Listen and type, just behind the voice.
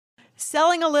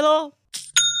Selling a little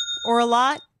or a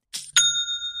lot?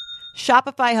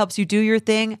 Shopify helps you do your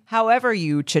thing however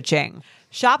you cha-ching.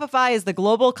 Shopify is the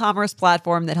global commerce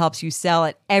platform that helps you sell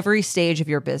at every stage of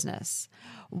your business.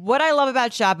 What I love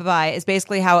about Shopify is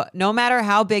basically how no matter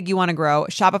how big you want to grow,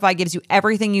 Shopify gives you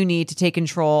everything you need to take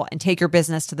control and take your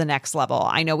business to the next level.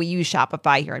 I know we use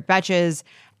Shopify here at Betches,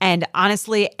 and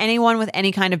honestly, anyone with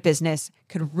any kind of business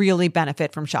could really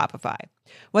benefit from Shopify.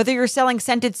 Whether you're selling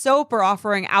scented soap or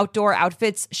offering outdoor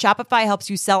outfits, Shopify helps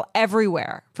you sell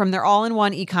everywhere, from their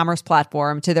all-in-one e-commerce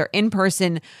platform to their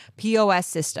in-person POS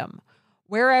system.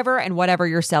 Wherever and whatever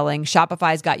you're selling,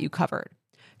 Shopify's got you covered.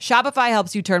 Shopify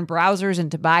helps you turn browsers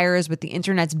into buyers with the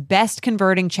internet's best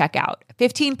converting checkout,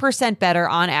 15% better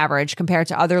on average compared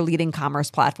to other leading commerce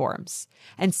platforms.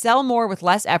 And sell more with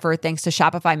less effort thanks to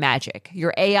Shopify Magic,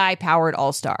 your AI-powered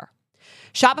all-star.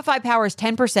 Shopify powers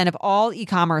 10% of all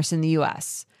e-commerce in the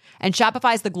U.S., and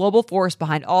Shopify is the global force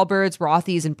behind Allbirds,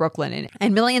 Rothy's, and Brooklyn,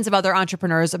 and millions of other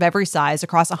entrepreneurs of every size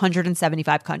across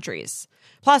 175 countries.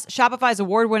 Plus, Shopify's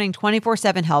award-winning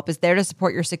 24/7 help is there to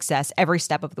support your success every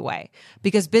step of the way,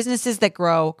 because businesses that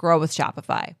grow, grow with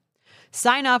Shopify.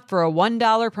 Sign up for a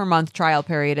 $1 per month trial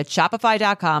period at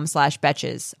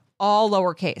shopify.com/betches, all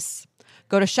lowercase.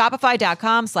 Go to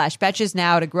shopify.com/betches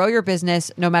now to grow your business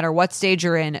no matter what stage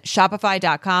you're in.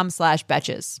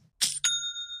 Shopify.com/betches.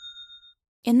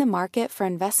 In the market for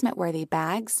investment-worthy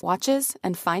bags, watches,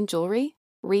 and fine jewelry,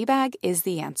 Rebag is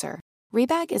the answer.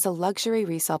 Rebag is a luxury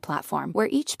resale platform where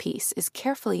each piece is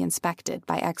carefully inspected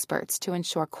by experts to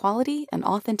ensure quality and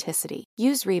authenticity.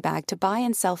 Use Rebag to buy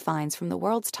and sell finds from the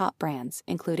world's top brands,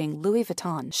 including Louis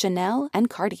Vuitton, Chanel, and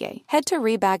Cartier. Head to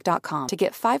Rebag.com to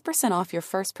get 5% off your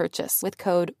first purchase with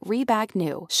code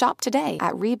REBAGNEW. Shop today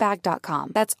at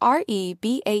Rebag.com. That's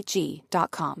REBAG.com.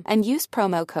 And use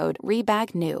promo code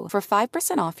REBAGNEW for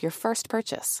 5% off your first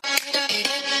purchase.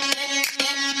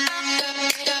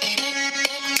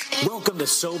 Welcome to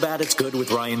So Bad It's Good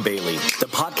with Ryan Bailey, the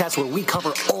podcast where we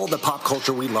cover all the pop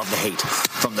culture we love to hate,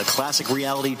 from the classic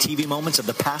reality TV moments of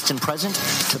the past and present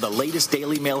to the latest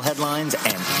Daily Mail headlines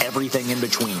and everything in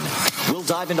between. We'll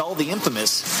dive into all the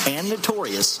infamous and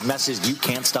notorious messes you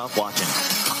can't stop watching.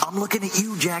 I'm looking at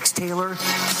you, Jax Taylor.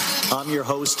 I'm your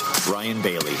host, Ryan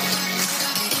Bailey.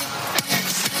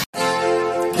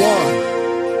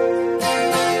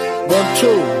 1,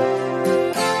 2.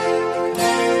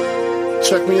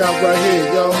 Check me out right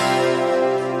here, yo.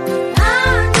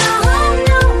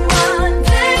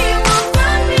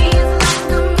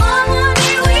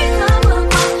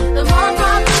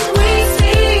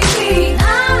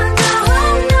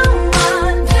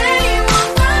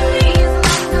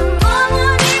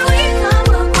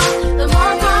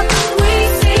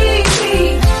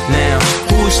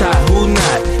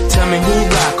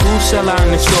 Sell out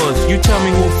in the stores. You tell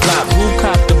me who flop, who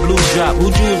cop the blue drop, who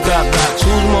jewels got blocks,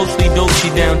 who's mostly dope, she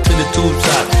down to the tube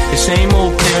top. The same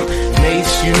old pimp,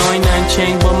 Mace, you know ain't nothing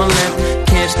changed but my limp.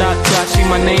 Can't stop till I see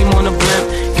my name on the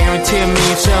blimp. Guarantee a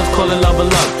million sales, call it love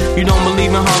or luck. You don't believe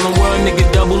in Harlem World, nigga,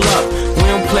 double up. We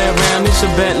don't play around, it's a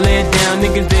bet, lay it down.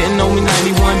 Niggas didn't know me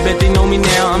 91, bet they know me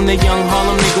now. I'm the young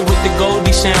Harlem nigga with the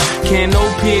Goldie sound. Can't no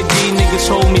PD, niggas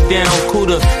hold me down.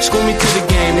 Cooler, school me to the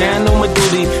game, now I know my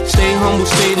duty. Stay humble,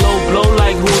 stay low, blow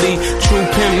like Hootie. True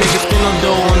pimp, niggas spin on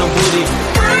dough on the booty.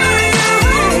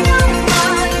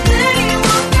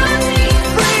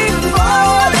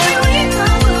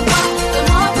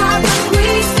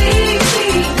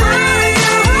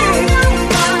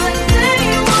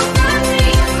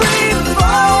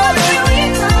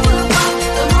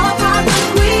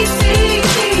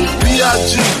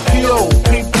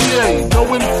 No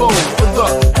info for the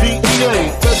DEA.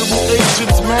 Federal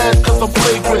agents mad cause I'm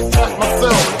flagrant. Tap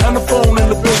myself and the phone in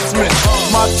the basement.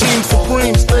 My team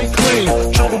supreme, stay clean.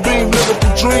 Triple beam,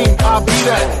 Liverpool dream. I'll be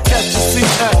that. Catch a seat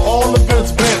at all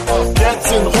events bent.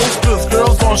 Gats in holsters,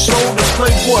 girls on shoulders.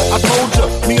 Playboy, I told ya,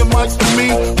 me and Mike's for me.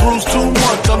 Bruise too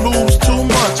much, I lose too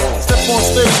much. Step on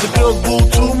stage, the girls boo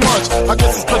too much. I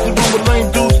guess it's cause the room with lame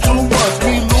dudes too much.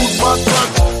 Me lose my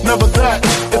touch, never that.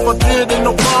 If I did, ain't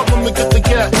no problem to get the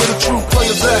gap where the true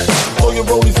players at. Throw your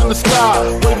rollies in the sky,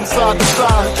 waving side to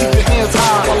side, and keep your hands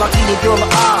high while I give a girl an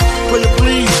eye. Play it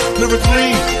please,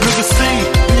 lyrically, niggas see.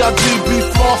 B.I.G.B.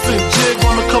 flossing, jig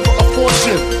on the cover of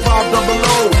Fortune.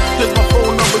 500. Here's my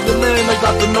phone number, your man, they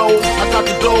got the know. I got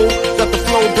the dough, got the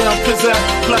flow down, pizzazz.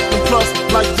 Platinum plus,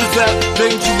 like Zizak.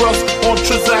 Dangerous on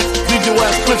Trizak. Leave your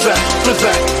ass, Trizak,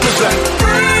 Trizak, Trizak.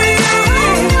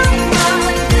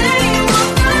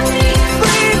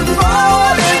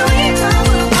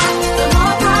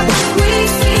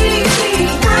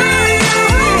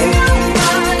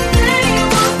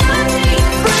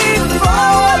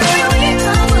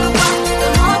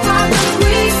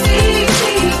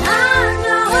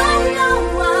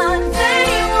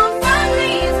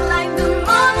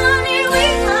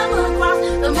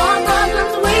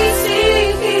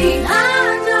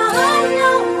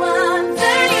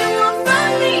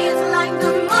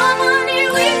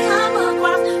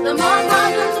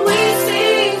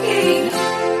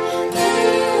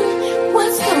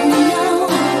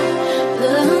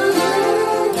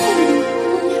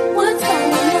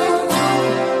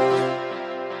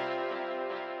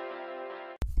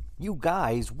 You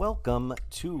guys, welcome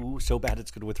to So Bad It's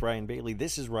Good with Ryan Bailey.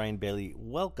 This is Ryan Bailey.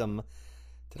 Welcome.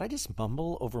 Did I just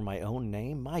mumble over my own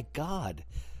name? My God.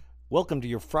 Welcome to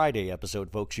your Friday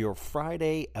episode, folks. Your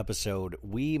Friday episode.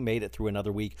 We made it through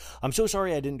another week. I'm so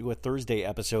sorry I didn't do a Thursday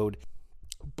episode,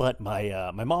 but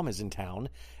my mom is in town,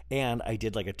 and I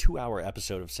did like a 2-hour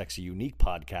episode of Sexy Unique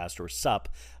podcast, or SUP,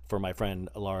 for my friend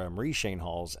Laura Marie Shane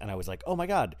Halls, and I was like, oh my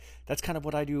God, that's kind of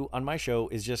what I do on my show,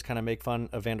 is just kind of make fun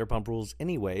of Vanderpump Rules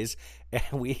anyways. And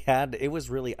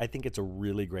I think it's a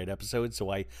really great episode, so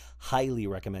I highly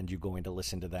recommend you going to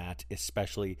listen to that,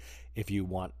 especially if you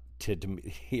want to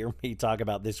hear me talk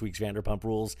about this week's Vanderpump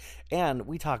Rules. And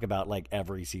we talk about like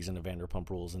every season of Vanderpump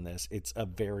Rules in this. It's a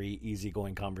very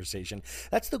easygoing conversation.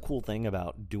 That's the cool thing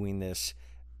about doing this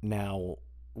now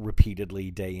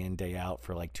repeatedly, day in, day out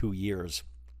for like 2 years,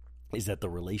 is that the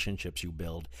relationships you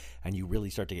build and you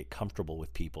really start to get comfortable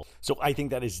with people. So I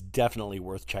think that is definitely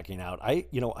worth checking out.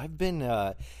 I've been,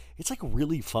 it's like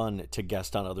really fun to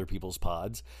guest on other people's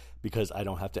pods because I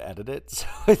don't have to edit it. So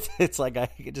it's like I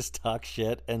can just talk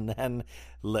shit and then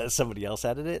let somebody else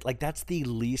edit it. Like that's the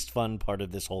least fun part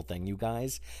of this whole thing, you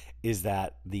guys, is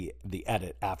that the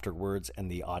edit afterwards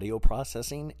and the audio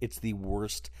processing. It's the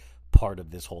worst part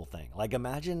of this whole thing. Like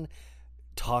imagine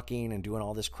talking and doing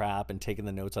all this crap and taking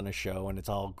the notes on a show and it's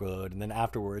all good, and then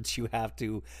afterwards you have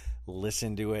to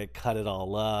listen to it, cut it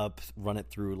all up, run it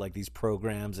through like these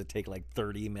programs that take like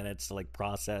 30 minutes to like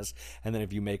process, and then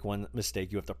if you make one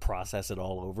mistake you have to process it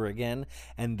all over again,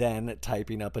 and then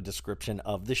typing up a description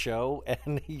of the show,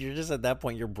 and you're just at that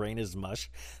point your brain is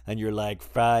mush and you're like,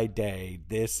 Friday,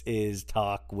 this is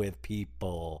talk with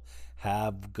people,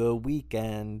 have a good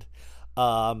weekend.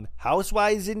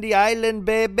 Housewives in the island,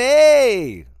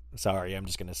 baby. Sorry, I'm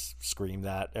just going to scream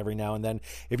that every now and then.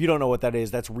 If you don't know what that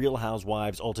is, that's Real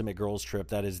Housewives Ultimate Girls Trip.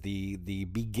 That is the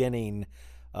beginning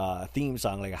theme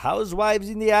song, like Housewives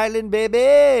in the island,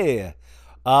 baby.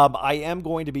 I am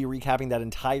going to be recapping that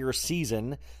entire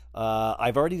season.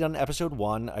 I've already done episode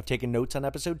 1. I've taken notes on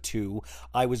episode 2.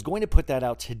 I was going to put that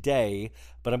out today,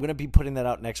 but I'm going to be putting that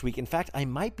out next week. In fact, I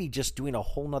might be just doing a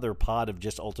whole nother pod of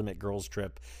just Ultimate Girls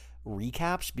Trip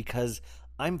recaps because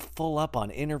I'm full up on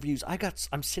interviews.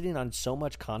 I'm sitting on so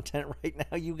much content right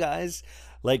now, you guys.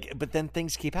 But then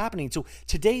things keep happening. So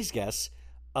today's guests,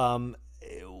 you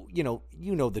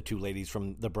know the two ladies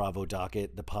from the Bravo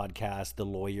Docket, the podcast, the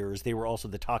lawyers. They were also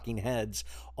the talking heads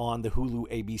on the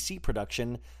Hulu ABC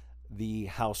production, The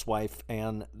Housewife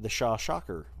and the Shah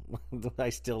Shocker. I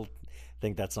still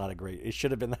think that's not it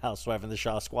should have been the Housewife and the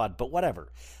Shah Squad, but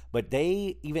whatever. But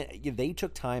they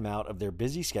took time out of their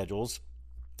busy schedules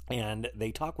and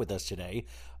they talk with us today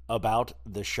about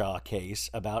the Shah case,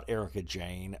 about Erika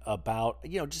Jayne, about,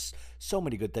 just so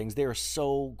many good things. They are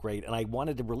so great. And I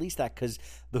wanted to release that because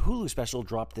the Hulu special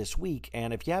dropped this week.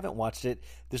 And if you haven't watched it,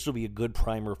 this will be a good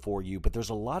primer for you. But there's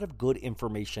a lot of good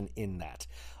information in that.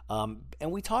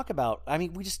 And we talk about,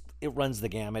 it runs the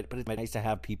gamut, but it's nice to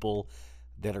have people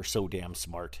that are so damn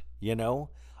smart,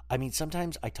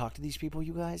 sometimes I talk to these people,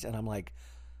 you guys, and I'm like,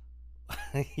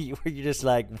 you're just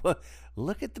like,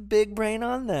 look at the big brain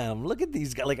on them. Look at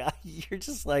these guys. You're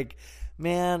just like,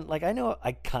 man,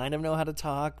 I kind of know how to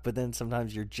talk, but then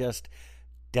sometimes you're just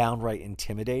downright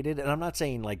intimidated. And I'm not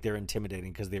saying like they're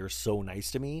intimidating because they're so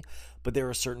nice to me, but there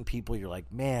are certain people you're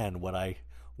like, man, what I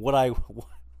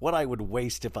would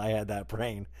waste if I had that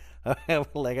brain.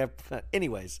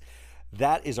 Anyways,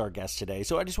 that is our guest today.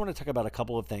 So I just want to talk about a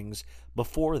couple of things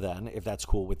before then, if that's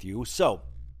cool with you. So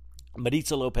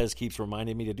Maritza Lopez keeps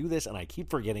reminding me to do this, and I keep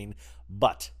forgetting.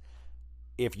 But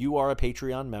if you are a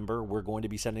Patreon member, we're going to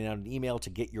be sending out an email to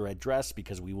get your address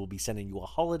because we will be sending you a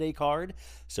holiday card.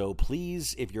 So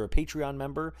please, if you're a Patreon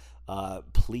member,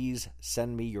 please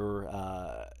send me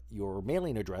your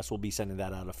mailing address. We'll be sending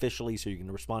that out officially so you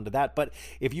can respond to that. But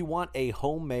if you want a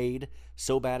homemade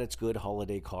So Bad It's Good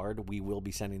holiday card, we will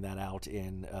be sending that out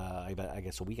in, I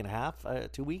guess, a week and a half,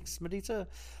 2 weeks, Maritza.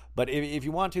 But if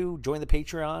you want to, join the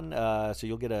Patreon, so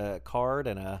you'll get a card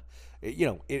and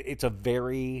it's a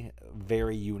very,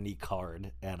 very unique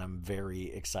card, and I'm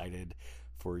very excited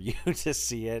for you to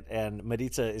see it. And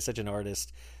Maritza is such an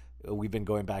artist. We've been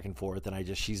going back and forth,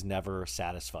 and she's never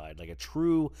satisfied. Like a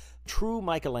true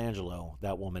Michelangelo,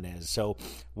 that woman is. So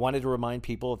wanted to remind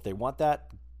people, if they want that,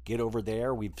 get over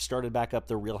there. We've started back up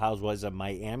the Real Housewives of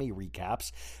Miami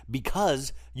recaps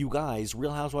because, you guys,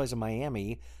 Real Housewives of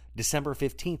Miami, December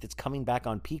 15th, it's coming back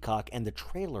on Peacock, and the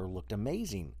trailer looked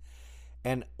amazing.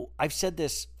 And I've said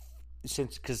this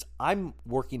because I'm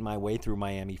working my way through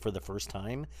Miami for the first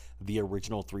time, the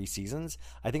original 3 seasons,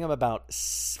 I think I'm about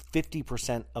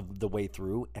 50% of the way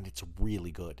through, and it's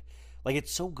really good. Like,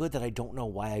 it's so good that I don't know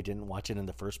why I didn't watch it in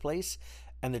the first place.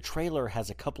 And the trailer has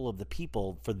a couple of the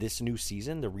people for this new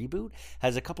season, the reboot,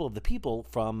 has a couple of the people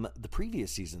from the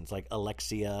previous seasons, like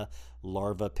Alexia,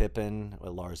 Larva Pippin,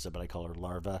 well, Larsa, but I call her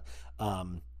Larva.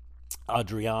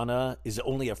 Adriana is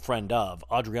only a friend of.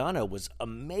 Adriana was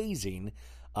amazing.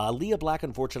 Leah Black,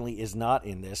 unfortunately, is not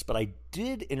in this, but I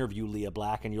did interview Leah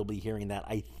Black, and you'll be hearing that,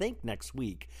 I think, next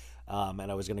week.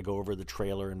 And I was going to go over the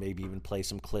trailer and maybe even play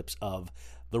some clips of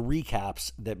the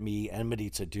recaps that me and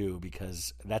Mediza do,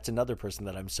 because that's another person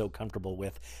that I'm so comfortable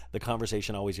with. The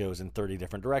conversation always goes in 30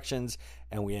 different directions,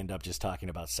 and we end up just talking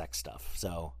about sex stuff.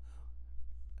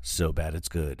 So bad it's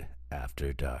good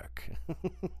after dark.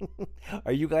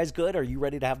 Are you guys good? Are you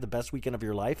ready to have the best weekend of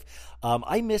your life?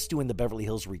 I miss doing the Beverly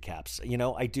Hills recaps. You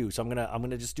know, I do. So I'm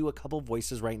gonna just do a couple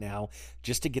voices right now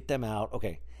just to get them out.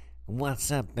 Okay.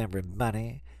 What's up,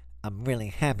 everybody? I'm really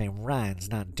happy Ryan's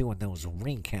not doing those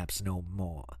recaps no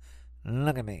more.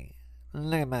 Look at me.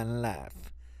 Look at my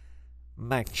life.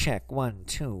 Mic check, 1,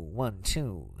 2, 1,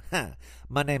 2. Ha.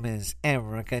 My name is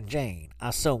Erika Jayne.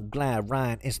 I'm so glad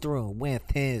Ryan is through with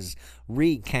his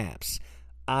recaps.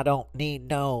 I don't need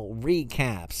no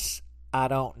recaps. I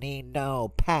don't need no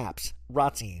paps.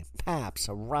 Rotty. Paps.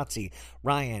 Rotty.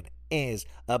 Ryan is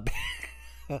a...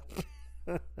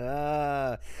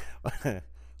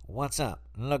 What's up?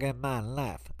 Look at my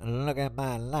life. Look at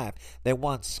my life. They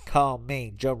once called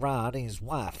me Girardi's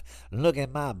wife. Look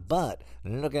at my butt.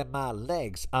 Look at my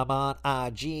legs. I'm on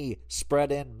IG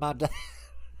spreading my...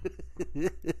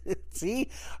 See?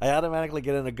 I automatically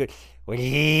get in a good...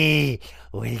 Wake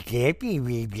up,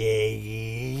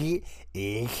 everybody.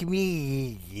 It's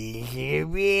me.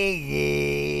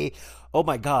 Oh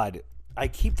my God. I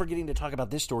keep forgetting to talk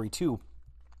about this story too.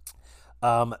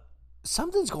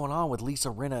 Something's going on with Lisa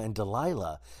Rinna and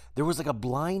Delilah. There was like a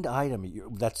blind item.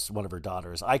 That's one of her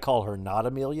daughters. I call her not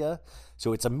Amelia.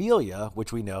 So it's Amelia,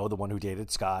 which we know, the one who dated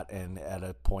Scott and at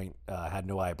a point had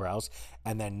no eyebrows.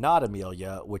 And then not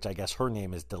Amelia, which I guess her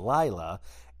name is Delilah.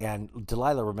 And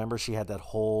Delilah, remember, she had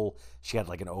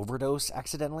like an overdose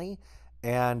accidentally.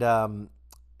 And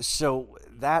so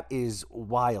that is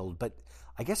wild. But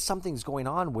I guess something's going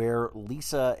on where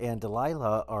Lisa and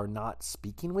Delilah are not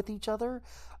speaking with each other.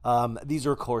 These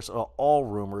are, of course, all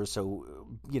rumors, so,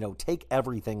 you know, take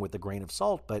everything with a grain of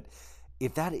salt. But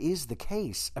if that is the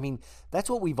case, I mean, that's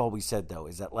what we've always said, though,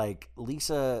 is that, like,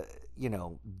 Lisa, you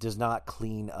know, does not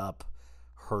clean up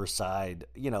her side.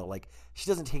 You know, like, she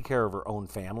doesn't take care of her own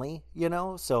family, you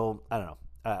know? So, I don't know.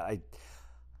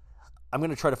 I'm going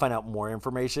to try to find out more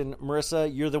information. Marissa,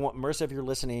 you're the one. Marissa, if you're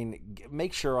listening,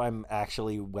 make sure I'm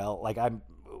actually well. Like,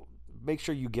 make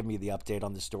sure you give me the update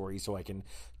on the story so I can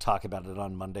talk about it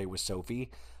on Monday with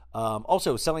Sophie.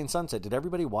 Also, Selling Sunset. Did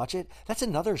everybody watch it? That's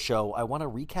another show I want to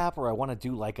recap, or I want to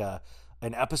do like an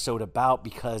episode about,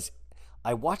 because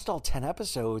I watched all 10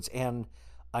 episodes and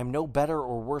I'm no better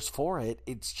or worse for it.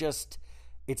 It's just,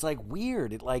 it's like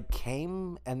weird. It like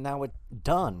came and now it's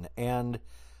done. And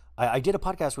I did a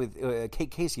podcast with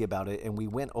Kate Casey about it, and we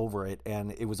went over it,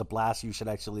 and it was a blast. You should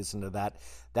actually listen to that.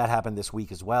 That happened this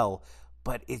week as well.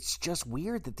 But it's just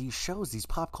weird that these shows, these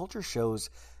pop culture shows,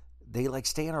 they like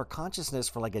stay in our consciousness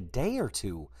for like a day or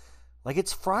two. Like,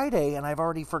 it's Friday, and I've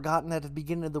already forgotten that at the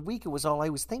beginning of the week it was all I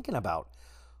was thinking about.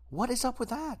 What is up with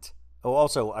that? Oh,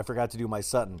 also, I forgot to do my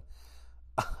Sutton.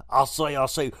 I'll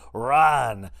say,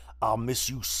 Ryan, I'll miss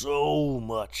you so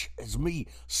much. It's me,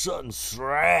 Sutton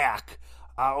Strack.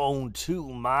 I own 2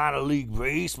 minor league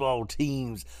baseball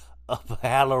teams, a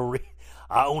ballerina.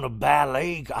 I own a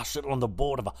ballet. I sit on the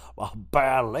board of a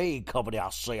ballet company.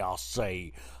 I'll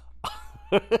say.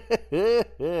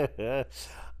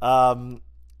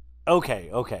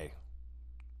 Okay.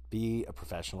 Be a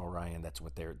professional, Ryan. That's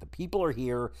what the people are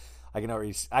here.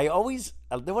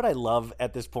 What I love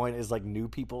at this point is like new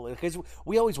people, because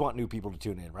we always want new people to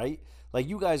tune in, right? Like,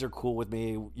 you guys are cool with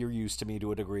me. You're used to me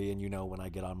to a degree, and you know when I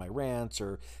get on my rants,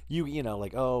 or you know,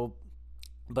 like, oh,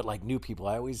 but like new people,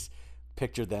 I always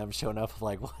picture them showing up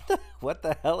like, what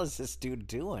the hell is this dude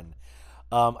doing?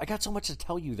 I got so much to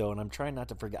tell you, though, and I'm trying not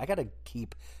to forget. I got to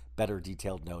keep better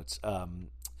detailed notes,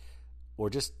 or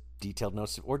just detailed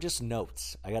notes, or just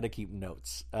notes. I got to keep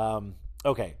notes.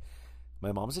 Okay,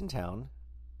 my mom's in town,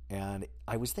 and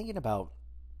I was thinking about,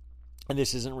 and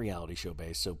this isn't reality show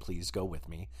based, so please go with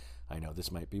me. I know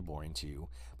this might be boring to you,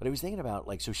 but I was thinking about,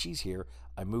 like, so she's here.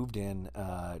 I moved in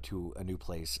to a new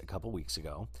place a couple weeks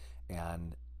ago,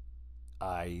 and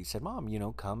I said, Mom, you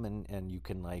know, come and you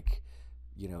can, like,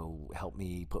 help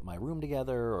me put my room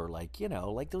together, or like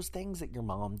those things that your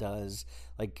mom does.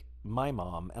 Like my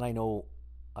mom, and I know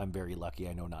I'm very lucky.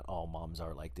 I know not all moms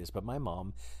are like this, but my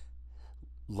mom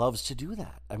loves to do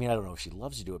that. I mean, I don't know if she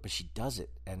loves to do it, but she does it.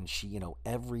 And she,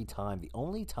 every time, the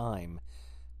only time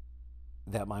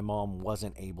that my mom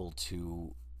wasn't able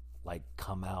to like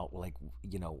come out, like,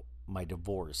 my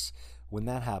divorce, when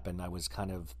that happened, I was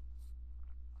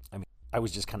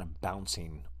just kind of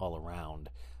bouncing all around.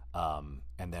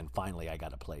 And then finally I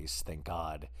got a place, thank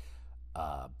God.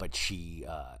 But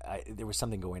there was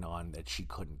something going on that she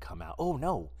couldn't come out. Oh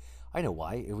no, I know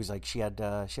why. It was like she had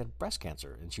breast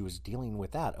cancer, and she was dealing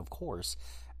with that, of course.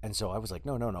 And so I was like,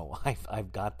 no,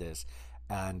 I've got this.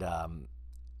 And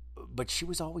but she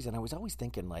was always, and I was always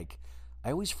thinking, like,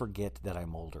 I always forget that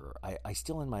I'm older. I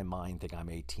still in my mind think I'm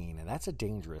 18, and that's a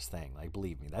dangerous thing. Like,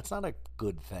 believe me, that's not a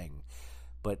good thing.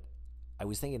 But I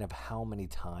was thinking of how many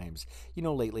times,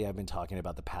 lately I've been talking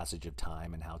about the passage of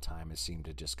time and how time has seemed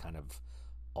to just kind of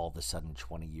all of a sudden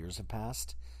 20 years have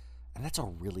passed. And that's a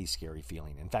really scary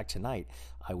feeling. In fact, tonight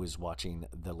I was watching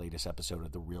the latest episode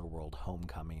of The Real World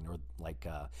Homecoming, or like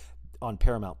on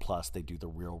Paramount Plus, they do the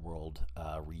Real World,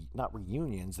 not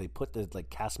reunions. They put the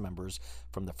cast members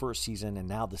from the first season and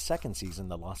now the second season,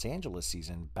 the Los Angeles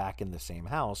season, back in the same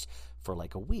house for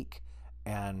like a week.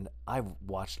 And I've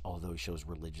watched all those shows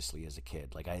religiously as a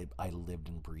kid. Like I lived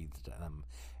and breathed them.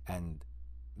 And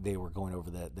they were going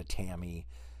over the Tammy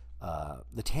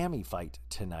fight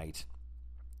tonight,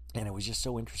 and it was just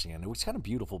so interesting. And it was kind of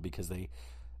beautiful because they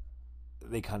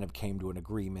kind of came to an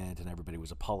agreement, and everybody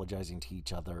was apologizing to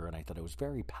each other. And I thought it was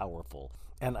very powerful.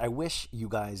 And I wish you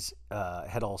guys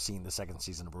had all seen the second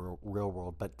season of Real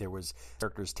World, but there was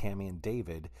characters Tammy and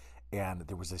David. And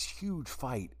there was this huge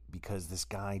fight because this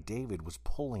guy, David, was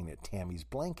pulling at Tammy's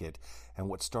blanket. And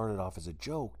what started off as a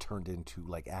joke turned into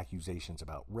like accusations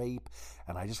about rape.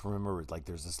 And I just remember, like,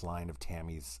 there's this line of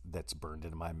Tammy's that's burned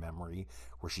into my memory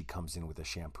where she comes in with a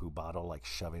shampoo bottle, like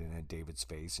shoving it in David's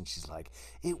face. And she's like,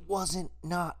 "It wasn't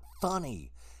not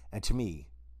funny." And to me,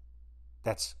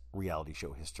 that's reality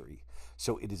show history.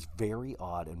 So it is very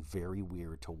odd and very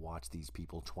weird to watch these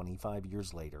people 25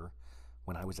 years later,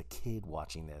 when I was a kid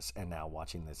watching this, and now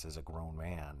watching this as a grown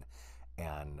man.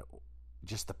 And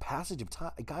just the passage of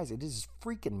time, guys, it is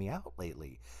freaking me out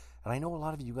lately. And I know a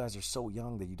lot of you guys are so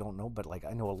young that you don't know, but like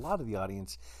I know a lot of the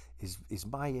audience is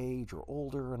my age or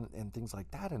older and things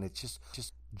like that. And it's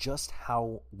just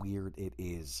how weird it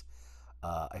is.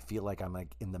 I feel like I'm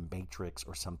like in the Matrix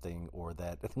or something, or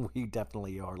that we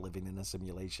definitely are living in a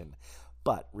simulation.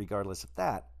 But regardless of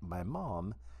that, my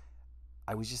mom,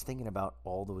 I was just thinking about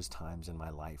all those times in my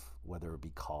life, whether it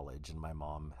be college and my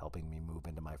mom helping me move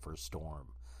into my first storm,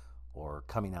 or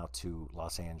coming out to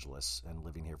Los Angeles and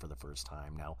living here for the first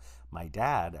time. Now, my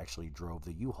dad actually drove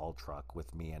the U-Haul truck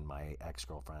with me and my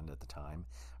ex-girlfriend at the time,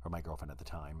 or my girlfriend at the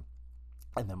time.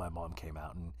 And then my mom came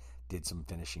out and did some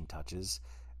finishing touches.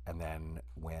 And then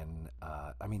when,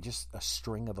 just a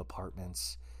string of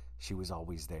apartments, she was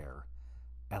always there.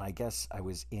 And I guess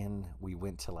we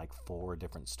went to like 4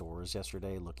 different stores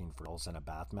yesterday looking for towels and a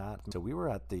bath mat. So we were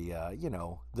at the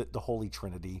Holy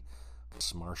Trinity,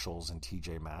 Marshalls and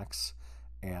TJ Maxx.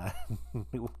 And,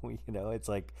 it's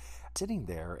like sitting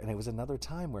there, and it was another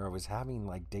time where I was having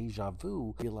like deja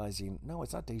vu, realizing, no,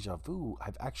 it's not deja vu.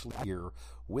 I've actually been here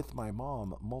with my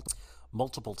mom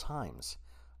multiple times.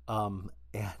 And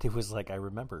it was like, I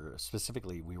remember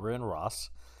specifically, we were in Ross,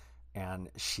 and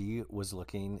she was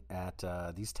looking at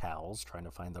these towels, trying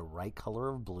to find the right color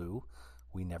of blue.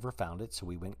 We never found it, so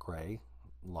we went gray.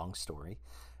 Long story.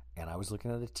 And I was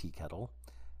looking at a tea kettle,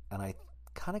 and I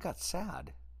kind of got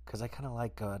sad because I kind of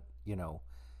like,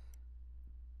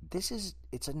 this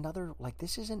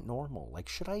isn't normal. Like,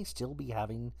 should I still be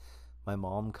having my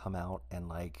mom come out and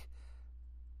like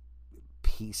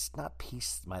not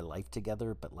piece my life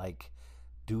together, but like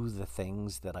do the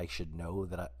things that I should know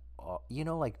that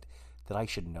that I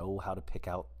should know how to pick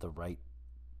out the right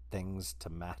things to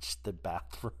match the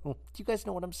bathroom. Do you guys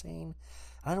know what I'm saying?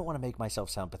 I don't want to make myself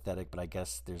sound pathetic, but I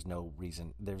guess there's no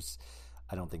reason.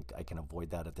 I don't think I can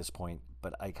avoid that at this point.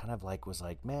 But I kind of was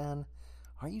like, man,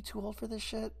 are you too old for this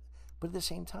shit? But at the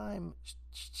same time,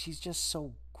 she's just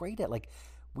so great at, like,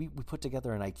 we put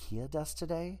together an IKEA desk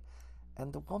today,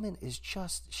 and the woman is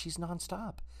she's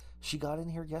nonstop. She got in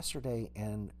here yesterday,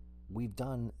 and we've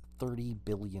done 30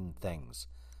 billion things.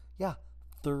 Yeah,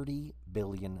 30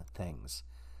 billion things.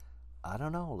 I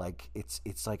don't know, like, it's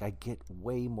like I get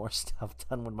way more stuff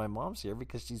done when my mom's here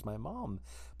because she's my mom.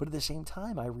 But at the same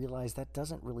time, I realize that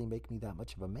doesn't really make me that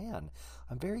much of a man.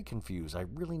 I'm very confused. I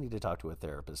really need to talk to a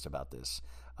therapist about this.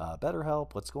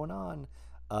 BetterHelp, what's going on?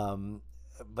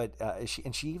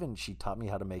 she taught me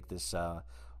how to make this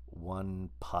one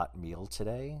pot meal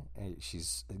today.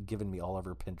 She's given me all of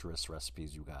her Pinterest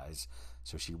recipes, you guys.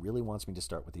 So she really wants me to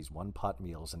start with these one pot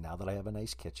meals. And now that I have a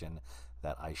nice kitchen,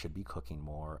 that I should be cooking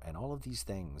more, and all of these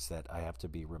things that I have to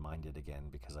be reminded again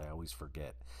because I always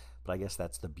forget. But I guess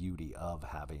that's the beauty of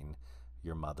having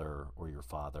your mother or your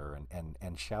father,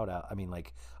 and shout out. I mean,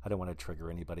 like, I don't want to trigger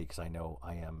anybody because I know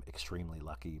I am extremely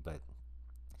lucky, but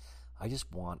I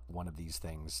just want one of these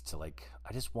things to, like,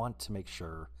 I just want to make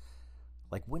sure,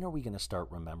 like, when are we going to start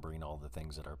remembering all the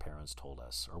things that our parents told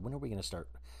us? Or when are we going to start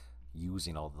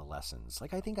using all the lessons?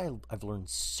 Like, I think I've learned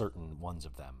certain ones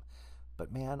of them.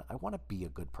 But, man, I want to be a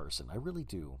good person. I really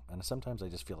do. And sometimes I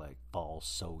just feel like I fall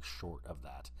so short of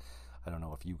that. I don't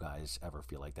know if you guys ever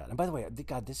feel like that. And by the way,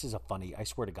 God, I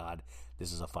swear to God,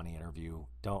 this is a funny interview.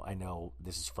 I know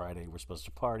this is Friday. We're supposed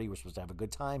to party. We're supposed to have a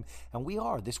good time. And we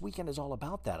are. This weekend is all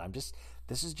about that.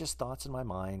 This is just thoughts in my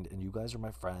mind, and you guys are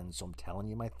my friends. So I'm telling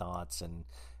you my thoughts, and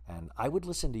I would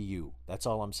listen to you. That's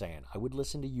all I'm saying. I would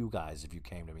listen to you guys if you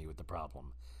came to me with the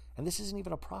problem. And this isn't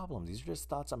even a problem. These are just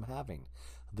thoughts I'm having.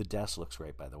 The desk looks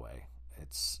great, by the way.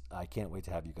 I can't wait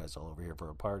to have you guys all over here for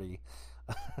a party.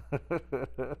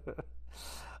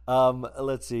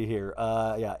 Let's see here.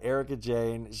 Erika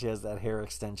Jayne, she has that hair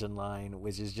extension line,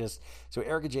 which is just, so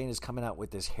Erika Jayne is coming out with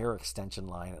this hair extension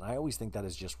line, and I always think that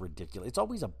is just ridiculous. It's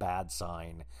always a bad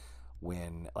sign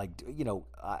when, like,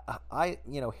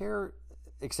 hair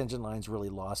extension lines really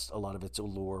lost a lot of its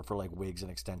allure for, like, wigs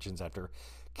and extensions after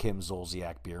Kim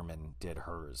Zolciak Biermann did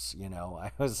hers.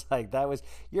 I was like,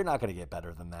 you're not going to get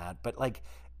better than that. But, like,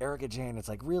 Erika Jayne, it's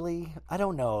like, really? I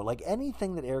don't know. Like,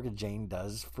 anything that Erika Jayne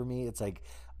does for me, it's like,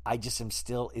 I just am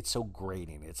still, it's so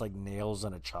grating. It's like nails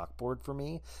on a chalkboard for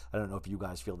me. I don't know if you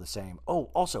guys feel the same.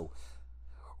 Oh, also,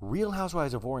 Real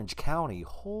Housewives of Orange County.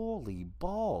 Holy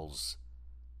balls.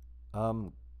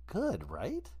 Good,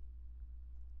 right?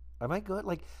 Am I good?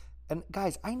 Like, and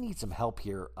guys, I need some help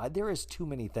here. There is too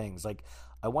many things. Like,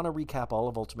 I want to recap all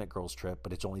of Ultimate Girls Trip,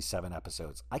 but it's only 7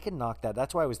 episodes. I can knock that.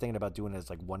 That's why I was thinking about doing it as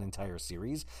like one entire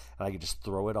series, and I could just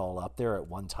throw it all up there at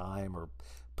one time, or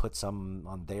put some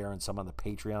on there and some on the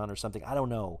Patreon or something. I don't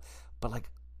know. But, like,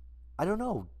 I don't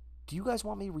know. Do you guys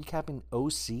want me recapping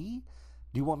OC?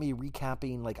 Do you want me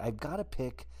recapping, like, I've got to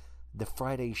pick the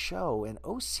Friday show, and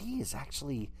OC is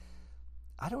actually,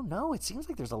 I don't know. It seems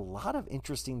like there's a lot of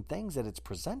interesting things that it's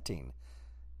presenting.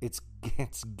 It's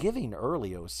giving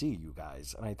early OC, you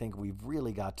guys, and I think we've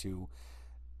really got to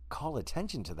call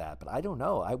attention to that. But I don't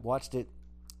know. I watched it,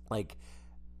 like,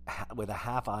 with a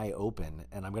half eye open,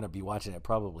 and I'm going to be watching it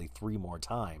probably 3 more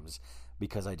times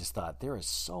because I just thought there is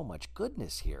so much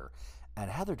goodness here.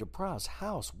 And Heather Dubrow's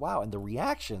house, wow, and the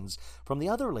reactions from the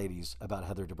other ladies about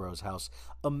Heather Dubrow's house,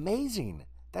 amazing.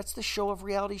 That's the show of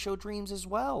reality show dreams as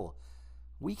well.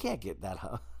 We can't get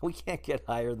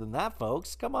higher than that,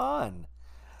 folks. Come on.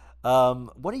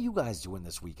 What are you guys doing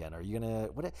this weekend? Are you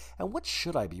what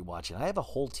should I be watching? I have a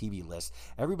whole TV list.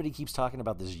 Everybody keeps talking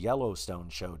about this Yellowstone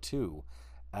show too.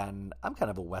 And I'm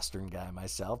kind of a Western guy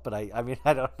myself, but I mean,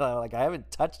 I don't know, like, I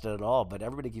haven't touched it at all, but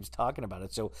everybody keeps talking about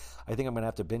it. So I think I'm going to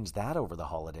have to binge that over the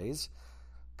holidays.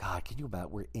 God, can you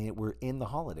imagine? We're in the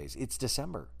holidays. It's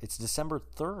December. It's December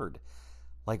 3rd.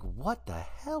 Like, what the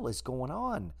hell is going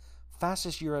on?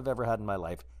 Fastest year I've ever had in my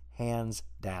life, hands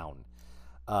down.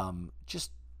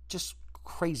 Just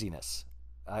craziness.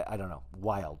 I don't know.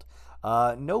 Wild.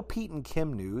 No Pete and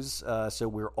Kim news, so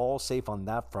we're all safe on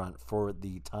that front for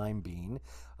the time being.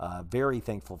 Very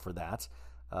thankful for that.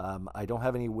 I don't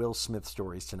have any Will Smith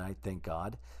stories tonight, thank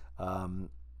God.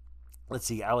 Let's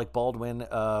see, Alec Baldwin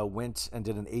went and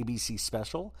did an ABC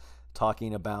special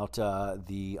talking about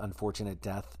the unfortunate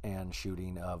death and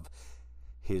shooting of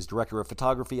his director of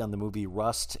photography on the movie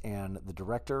Rust, and the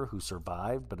director, who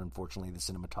survived, but unfortunately the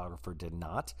cinematographer did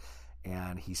not.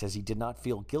 And he says he did not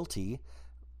feel guilty.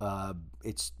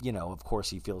 It's, of course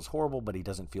he feels horrible, but he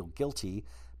doesn't feel guilty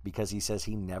because he says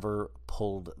he never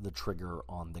pulled the trigger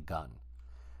on the gun.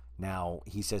 Now,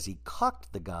 he says he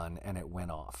cocked the gun and it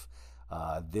went off.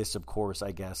 This, of course,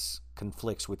 I guess,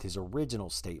 conflicts with his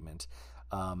original statement.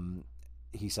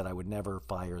 He said, I would never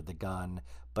fire the gun,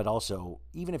 but also,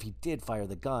 even if he did fire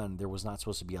the gun, there was not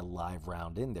supposed to be a live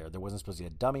round in there. There wasn't supposed to be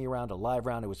a dummy round, a live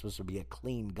round. It was supposed to be a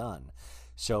clean gun.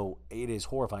 So it is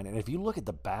horrifying. And if you look at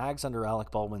the bags under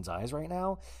Alec Baldwin's eyes right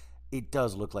now, it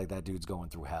does look like that dude's going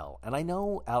through hell. And I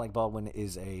know Alec Baldwin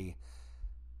is a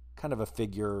kind of a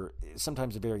figure,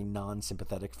 sometimes a very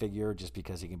non-sympathetic figure, just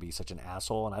because he can be such an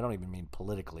asshole. And I don't even mean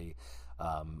politically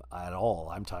at all.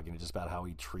 I'm talking just about how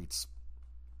he treats.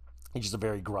 He's just a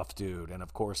very gruff dude. And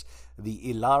of course,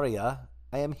 the Ilaria,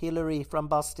 I am Hillary from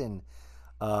Boston.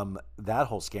 That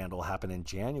whole scandal happened in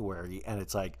January, and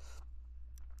it's like,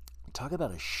 talk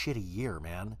about a shitty year,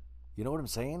 man. You know what I'm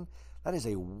saying? That is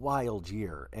a wild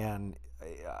year, and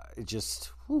it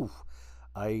just,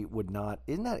 I would not.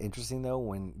 Isn't that interesting though?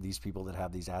 When these people that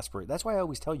have these aspirations, that's why I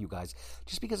always tell you guys,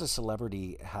 just because a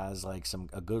celebrity has like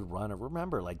a good run,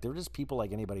 remember, like they're just people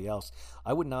like anybody else.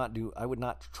 I would not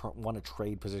want to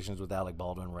trade positions with Alec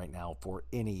Baldwin right now for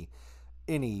any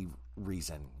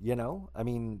reason. You know, I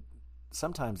mean,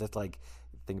 sometimes that's like,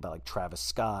 think about like Travis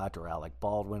Scott or Alec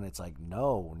Baldwin. It's like,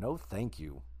 no, thank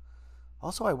you.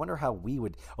 Also, I wonder how we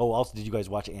would... Oh, also, did you guys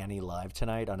watch Annie live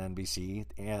tonight on NBC?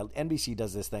 And NBC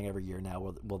does this thing every year now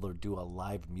where they'll do a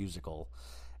live musical.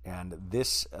 And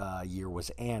this year was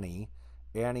Annie.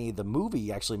 Annie, the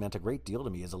movie, actually meant a great deal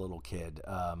to me as a little kid.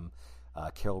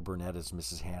 Carol Burnett as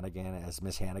Mrs. Hannigan, as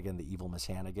Miss Hannigan, the evil Miss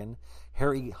Hannigan.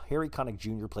 Harry Connick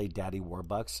Jr. played Daddy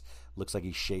Warbucks. Looks like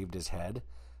he shaved his head.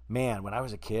 Man, when I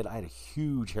was a kid, I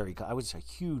was a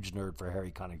huge nerd for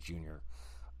Harry Connick Jr.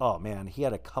 Oh, man, he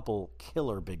had a couple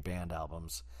killer big band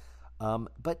albums.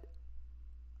 But,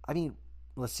 I mean,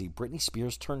 let's see. Britney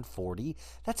Spears turned 40.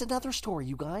 That's another story,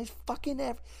 you guys.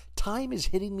 Time is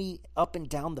hitting me up and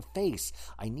down the face.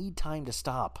 I need time to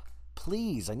stop.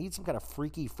 Please, I need some kind of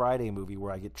Freaky Friday movie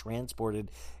where I get transported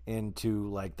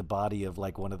into, like, the body of,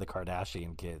 like, one of the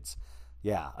Kardashian kids.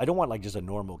 Yeah, I don't want, like, just a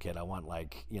normal kid. I want,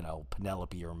 like, you know,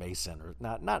 Penelope or Mason. Or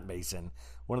not Mason.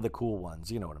 One of the cool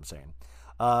ones. You know what I'm saying.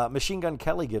 Machine Gun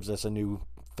Kelly gives us a new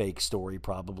fake story,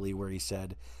 probably, where he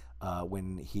said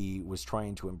when he was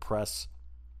trying to impress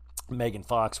Megan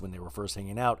Fox when they were first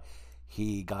hanging out,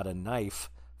 he got a knife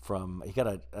from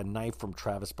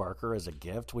Travis Barker as a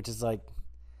gift, which is like,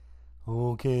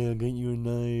 okay, I'll get you a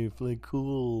knife, like,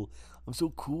 cool, I'm so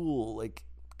cool, like,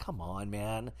 come on,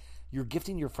 man, you're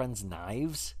gifting your friends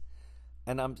knives,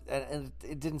 and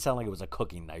it didn't sound like it was a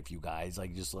cooking knife, you guys,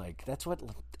 like, just like, that's what,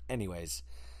 anyways.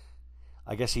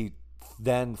 I guess he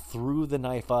then threw the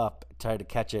knife up, tried to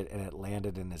catch it, and it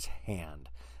landed in his hand.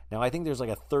 Now, I think there's like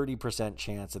a 30%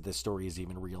 chance that this story is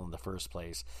even real in the first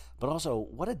place. But also,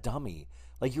 what a dummy.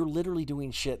 Like, you're literally doing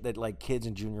shit that, like, kids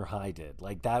in junior high did.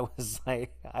 Like, that was,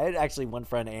 like... I had actually one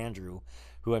friend, Andrew,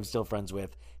 who I'm still friends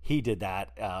with. He did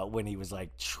that when he was,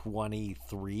 like,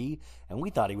 23. And we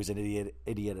thought he was an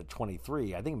idiot at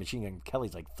 23. I think Machine Gun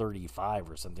Kelly's, like, 35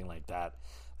 or something like that.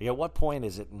 Like, at what point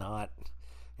is it not...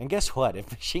 And guess what?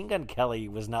 If Machine Gun Kelly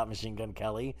was not Machine Gun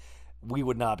Kelly, we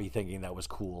would not be thinking that was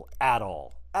cool at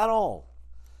all. At all.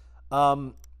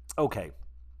 Okay.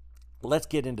 Let's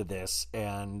get into this.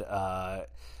 And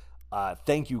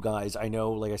thank you guys. I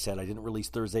know, like I said, I didn't release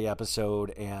Thursday episode,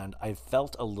 and I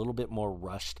felt a little bit more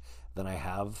rushed than I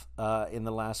have in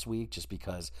the last week just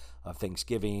because of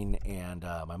Thanksgiving and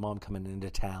my mom coming into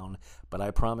town. But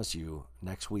I promise you,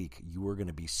 next week, you are going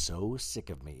to be so sick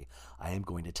of me. I am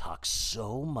going to talk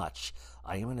so much.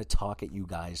 I am going to talk at you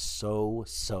guys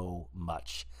so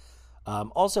much.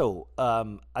 Also,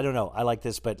 I don't know. I like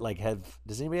this, but like,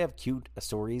 does anybody have cute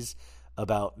stories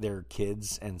about their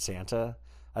kids and Santa?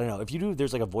 I don't know. If you do,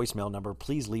 there's like a voicemail number.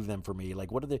 Please leave them for me.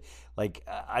 Like, what are they, like,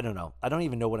 I don't know. I don't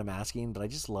even know what I'm asking, but I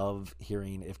just love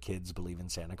hearing if kids believe in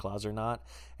Santa Claus or not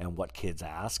and what kids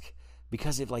ask.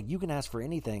 Because if, like, you can ask for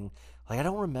anything, like, I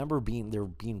don't remember there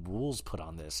being rules put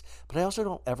on this, but I also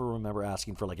don't ever remember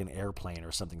asking for, like, an airplane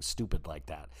or something stupid like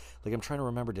that. Like, I'm trying to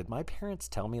remember, did my parents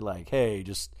tell me, like, hey,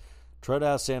 just try to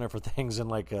ask Santa for things in,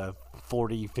 like, a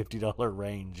 $40, $50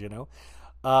 range, you know?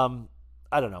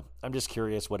 I don't know. I'm just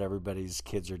curious what everybody's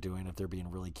kids are doing, if they're being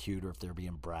really cute or if they're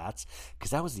being brats.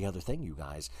 Because that was the other thing, you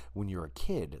guys. When you're a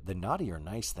kid, the naughty or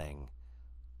nice thing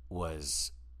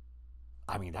was,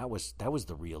 I mean, that was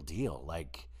the real deal.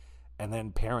 Like, and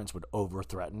then parents would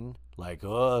over-threaten, like,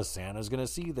 oh, Santa's going to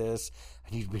see this.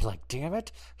 And you'd be like, damn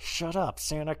it, shut up.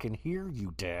 Santa can hear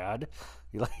you, Dad.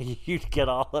 You'd get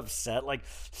all upset, like,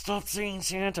 stop seeing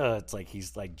Santa. It's like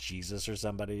he's like Jesus or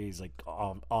somebody. He's like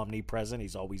omnipresent.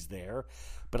 He's always there.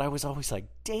 But I was always like,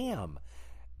 damn.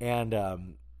 And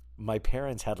my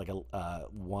parents had like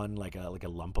a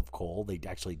lump of coal. They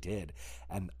actually did.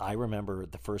 And I remember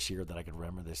the first year that I could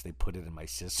remember this, they put it in my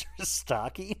sister's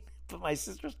stocking. But my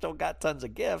sister still got tons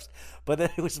of gifts. But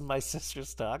then it was in my sister's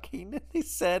stocking. And they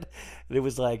said, and it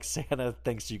was like, Santa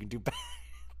thinks you can do better.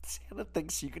 Santa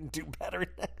thinks you can do better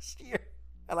next year.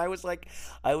 And I was like,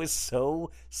 I was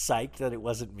so psyched that it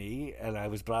wasn't me. And I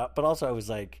was, but also I was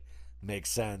like,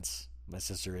 makes sense. My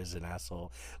sister is an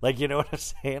asshole. Like, you know what I'm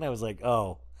saying? I was like,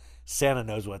 oh, Santa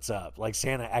knows what's up. Like,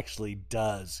 Santa actually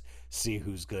does see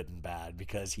who's good and bad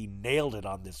because he nailed it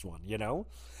on this one, you know?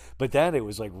 But then it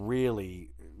was like really,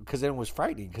 because then it was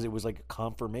frightening because it was like a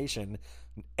confirmation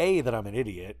A, that I'm an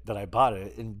idiot, that I bought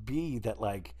it, and B, that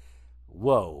like,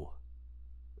 whoa,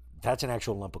 that's an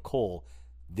actual lump of coal.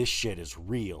 This shit is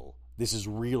real. This is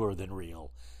realer than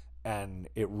real. And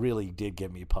it really did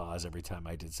give me pause every time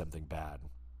I did something bad.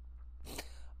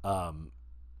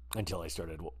 Until I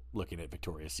started looking at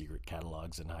Victoria's Secret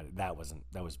catalogs, and that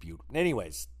was beautiful.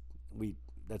 Anyways,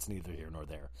 that's neither here nor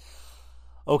there.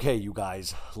 Okay, you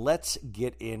guys, let's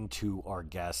get into our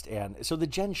guest. And so the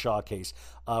Jen Shah case,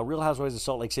 Real Housewives of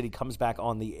Salt Lake City comes back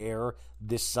on the air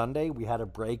this Sunday. We had a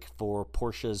break for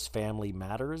Portia's Family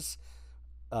Matters.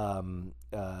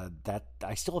 That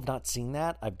I still have not seen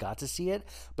that. I've got to see it,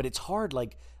 but it's hard.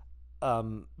 Like,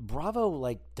 Bravo,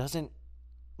 like, doesn't,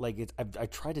 like, it's, I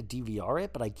tried to DVR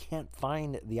it, but I can't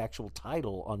find the actual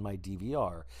title on my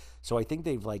DVR. So I think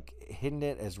they've like hidden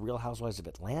it as Real Housewives of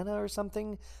Atlanta or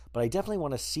something, but I definitely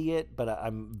want to see it. But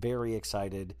I'm very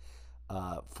excited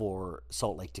for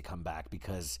Salt Lake to come back,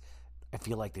 because I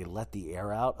feel like they let the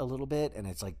air out a little bit, and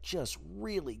it's like just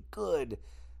really good,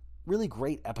 really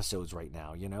great episodes right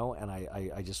now, you know? And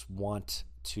I just want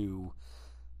to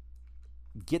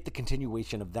get the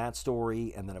continuation of that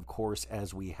story. And then of course,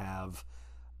 as we have,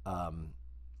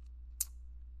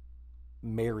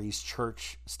 Mary's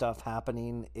church stuff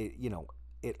happening,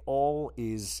 it's all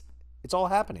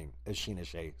happening, as Sheena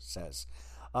Shea says.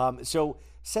 So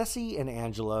Cesie and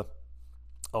Angela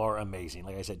are amazing.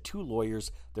 Like I said, two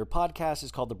lawyers. Their podcast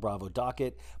is called the Bravo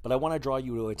Docket, but I want to draw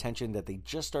you to attention that they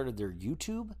just started their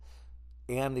YouTube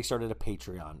and they started a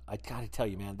Patreon. I got to tell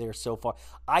you, man, they're so far.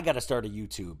 I got to start a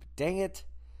YouTube. Dang it.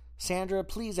 Sandra,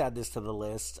 please add this to the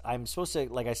list. I'm supposed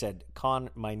to, like I said,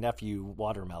 con my nephew,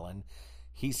 Watermelon.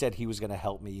 He said he was going to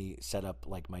help me set up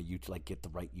like my YouTube, like get the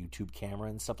right YouTube camera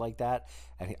and stuff like that.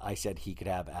 And I said he could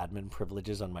have admin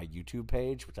privileges on my YouTube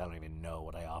page, which I don't even know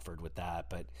what I offered with that.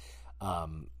 But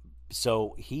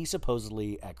so he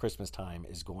supposedly at Christmas time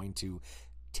is going to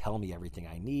tell me everything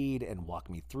I need and walk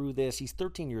me through this. He's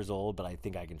 13 years old, but I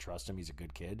think I can trust him. He's a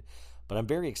good kid. But I'm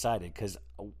very excited, because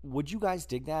would you guys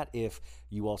dig that if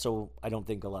you also, I don't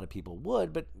think a lot of people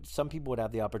would, but some people would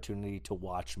have the opportunity to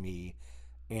watch me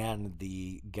and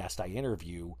the guest I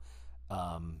interview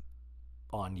on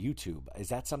YouTube. Is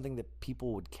that something that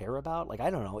people would care about? Like, I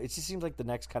don't know. It just seems like the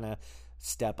next kind of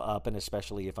step up, and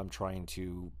especially if I'm trying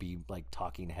to be like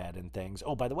talking head and things.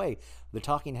 Oh, by the way, the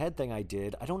talking head thing I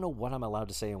did, I don't know what I'm allowed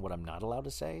to say and what I'm not allowed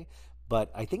to say,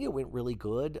 but I think it went really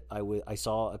good. I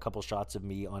saw a couple shots of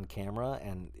me on camera,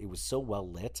 and it was so well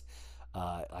lit.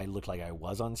 I looked like I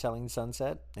was on Selling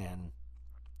Sunset, and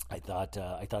I thought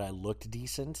I looked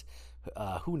decent.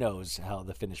 Who knows how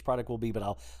the finished product will be,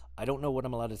 but I don't know what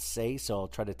I'm allowed to say, so I'll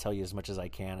try to tell you as much as I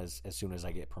can as soon as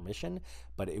I get permission.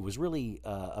 But it was really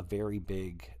a very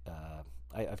big,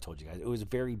 I've told you guys, it was a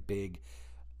very big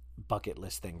bucket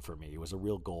list thing for me. It was a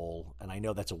real goal, and I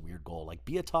know that's a weird goal, like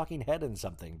be a talking head in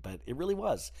something, but it really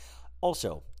was.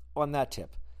 Also, on that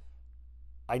tip,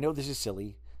 I know this is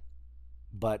silly,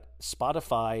 but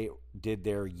Spotify did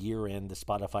their year-end, the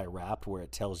Spotify Wrapped, where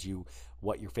it tells you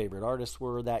what your favorite artists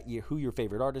were that year, who your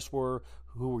favorite artists were,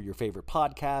 who were your favorite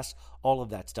podcasts, all of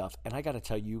that stuff. And I got to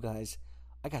tell you guys,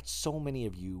 I got so many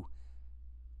of you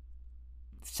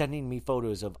sending me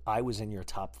photos of I was in your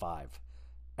top 5.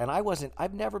 And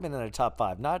I've never been in a top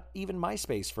 5, not even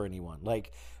MySpace for anyone.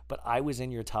 Like, but I was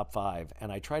in your top 5,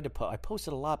 and I tried to I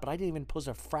posted a lot, but I didn't even post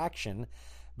a fraction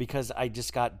because I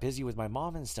just got busy with my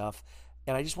mom and stuff.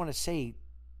 And I just want to say,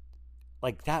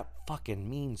 like, that fucking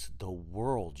means the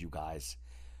world, you guys.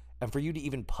 And for you to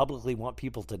even publicly want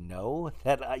people to know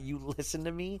that you listen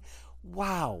to me,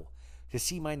 wow. To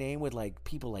see my name with, like,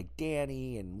 people like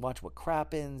Danny and Watch What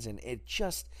Crappens, and it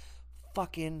just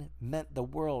fucking meant the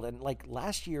world. And, like,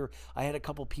 last year, I had a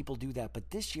couple people do that, but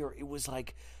this year, it was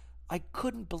like, I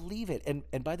couldn't believe it.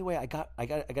 And by the way, I got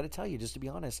to tell you, just to be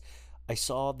honest, I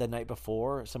saw the night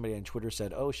before somebody on Twitter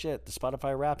said, "Oh shit, the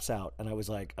Spotify Wrap's out," and I was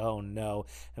like, "Oh no!"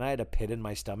 And I had a pit in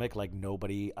my stomach, like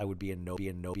I would be in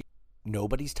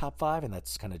nobody's top 5, and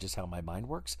that's kind of just how my mind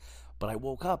works. But I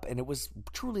woke up and it was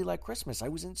truly like Christmas. I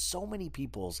was in so many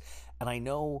people's, and I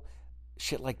know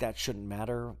shit like that shouldn't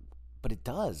matter, but it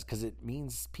does, because it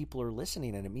means people are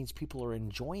listening, and it means people are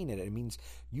enjoying it. It means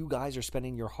you guys are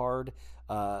spending your hard,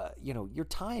 your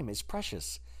time is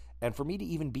precious. And for me to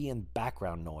even be in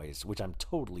background noise, which I'm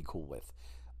totally cool with.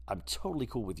 I'm totally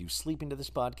cool with you sleeping to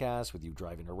this podcast, with you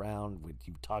driving around, with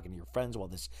you talking to your friends while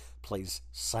this plays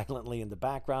silently in the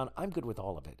background. I'm good with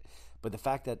all of it. But the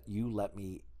fact that you let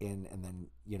me in, and then,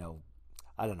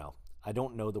 I don't know. I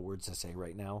don't know the words to say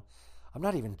right now. I'm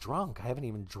not even drunk. I haven't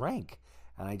even drank.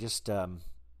 And I just, I'm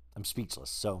speechless.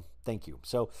 So thank you.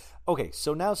 So, okay.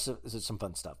 So now some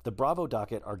fun stuff. The Bravo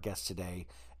Docket, our guest today.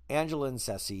 Angela and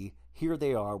Cesie. Here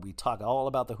they are. We talk all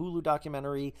about the Hulu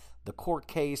documentary, the court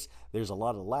case. There's a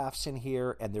lot of laughs in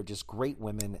here, and they're just great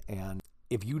women. And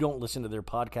if you don't listen to their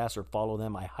podcast or follow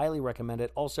them, I highly recommend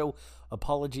it. Also,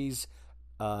 apologies.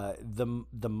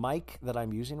 The mic that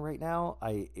I'm using right now,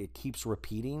 it keeps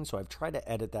repeating, so I've tried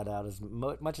to edit that out as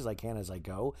much as I can as I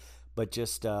go. But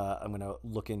just I'm going to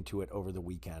look into it over the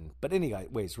weekend. But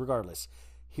anyways, regardless,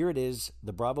 here it is,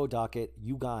 the Bravo Docket.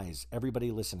 You guys,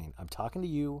 everybody listening, I'm talking to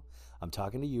you, and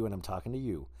I'm talking to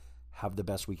you. Have the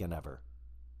best weekend ever.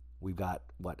 We've got,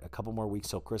 a couple more weeks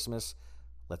till Christmas.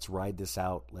 Let's ride this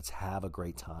out. Let's have a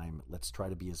great time. Let's try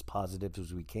to be as positive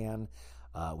as we can.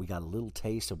 We got a little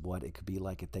taste of what it could be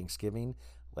like at Thanksgiving.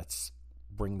 Let's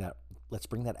bring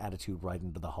that attitude right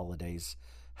into the holidays.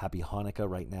 Happy Hanukkah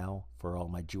right now for all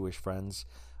my Jewish friends.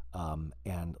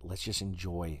 And let's just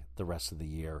enjoy the rest of the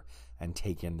year and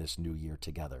take in this new year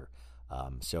together.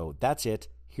 So that's it.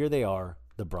 Here they are,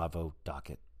 the Bravo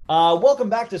Docket. Welcome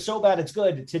back to So Bad It's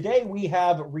Good. Today we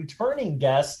have returning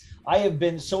guests. I have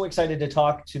been so excited to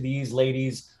talk to these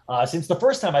ladies since the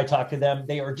first time I talked to them.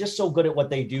 They are just so good at what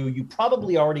they do. You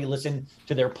probably already listened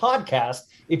to their podcast.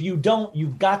 If you don't,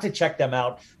 you've got to check them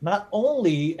out. Not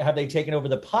only have they taken over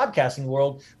the podcasting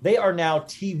world, they are now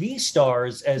TV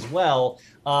stars as well.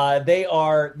 They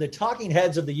are the talking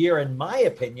heads of the year, in my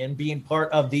opinion, being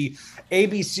part of the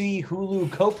ABC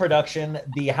Hulu co-production,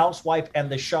 The Housewife and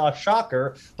the Shah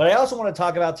Shocker. But I also want to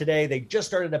talk about today, they just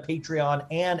started a Patreon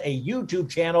and a YouTube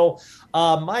channel.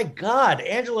 My God,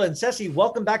 Angela and Cesie,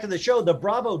 welcome back to the show, the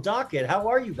Bravo Docket. How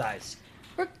are you guys?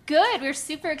 We're good. We're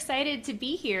super excited to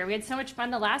be here. We had so much fun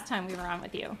the last time we were on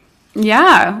with you.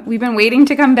 Yeah, we've been waiting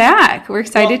to come back. We're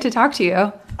excited to talk to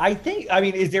you.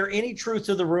 Is there any truth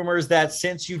to the rumors that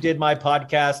since you did my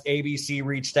podcast, ABC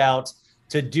reached out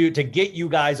to get you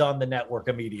guys on the network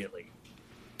immediately?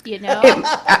 You know,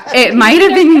 it might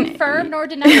have been confirmed nor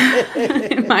denied.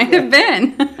 It might have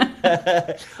been.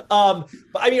 But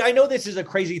I know this is a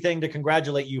crazy thing to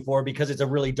congratulate you for because it's a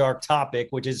really dark topic,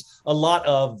 which is a lot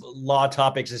of law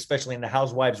topics, especially in the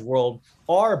housewives world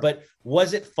are. But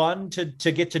was it fun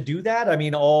to get to do that? I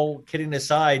mean, all kidding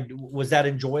aside, was that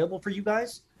enjoyable for you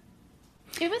guys?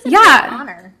 It was a great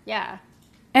honor. Yeah.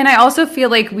 And I also feel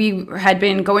like we had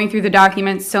been going through the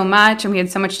documents so much and we had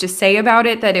so much to say about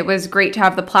it that it was great to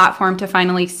have the platform to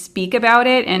finally speak about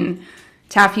it and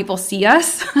to have people see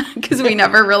us because we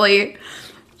never really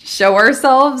show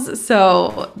ourselves.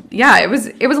 So yeah, it was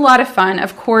a lot of fun.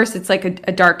 Of course, it's like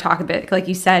a dark topic, like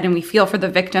you said, and we feel for the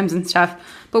victims and stuff,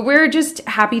 but we're just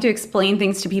happy to explain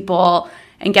things to people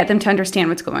and get them to understand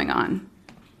what's going on.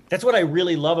 That's what I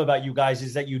really love about you guys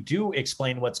is that you do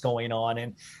explain what's going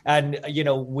on. And you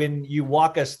know, when you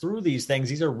walk us through these things,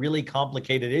 these are really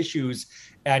complicated issues.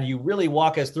 And you really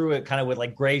walk us through it kind of with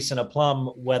like grace and aplomb,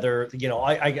 whether, you know,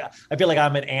 I feel like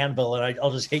I'm an anvil and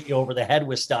I'll just hit you over the head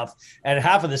with stuff. And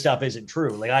half of the stuff isn't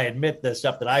true. Like I admit the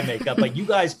stuff that I make up, but you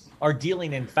guys are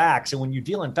dealing in facts. And when you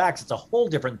deal in facts, it's a whole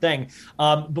different thing.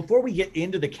 Before we get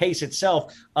into the case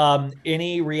itself,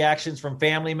 any reactions from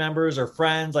family members or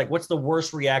friends? Like what's the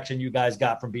worst reaction you guys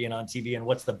got from being on TV and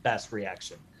what's the best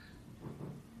reaction?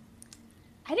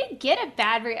 I didn't get a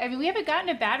bad reaction. I mean, we haven't gotten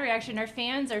a bad reaction. Our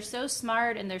fans are so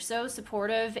smart and they're so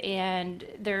supportive and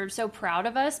they're so proud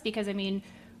of us because, I mean,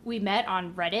 we met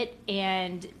on Reddit.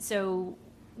 And so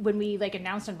when we like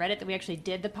announced on Reddit that we actually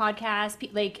did the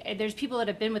podcast, like there's people that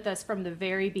have been with us from the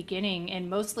very beginning. And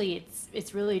mostly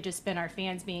it's really just been our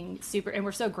fans being super, and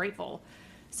we're so grateful.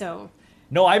 So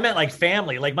no, I meant like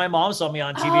family. Like my mom saw me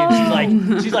on TV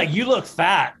and she's like, you look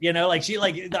fat, you know, like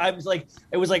I was like,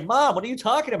 it was like, Mom, what are you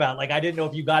talking about? Like, I didn't know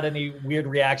if you got any weird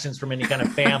reactions from any kind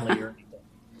of family or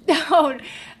anything.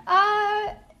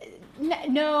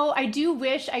 No, I do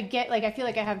wish I feel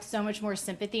like I have so much more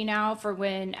sympathy now for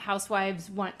when housewives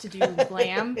want to do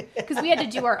glam because we had to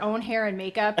do our own hair and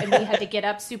makeup and we had to get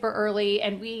up super early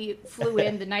and we flew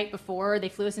in the night before. They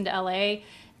flew us into LA.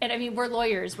 And I mean, we're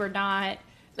lawyers. We're not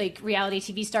like reality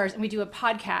TV stars, and we do a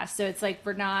podcast. So it's like,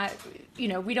 we're not, you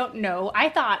know, we don't know. I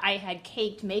thought I had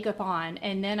caked makeup on,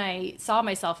 and then I saw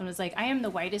myself and was like, I am the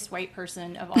whitest white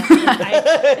person of all time.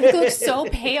 I look so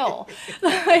pale.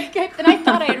 And I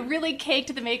thought I had really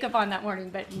caked the makeup on that morning,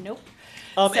 but nope.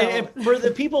 And for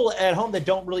the people at home that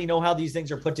don't really know how these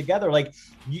things are put together, like,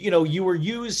 you know, you were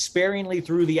used sparingly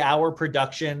through the hour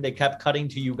production. They kept cutting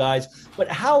to you guys. But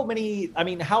how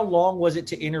long was it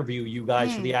to interview you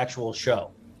guys for the actual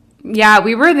show? Yeah,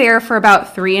 we were there for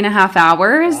about 3.5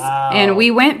 hours. Wow. And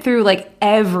we went through like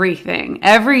everything,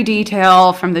 every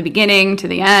detail from the beginning to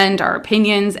the end, our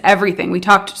opinions, everything. We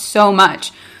talked so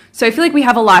much. So I feel like we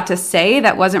have a lot to say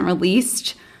that wasn't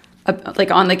released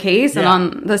like on the case and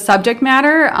on the subject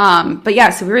matter. But yeah,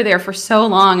 so we were there for so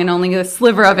long and only a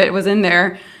sliver of it was in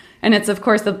there. And it's, of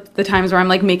course, the times where I'm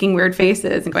like making weird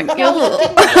faces and going, ew.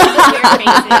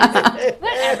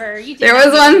 Whatever. There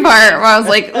was one part where I was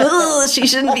like, ugh, she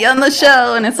shouldn't be on the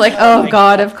show. And it's like, oh,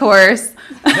 God, of course.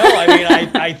 No, I mean,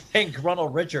 I think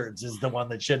Ronald Richards is the one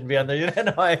that shouldn't be on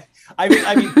the. I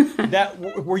mean, that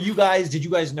were you guys? Did you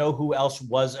guys know who else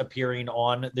was appearing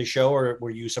on the show, or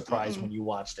were you surprised when you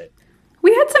watched it?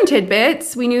 We had some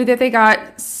tidbits. We knew that they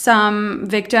got some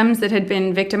victims that had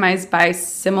been victimized by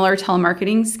similar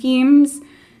telemarketing schemes.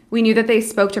 We knew that they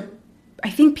spoke to, I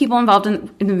think, people involved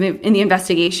in the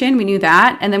investigation. We knew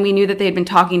that, and then we knew that they had been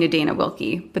talking to Dana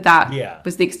Wilkie, but that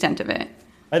was the extent of it.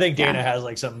 I think Dana has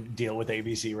like some deal with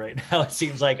ABC right now. It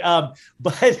seems like, so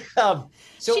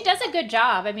she does a good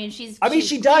job. I mean, she's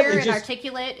she does clear and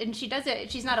articulate, and she does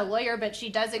it. She's not a lawyer, but she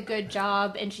does a good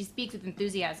job, and she speaks with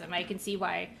enthusiasm. I can see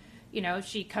why,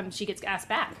 she gets asked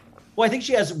back. Well, I think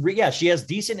she has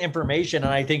decent information,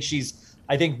 and I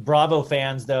think Bravo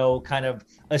fans though kind of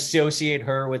associate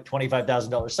her with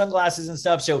 $25,000 sunglasses and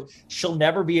stuff. So she'll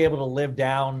never be able to live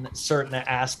down certain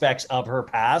aspects of her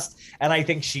past. And I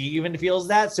think she even feels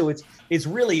that. So it's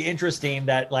really interesting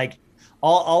that like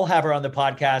I'll have her on the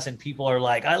podcast and people are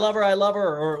like, I love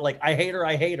her. Or like, I hate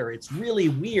her. It's really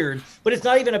weird, but it's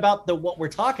not even about what we're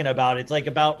talking about. It's like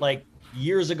about like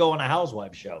years ago on a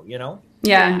Housewife show,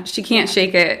 Yeah, she can't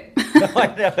shake it. No,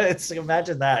 I know.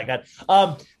 Imagine that.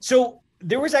 God. So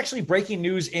there was actually breaking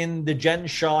news in the Jen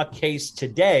Shah case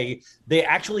today. They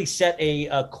actually set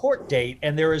a court date,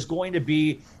 and there is going to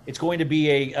be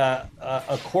a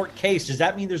court case. Does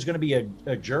that mean there's going to be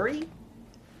a jury?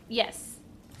 Yes.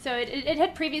 So it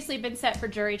had previously been set for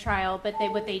jury trial, but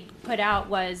what they put out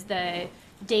was the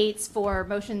dates for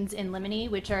motions in limine,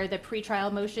 which are the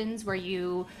pretrial motions where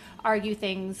you argue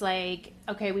things like,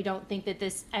 okay, we don't think that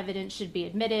this evidence should be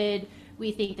admitted.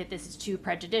 We think that this is too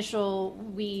prejudicial.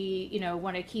 We,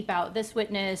 want to keep out this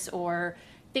witness or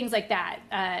things like that.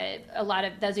 A lot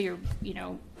of those are your,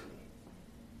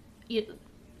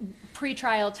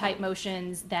 pretrial type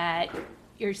motions that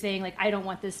you're saying like, I don't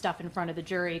want this stuff in front of the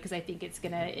jury because I think it's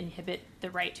going to inhibit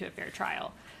the right to a fair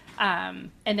trial.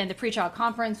 And then the pretrial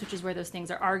conference, which is where those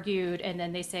things are argued. And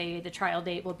then they say the trial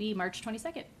date will be March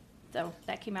 22nd. So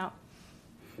that came out.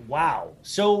 Wow.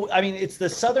 So, I mean, it's the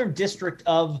Southern District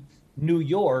of New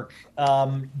York.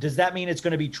 Does that mean it's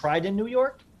going to be tried in New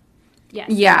York? Yes.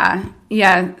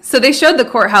 Yeah. So they showed the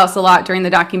courthouse a lot during the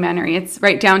documentary. It's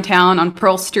right downtown on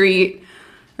Pearl Street,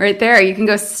 right there. You can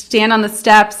go stand on the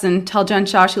steps and tell Jen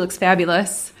Shah she looks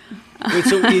fabulous. Wait,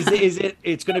 so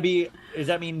it's going to be, does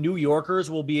that mean New Yorkers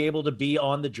will be able to be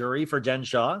on the jury for Jen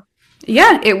Shah?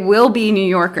 Yeah, it will be New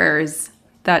Yorkers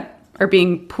that are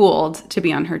being pooled to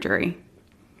be on her jury.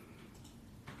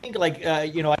 I think I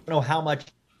don't know how much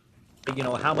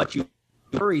you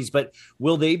juries, but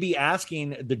will they be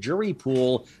asking the jury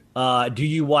pool, do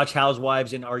you watch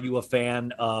Housewives and are you a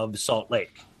fan of Salt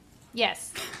Lake?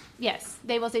 Yes.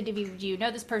 They will say, do you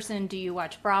know this person? Do you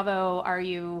watch Bravo?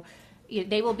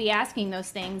 They will be asking those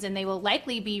things, and they will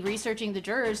likely be researching the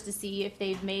jurors to see if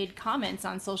they've made comments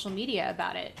on social media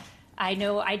about it. I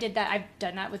know I did that. I've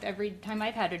done that with every time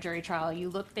I've had a jury trial. You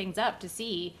look things up to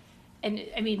see. And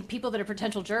I mean, people that are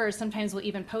potential jurors sometimes will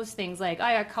even post things like,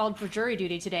 I got called for jury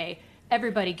duty today.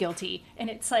 Everybody guilty. And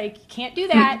it's like, you can't do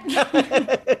that.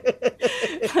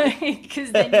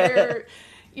 Because then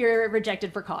you're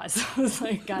rejected for cause. It's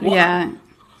like, yeah.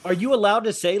 Are you allowed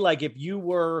to say, like, if you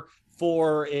were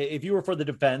for the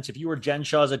defense, if you were Jen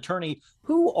Shah's attorney,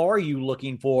 who are you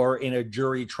looking for in a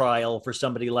jury trial for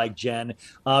somebody like Jen?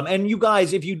 And you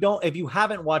guys, if you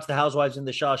haven't watched The Housewives and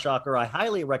the Shah Shocker, I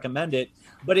highly recommend it.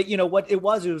 But it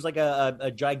was like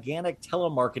a gigantic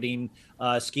telemarketing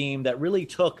scheme that really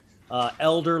took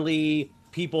elderly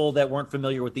people that weren't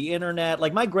familiar with the internet.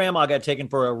 Like my grandma got taken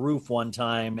for a roof one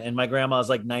time, and my grandma's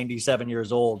like 97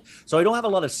 years old. So I don't have a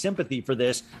lot of sympathy for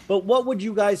this, but what would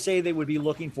you guys say they would be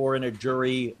looking for in a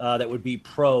jury that would be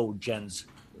pro Jen's,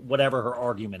 whatever her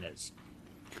argument is?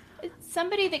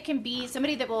 Somebody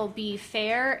that will be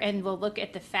fair and will look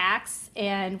at the facts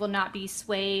and will not be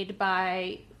swayed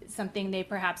by something they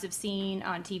perhaps have seen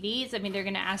on TVs. I mean, they're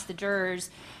going to ask the jurors,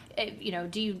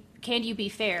 can you be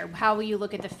fair? How will you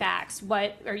look at the facts?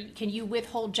 Can you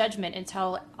withhold judgment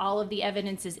until all of the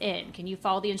evidence is in? Can you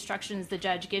follow the instructions the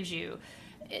judge gives you?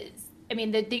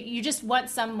 You just want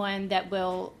someone that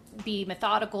will be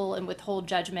methodical and withhold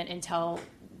judgment until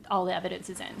all the evidence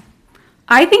is in.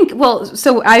 I think,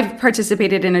 so I've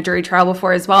participated in a jury trial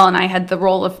before as well, and I had the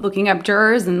role of looking up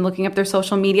jurors and looking up their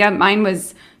social media. Mine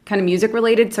was kind of music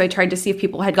related. So I tried to see if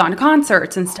people had gone to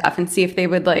concerts and stuff and see if they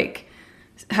would like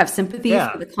have sympathy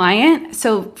for the client.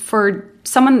 So for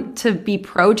someone to be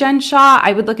pro Jen Shah,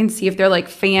 I would look and see if they're like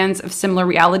fans of similar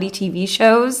reality TV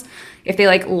shows, if they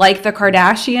like the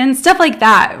Kardashians, stuff like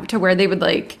that, to where they would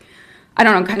like, I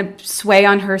don't know, kind of sway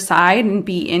on her side and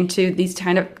be into these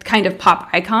kind of pop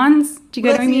icons. Do you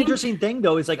get what I mean? The interesting thing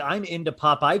though is like I'm into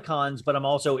pop icons, but I'm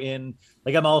also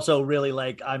really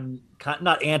like I'm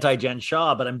not anti Jen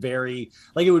Shah, but I'm very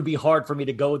like it would be hard for me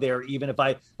to go there even if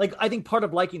I think part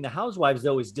of liking the Housewives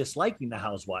though is disliking the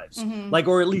Housewives, like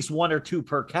or at least one or two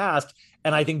per cast.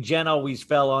 And I think Jen always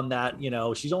fell on that,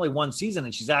 she's only one season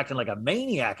and she's acting like a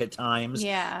maniac at times.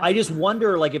 Yeah. I just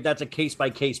wonder like if that's a case by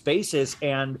case basis.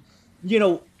 And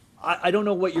I don't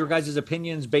know what your guys'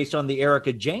 opinions based on the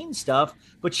Erika Jayne stuff,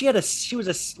 but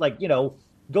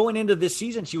going into this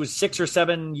season, she was 6 or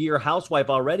 7 year housewife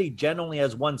already. Jen only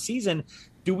has one season.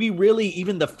 Do we really,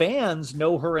 even the fans,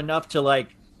 know her enough to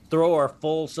like throw our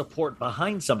full support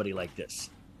behind somebody like this?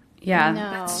 Yeah,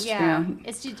 no, that's true.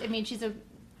 It's just, she's a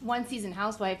one season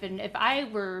housewife. And if I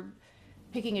were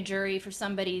picking a jury for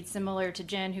somebody similar to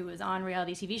Jen, who was on a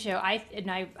reality TV show,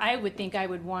 I would think I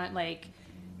would want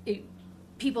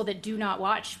people that do not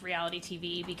watch reality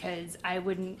TV, because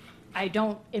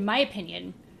in my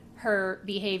opinion, her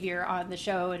behavior on the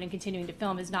show and in continuing to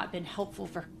film has not been helpful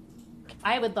for her.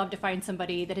 I would love to find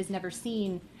somebody that has never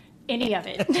seen any of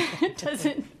it,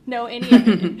 doesn't know any of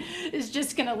it, is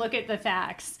just going to look at the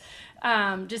facts,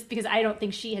 just because I don't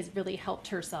think she has really helped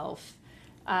herself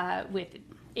with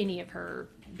any of her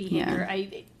behavior.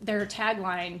 Yeah. Their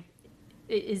tagline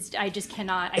is I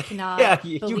cannot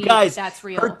believe you guys, that's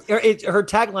real. Her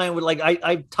tagline would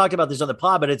I talked about this on the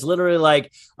pod, but it's literally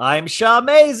like, I'm Shah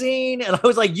amazing. And I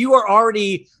was like, you're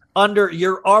already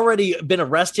been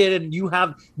arrested and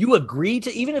you agreed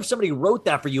to, even if somebody wrote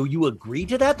that for you, you agreed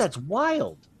to that? That's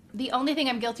wild. The only thing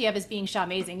I'm guilty of is being Shah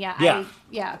amazing. Yeah.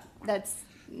 That's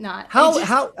not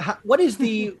what's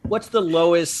the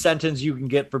lowest sentence you can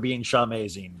get for being Shah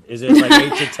amazing? Is it like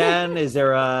 8 to 10? Is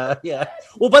there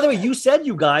well, by the way, you said,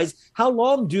 you guys, how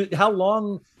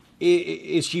long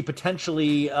is she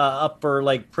potentially up for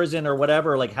like prison or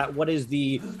whatever? Like what is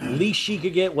the least she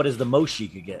could get? What is the most she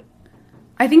could get?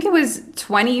 I think it was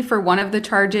 20 for one of the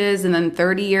charges and then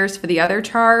 30 years for the other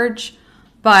charge.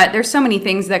 But there's so many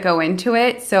things that go into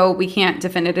it, so we can't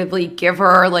definitively give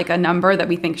her like a number that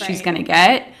we think she's going to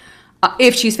get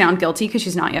if she's found guilty, because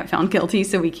she's not yet found guilty,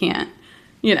 so we can't,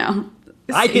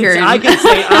 I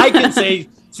can say.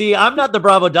 See, I'm not the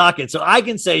Bravo docket, so I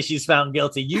can say she's found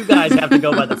guilty. You guys have to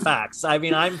go by the facts. I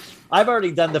mean, I've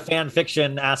already done the fan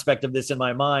fiction aspect of this in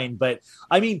my mind, but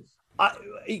I mean,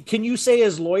 can you say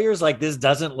as lawyers like this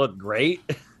doesn't look great?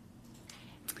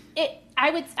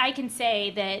 I can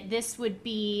say that this would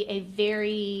be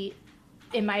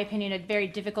in my opinion, a very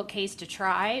difficult case to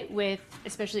try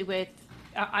especially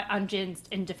on Jen's,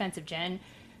 in defense of Jen,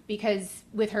 because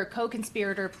with her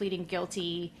co-conspirator pleading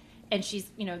guilty, and she's,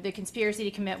 the conspiracy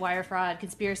to commit wire fraud,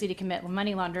 conspiracy to commit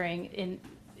money laundering, and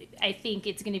I think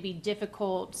it's going to be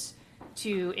difficult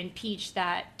to impeach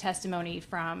that testimony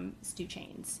from Stu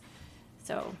Chains.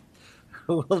 So.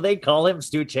 Will they call him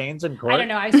Stu Chains in court? I don't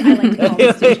know. I like to call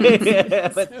him Stu Chains. Yeah,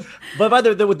 but by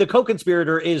the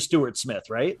co-conspirator is Stuart Smith,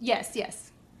 right?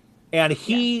 Yes. And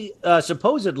he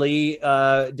supposedly,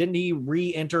 didn't he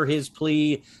re-enter his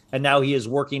plea, and now he is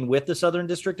working with the Southern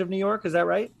District of New York? Is that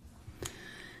right?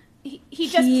 He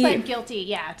just pled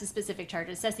guilty, to specific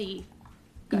charges. Cesie.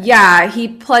 Yeah, he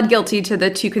pled guilty to the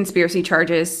 2 conspiracy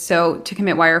charges, so to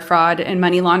commit wire fraud and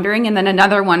money laundering, and then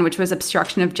another one, which was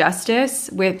obstruction of justice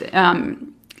with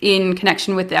in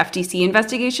connection with the FTC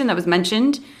investigation that was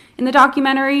mentioned in the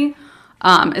documentary,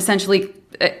 essentially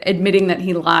admitting that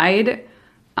he lied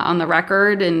on the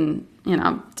record and,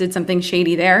 did something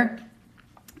shady there.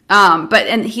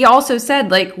 And he also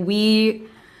said, like, I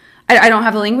don't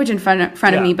have the language in front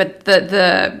of me, but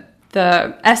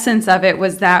the essence of it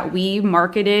was that we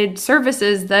marketed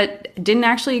services that didn't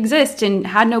actually exist and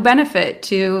had no benefit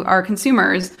to our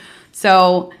consumers.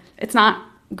 So it's not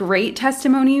great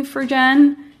testimony for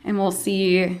Jen, and we'll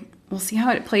see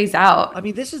how it plays out. I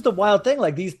mean, this is the wild thing.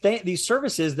 Like these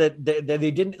services that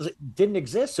they didn't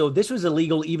exist. So this was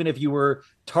illegal, even if you were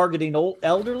targeting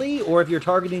elderly, or if you're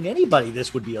targeting anybody,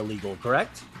 this would be illegal,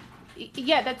 correct?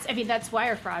 Yeah, that's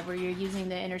wire fraud, where you're using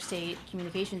the interstate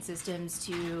communication systems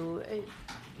to,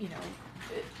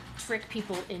 trick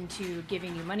people into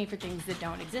giving you money for things that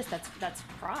don't exist. That's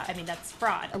fraud. I mean, that's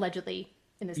fraud, allegedly.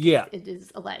 In this case, it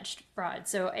is alleged fraud.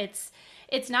 So it's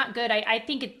not good. I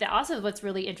think also what's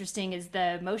really interesting is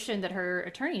the motion that her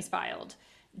attorneys filed,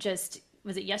 just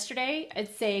was it yesterday?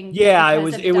 It's saying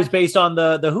it was based on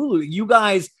the Hulu.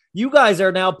 You guys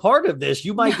are now part of this.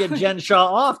 You might get Jen Shah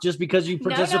off just because you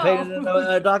participated in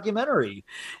a documentary.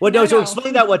 So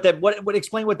explain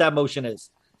explain what that motion is.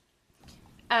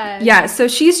 So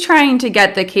she's trying to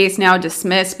get the case now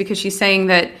dismissed because she's saying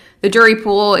that the jury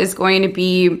pool is going to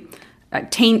be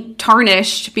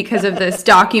tarnished because of this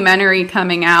documentary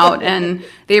coming out, and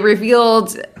they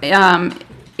revealed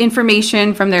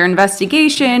information from their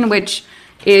investigation, which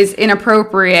is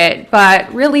inappropriate.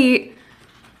 But really,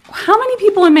 how many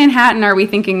people in Manhattan are we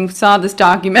thinking saw this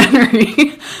documentary?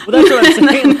 Well, that's what I'm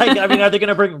saying. Are they going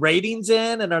to bring ratings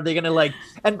in, and are they going to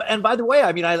and by the way,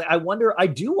 I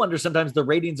do wonder sometimes the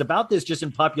ratings about this just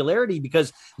in popularity,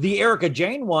 because the Erika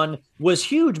Jayne one was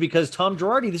huge because Tom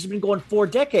Girardi, this has been going 4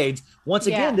 decades. Once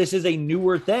again, this is a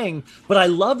newer thing, but I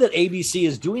love that ABC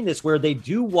is doing this where they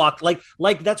do walk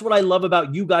like that's what I love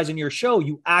about you guys in your show.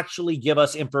 You actually give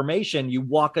us information. You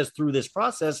walk us through this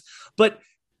process, but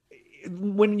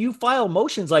when you file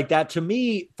motions like that, to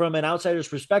me, from an outsider's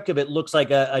perspective, it looks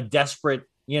like a desperate,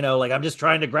 I'm just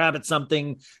trying to grab at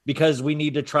something because we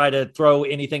need to try to throw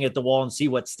anything at the wall and see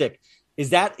what stick. Is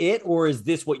that it? Or is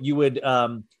this what you would,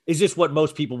 is this what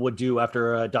most people would do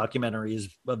after a documentary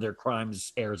of their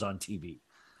crimes airs on TV?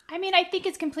 I think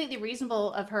it's completely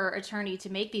reasonable of her attorney to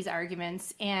make these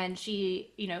arguments, and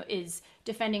she, is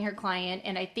defending her client.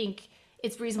 And I think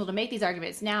it's reasonable to make these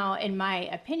arguments. Now, in my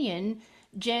opinion,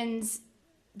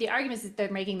 the arguments that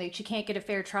they're making, like she can't get a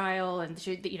fair trial, and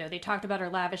they talked about her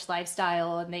lavish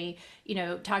lifestyle, and they,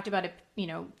 talked about it,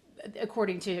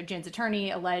 according to Jen's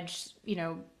attorney, alleged,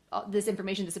 this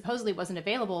information that supposedly wasn't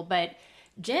available, but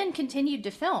Jen continued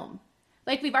to film.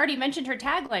 Like we've already mentioned her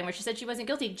tagline where she said she wasn't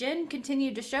guilty. Jen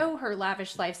continued to show her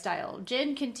lavish lifestyle.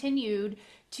 Jen continued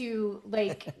to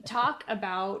talk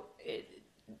about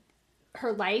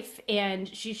her life,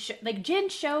 and Jen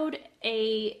showed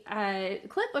a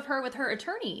clip of her with her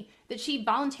attorney that she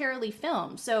voluntarily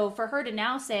filmed. So for her to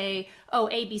now say, "Oh,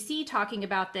 ABC talking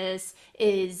about this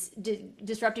is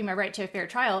disrupting my right to a fair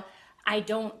trial," I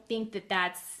don't think that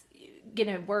that's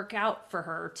gonna work out for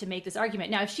her to make this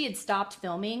argument. Now, if she had stopped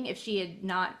filming, if she had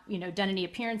not, done any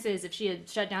appearances, if she had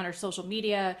shut down her social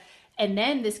media, and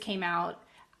then this came out,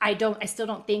 I still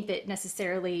don't think that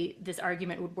necessarily this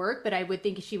argument would work, but I would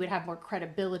think she would have more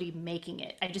credibility making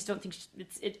it. I just don't think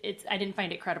I didn't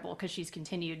find it credible because she's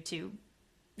continued to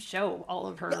show all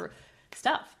of her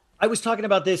stuff. I was talking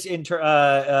about this in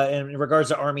regards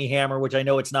to Armie Hammer, which I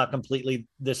know it's not completely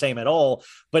the same at all.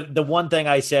 But the one thing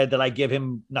I said that I give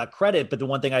him not credit, but the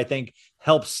one thing I think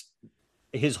helps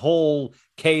his whole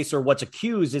case or what's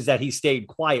accused is that he stayed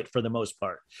quiet for the most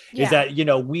part. Is that,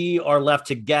 we are left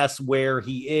to guess where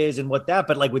he is and what that,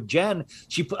 but with Jen,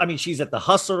 she's at the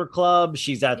Hustler Club.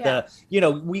 She's at the,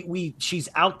 she's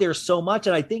out there so much.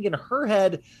 And I think in her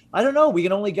head, I don't know, we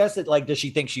can only guess that, does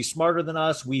she think she's smarter than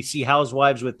us? We see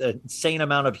housewives with an insane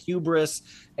amount of hubris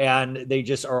and they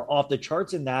just are off the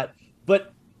charts in that.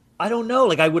 But I don't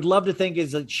know. I would love to think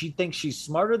is that she thinks she's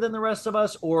smarter than the rest of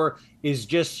us, or is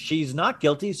just she's not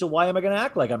guilty. So why am I going to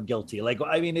act like I'm guilty?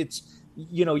 It's,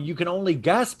 you can only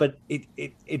guess, but it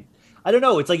I don't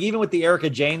know. It's even with the Erika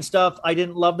Jayne stuff, I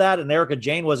didn't love that. And Erika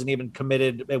Jayne wasn't even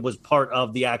committed. It was part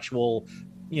of the actual,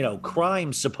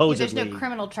 crime, supposedly. There's no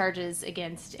criminal charges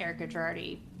against Erika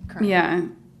Jayne currently. Yeah.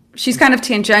 She's kind of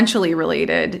tangentially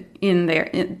related in there.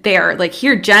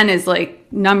 Here, Jen is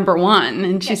number one,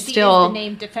 and she's still is the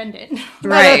named defendant,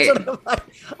 right?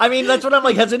 That's what I'm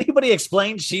like. Has anybody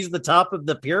explained she's the top of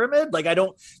the pyramid? I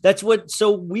don't. That's what's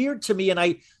so weird to me. And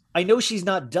I know she's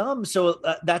not dumb, so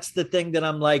that's the thing that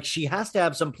I'm like. She has to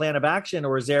have some plan of action,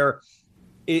 or is there?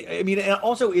 And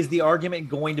also, is the argument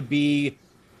going to be?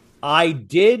 I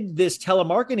did this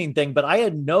telemarketing thing, but I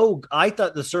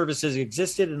thought the services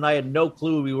existed and I had no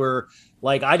clue we were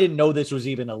I didn't know this was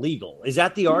even illegal. Is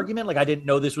that the argument? I didn't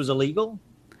know this was illegal?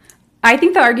 I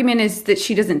think the argument is that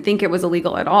she doesn't think it was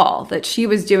illegal at all, that she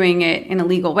was doing it in a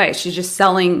legal way. She's just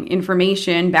selling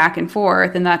information back and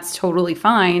forth, and that's totally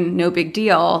fine. No big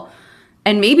deal.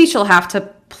 And maybe she'll have to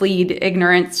plead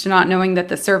ignorance to not knowing that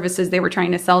the services they were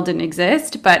trying to sell didn't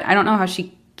exist, but I don't know how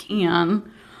she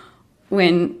can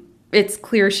when it's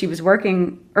clear she was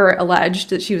working, or alleged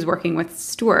that she was working with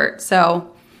Stuart.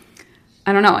 So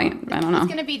I don't know. I don't know. It's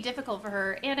going to be difficult for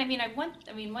her. And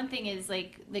one thing is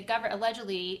the government,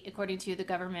 allegedly, according to the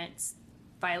government's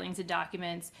filings and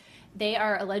documents, they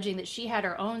are alleging that she had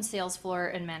her own sales floor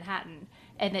in Manhattan,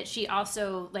 and that she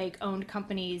also owned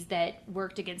companies that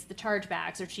worked against the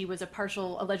chargebacks, or she was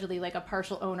allegedly a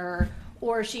partial owner,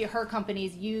 or her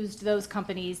companies used those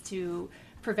companies to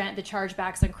prevent the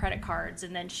chargebacks on credit cards.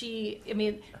 And then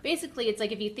basically it's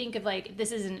like, if you think of like,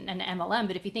 this isn't an MLM,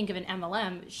 but if you think of an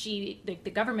MLM,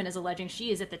 the government is alleging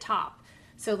she is at the top.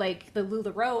 So like the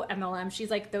LuLaRoe MLM,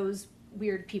 she's like those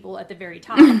weird people at the very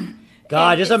top.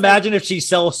 God, just imagine if she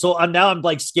sells. So now I'm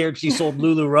like scared she sold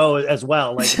LuLaRoe as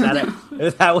well. Like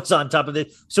that was on top of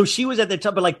it. So she was at the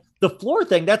top, but like the floor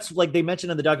thing, that's like they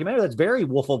mentioned in the documentary, that's very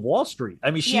Wolf of Wall Street.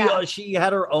 I mean, she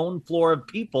had her own floor of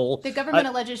people. The government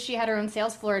alleges she had her own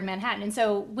sales floor in Manhattan. And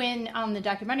so when on the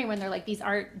documentary, when they're like, these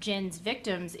aren't Jen's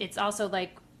victims, it's also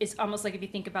like, it's almost like if you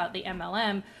think about the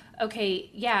MLM, okay,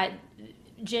 yeah,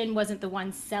 Jen wasn't the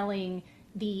one selling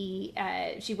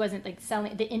she wasn't like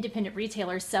selling the independent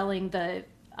retailer selling the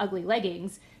ugly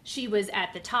leggings. She was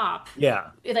at the top,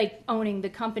 like owning the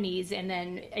companies and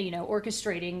then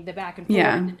orchestrating the back and forth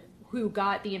and who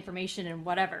got the information and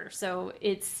whatever. So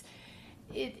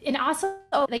and also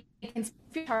like it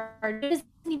doesn't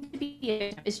need to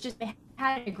be it's just they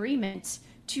had an agreement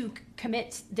to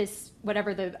commit this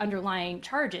whatever the underlying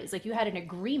charges. Like you had an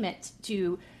agreement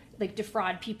to like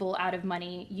defraud people out of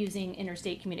money using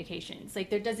interstate communications.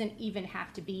 Like there doesn't even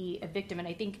have to be a victim. And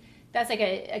I think that's like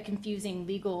a confusing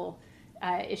legal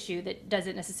issue that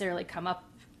doesn't necessarily come up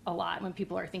a lot when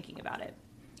people are thinking about it.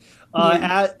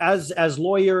 As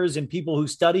lawyers and people who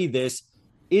study this,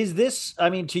 is this,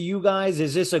 I mean, to you guys,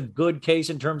 is this a good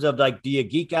case in terms of like, do you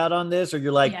geek out on this? Or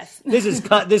you're like, yes. this is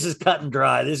cut and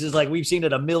dry. This is like, we've seen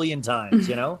it a million times,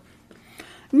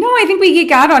 No, I think we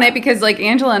geek out on it because like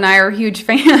Angela and I are huge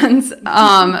fans.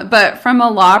 But from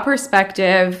a law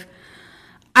perspective,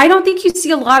 I don't think you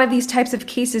see a lot of these types of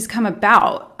cases come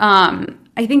about.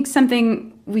 I think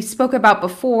something we spoke about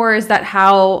before is that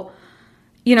how,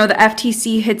 the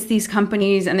FTC hits these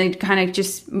companies and they kind of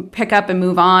just pick up and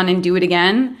move on and do it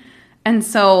again. And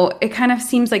so it kind of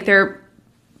seems like they're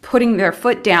putting their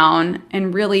foot down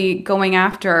and really going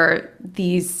after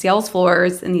these sales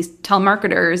floors and these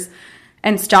telemarketers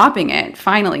and stopping it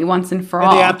finally once and for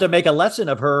all. They have to make a lesson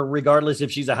of her regardless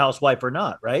if she's a housewife or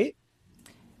not, right?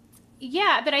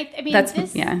 Yeah, but I mean,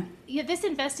 this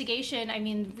investigation, I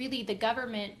mean, really the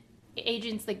government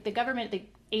agents,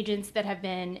 that have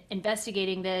been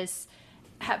investigating this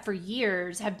for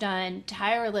years have done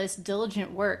tireless,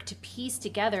 diligent work to piece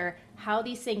together how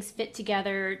these things fit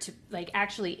together, to like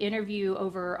actually interview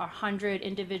over 100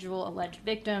 individual alleged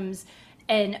victims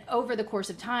and over the course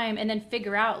of time, and then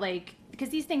figure out like, because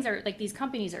these things are like, these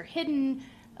companies are hidden,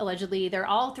 allegedly, they're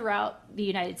all throughout the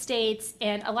United States.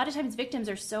 And a lot of times victims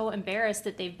are so embarrassed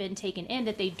that they've been taken in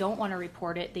that they don't want to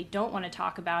report it. They don't want to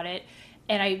talk about it.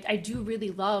 And I do really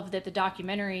love that the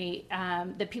documentary,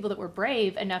 the people that were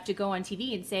brave enough to go on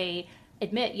TV and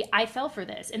admit, I fell for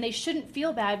this. And they shouldn't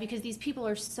feel bad because these people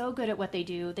are so good at what they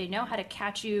do. They know how to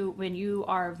catch you when you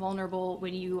are vulnerable,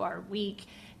 when you are weak.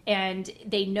 And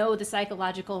they know the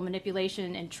psychological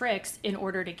manipulation and tricks in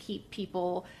order to keep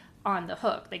people on the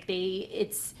hook. Like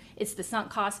it's the sunk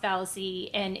cost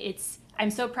fallacy. And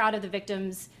I'm so proud of the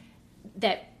victims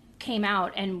that came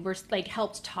out and were like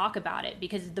helped talk about it,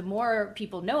 because the more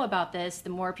people know about this, the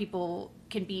more people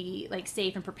can be like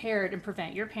safe and prepared and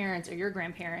prevent your parents or your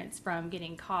grandparents from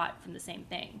getting caught from the same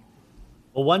thing.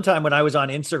 Well, one time when I was on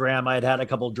Instagram, I had a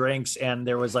couple drinks and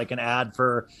there was like an ad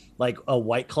for like a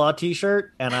White Claw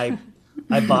t-shirt, and I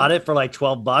bought it for like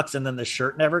 $12 and then the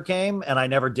shirt never came and I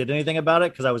never did anything about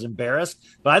it because I was embarrassed.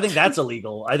 But I think that's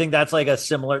illegal. I think that's like a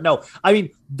similar, no, I mean,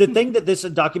 the thing that this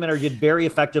documentary did very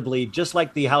effectively, just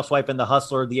like the Housewife and the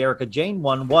Hustler, the Erika Jayne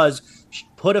one, was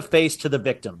put a face to the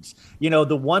victims.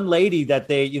 The one lady that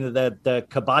they, the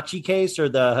Kabachi case, or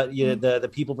the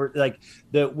people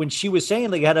when she was saying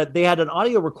they had an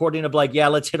audio recording of like, yeah,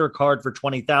 let's hit her card for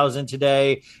 20,000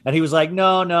 today. And he was like,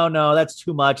 no, that's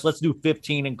too much. Let's do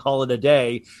 15 and call it a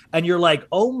day. And you're like,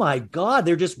 oh my God,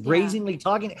 they're just brazenly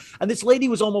talking. And this lady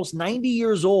was almost 90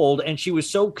 years old. And she was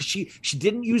she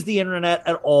didn't use the internet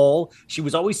at all. She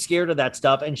was always scared of that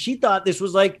stuff. And she thought this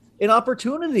was like an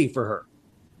opportunity for her.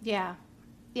 Yeah.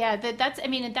 Yeah,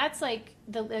 that's like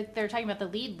they're talking about the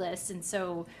lead list, and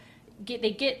so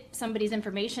they get somebody's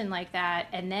information like that,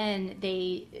 and then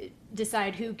they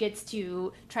decide who gets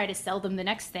to try to sell them the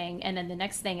next thing, and then the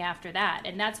next thing after that.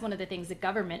 And that's one of the things the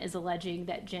government is alleging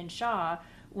that Jen Shah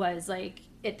was like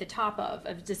at the top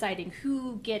of deciding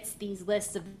who gets these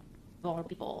lists of vulnerable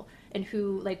people and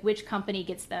who, like, which company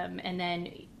gets them, and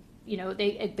then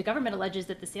the government alleges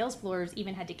that the sales floors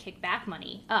even had to kick back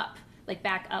money up. Like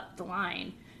back up the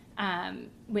line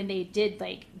when they did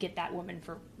like get that woman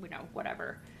for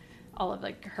whatever. all of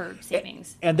like her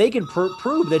savings. And they can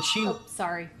prove that she. Oh,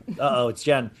 sorry. It's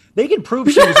Jen. They can prove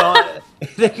she was on.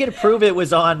 They can prove it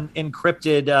was on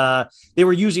encrypted. They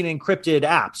were using encrypted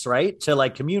apps, right, to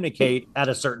like communicate at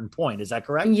a certain point. Is that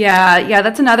correct? Yeah.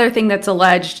 That's another thing that's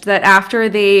alleged, that after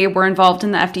they were involved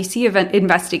in the FTC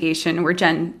investigation, where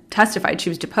Jen testified, she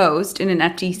was deposed in an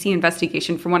FTC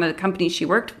investigation for one of the companies she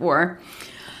worked for.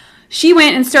 She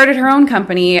went and started her own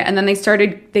company, and then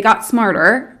they got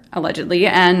smarter, allegedly,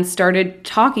 and started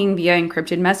talking via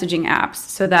encrypted messaging apps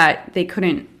so that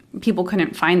people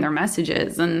couldn't find their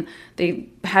messages. And they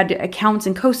had accounts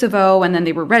in Kosovo, and then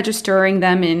they were registering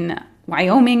them in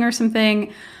Wyoming or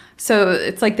something. So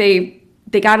it's like they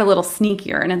got a little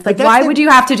sneakier, and it's like, why would you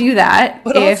have to do that?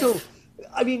 But also,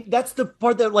 I mean, that's the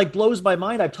part that like blows my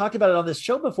mind. I've talked about it on this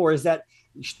show before, is that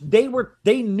they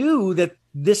knew that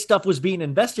this stuff was being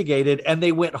investigated, and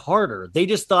they went harder. They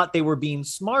just thought they were being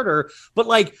smarter. But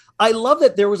like, I love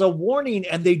that there was a warning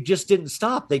and they just didn't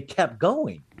stop. They kept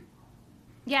going.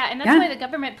 Yeah, and that's why the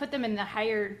government put them in the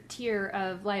higher tier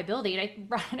of liability. And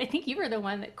Ron, I think you were the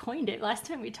one that coined it last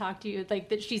time we talked to you, like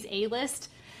that she's A-list.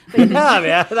 Like,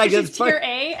 man, like she's tier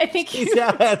A. I think.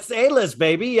 Yeah, that's A-list,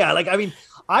 baby. Yeah, like I mean,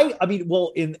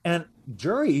 well, in and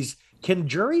juries. Can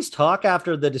juries talk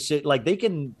after the decision? Like they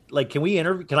can, like, can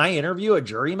I interview a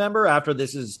jury member after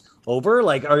this is over?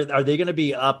 Like, are they going to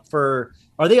be up for,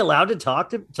 are they allowed to talk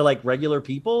to like regular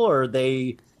people, or are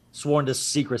they sworn to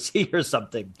secrecy or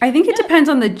something? I think it depends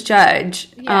on the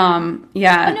judge. Yeah.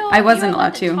 No, I wasn't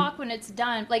allowed to talk when it's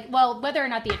done. Like, well, whether or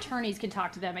not the attorneys can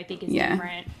talk to them, I think is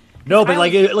different. No, but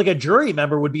like a jury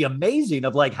member would be amazing,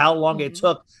 of like how long it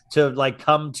took to like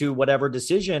come to whatever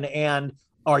decision, and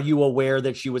are you aware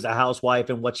that she was a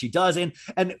housewife and what she does? And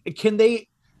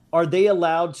are they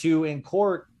allowed to, in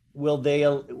court,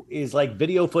 is like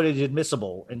video footage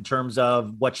admissible in terms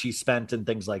of what she spent and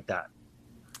things like that?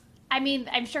 I mean,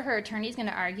 I'm sure her attorney's going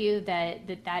to argue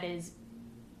that is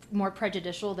more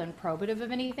prejudicial than probative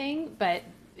of anything. But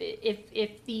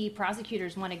if the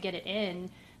prosecutors want to get it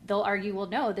in, they'll argue, well,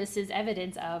 no, this is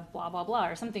evidence of blah, blah, blah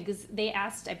or something. Because they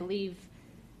asked, I believe,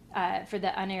 for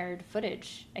the unaired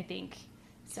footage, I think.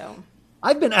 So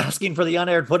I've been asking for the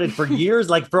unaired footage for years,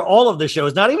 like for all of the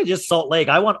shows, not even just Salt Lake.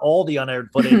 I want all the unaired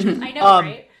footage. I know,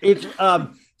 right? It's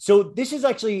so this is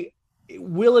actually,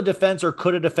 will a defense or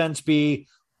could a defense be,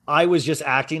 I was just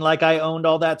acting like I owned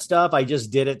all that stuff. I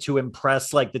just did it to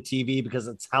impress like the TV because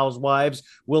it's Housewives.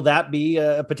 Will that be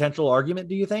a potential argument,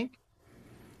 do you think?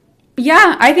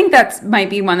 Yeah, I think that might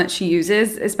be one that she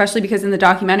uses, especially because in the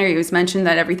documentary it was mentioned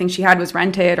that everything she had was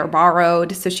rented or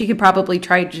borrowed. So she could probably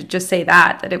try to just say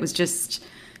that it was just,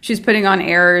 she was putting on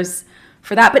airs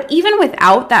for that. But even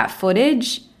without that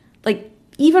footage, like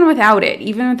even without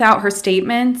her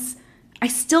statements, I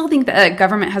still think that the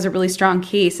government has a really strong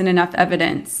case and enough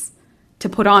evidence to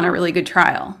put on a really good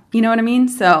trial. You know what I mean?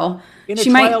 So she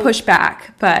might push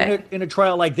back, but in a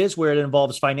trial like this where it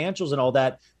involves financials and all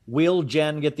that, will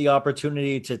Jen get the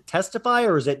opportunity to testify,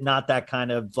 or is it not that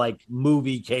kind of like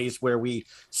movie case where we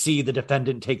see the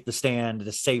defendant take the stand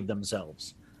to save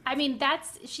themselves? I mean,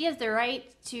 she has the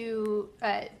right to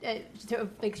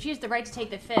she has the right to take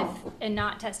the fifth and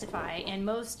not testify. And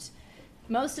most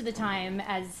of the time,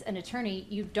 as an attorney,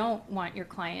 you don't want your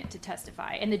client to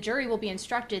testify, and the jury will be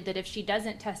instructed that if she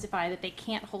doesn't testify, that they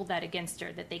can't hold that against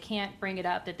her, that they can't bring it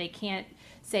up, that they can't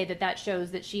say that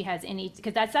shows that she has any,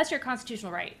 because that's your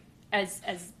constitutional right as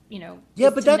you know.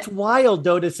 Yeah, but that's wild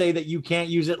though, to say that you can't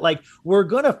use it. Like, we're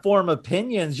going to form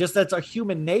opinions, just that's our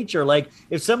human nature. Like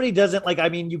if somebody doesn't, like, I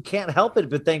mean, you can't help it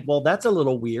but think, well, that's a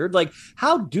little weird. Like,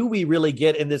 how do we really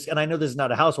get in this? And I know this is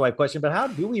not a housewife question, but how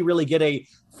do we really get a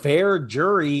fair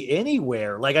jury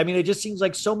anywhere? Like, I mean, it just seems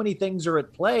like so many things are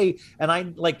at play, and I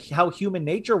like how human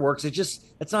nature works. It's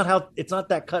not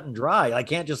that cut and dry. I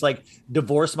can't just like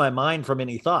divorce my mind from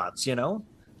any thoughts, you know?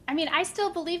 I mean, I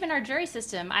still believe in our jury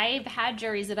system. I've had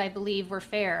juries that I believe were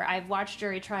fair. I've watched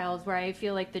jury trials where I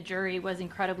feel like the jury was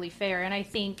incredibly fair. And I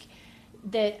think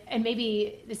that, and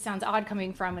maybe this sounds odd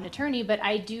coming from an attorney, but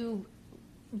I do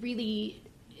really,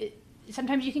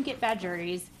 sometimes you can get bad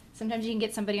juries. Sometimes you can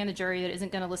get somebody on the jury that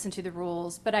isn't going to listen to the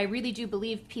rules. But I really do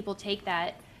believe people take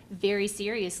that very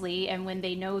seriously. And when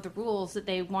they know the rules, that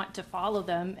they want to follow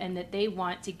them, and that they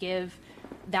want to give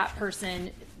that person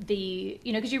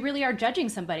because you really are judging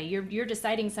somebody. You're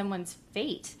deciding someone's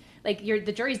fate. Like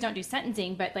the juries don't do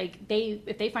sentencing, but like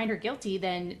if they find her guilty,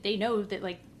 then they know that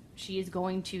like she is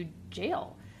going to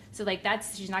jail. So like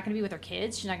she's not going to be with her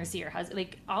kids. She's not going to see her husband.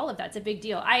 Like all of that's a big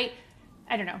deal. I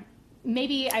don't know.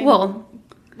 Maybe I. Well,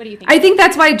 What do you think? I think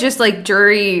that's why just like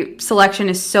jury selection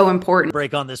is so important.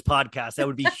 Break on this podcast. That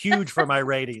would be huge for my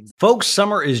ratings. Folks,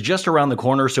 summer is just around the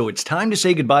corner, so it's time to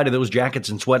say goodbye to those jackets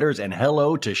and sweaters and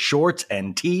hello to shorts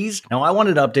and tees. Now, I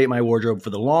wanted to update my wardrobe for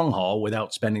the long haul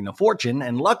without spending a fortune,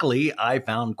 and luckily, I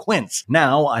found Quince.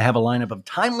 Now, I have a lineup of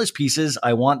timeless pieces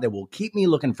I want that will keep me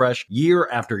looking fresh year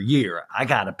after year. I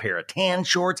got a pair of tan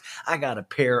shorts. I got a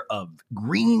pair of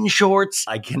green shorts.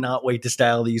 I cannot wait to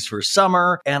style these for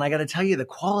summer, and I gotta tell you, the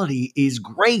quality is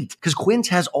great because Quince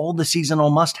has all the seasonal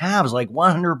must-haves like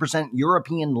 100%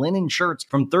 European linen shirts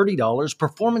from $30,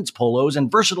 performance polos, and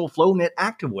versatile flow knit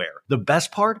activewear. The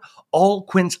best part? All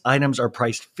Quince items are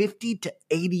priced 50 to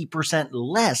 80%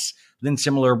 less than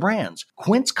similar brands.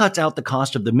 Quince cuts out the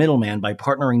cost of the middleman by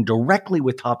partnering directly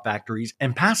with top factories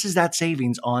and passes that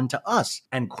savings on to us.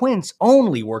 And Quince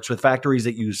only works with factories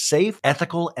that use safe,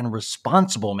 ethical, and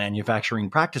responsible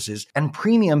manufacturing practices and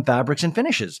premium fabrics and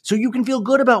finishes, so you can feel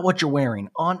good about what you're wearing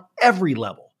on every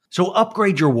level. So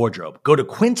upgrade your wardrobe. Go to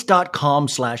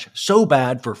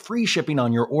quince.com/sobad for free shipping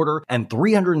on your order and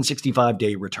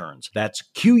 365-day returns. That's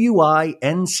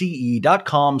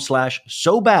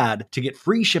QUINCE.com/sobad to get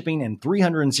free shipping and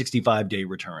 365-day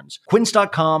returns.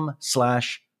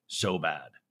 Quince.com/sobad.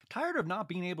 Tired of not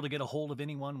being able to get a hold of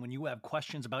anyone when you have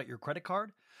questions about your credit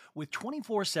card? With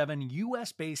 24/7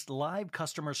 US-based live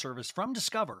customer service from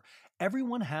Discover,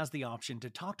 everyone has the option to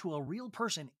talk to a real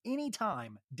person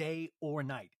anytime, day or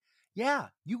night. Yeah,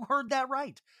 you heard that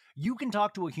right. You can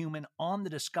talk to a human on the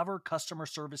Discover customer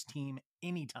service team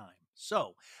anytime.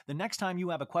 So, the next time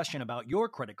you have a question about your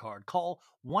credit card, call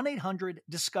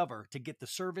 1-800-DISCOVER to get the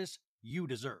service you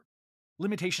deserve.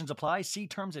 Limitations apply. See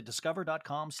terms at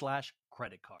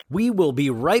discover.com/credit card. We will be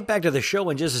right back to the show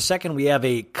in just a second. We have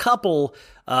a couple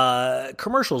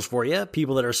commercials for you,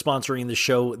 people that are sponsoring the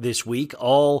show this week.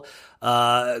 All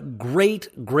great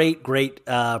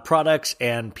products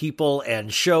and people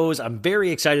and shows. I'm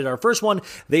very excited. Our first one,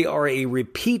 they are a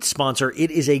repeat sponsor.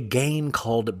 It is a game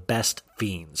called Best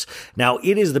Fiends. Now,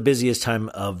 it is the busiest time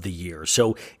of the year.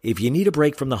 So if you need a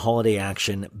break from the holiday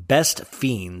action, Best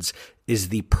Fiends is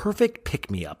the perfect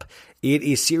pick-me-up. It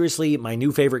is seriously my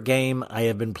new favorite game. I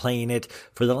have been playing it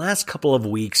for the last couple of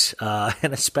weeks,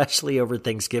 and especially over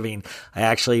Thanksgiving.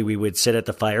 We would sit at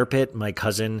the fire pit, my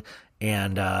cousin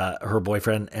and her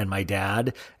boyfriend and my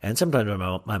dad, and sometimes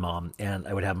my mom, and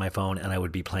I would have my phone, and I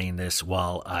would be playing this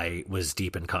while I was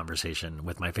deep in conversation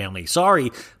with my family.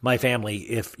 Sorry, my family,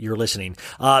 if you're listening.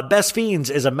 Best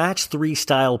Fiends is a match 3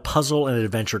 style puzzle and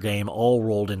adventure game all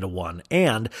rolled into one,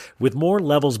 and with more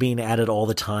levels being added all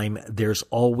the time, there's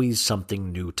always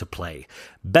something new to play.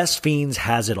 Best Fiends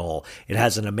has it all. It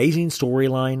has an amazing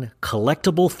storyline,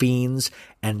 collectible fiends,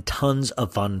 and tons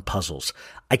of fun puzzles.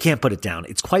 I can't put it down.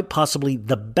 It's quite possibly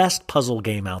the best puzzle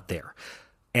game out there.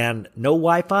 And no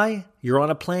Wi-Fi? You're on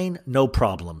a plane? No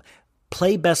problem.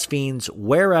 Play Best Fiends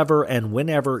wherever and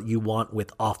whenever you want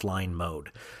with offline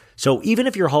mode. So even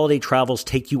if your holiday travels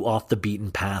take you off the beaten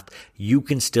path, you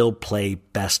can still play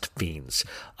Best Fiends.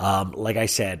 Like I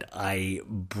said, I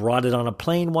brought it on a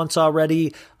plane once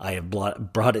already. I have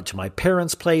brought it to my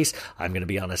parents' place. I'm going to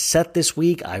be on a set this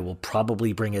week. I will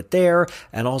probably bring it there.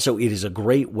 And also, it is a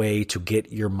great way to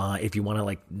get your mind, if you want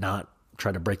to not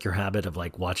try to break your habit of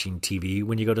watching TV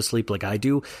when you go to sleep like I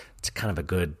do. It's kind of a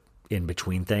good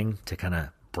in-between thing to kind of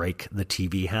break the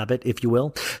TV habit, if you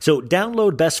will. So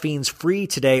download Best Fiends free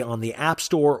today on the App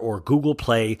Store or Google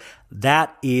Play.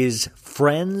 That is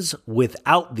Friends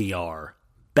without the R.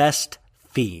 Best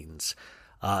Fiends.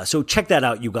 So check that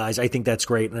out, you guys. I think that's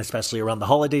great, and especially around the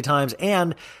holiday times,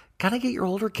 and kind of get your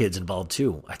older kids involved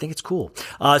too. I think it's cool.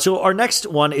 So our next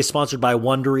one is sponsored by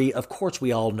Wondery. Of course,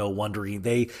 we all know Wondery.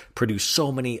 They produce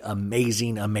so many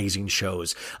amazing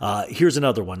shows. Here's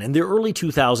another one. In the early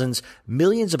 2000s,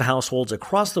 millions of households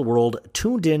across the world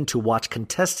tuned in to watch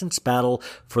contestants battle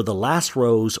for the last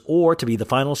rose or to be the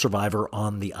final survivor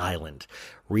on the island.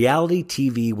 Reality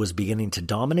TV was beginning to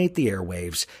dominate the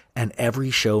airwaves, and every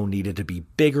show needed to be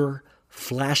bigger,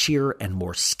 flashier, and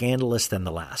more scandalous than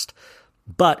the last.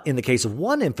 But in the case of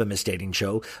one infamous dating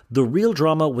show, the real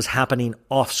drama was happening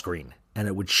off-screen, and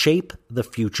it would shape the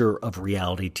future of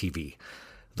reality TV.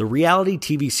 The reality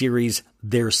TV series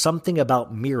There's Something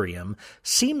About Miriam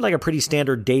seemed like a pretty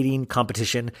standard dating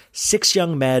competition. 6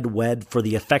 young men wed for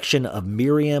the affection of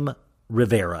Miriam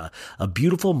Rivera, a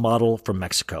beautiful model from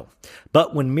Mexico.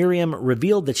 But when Miriam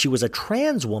revealed that she was a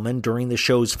trans woman during the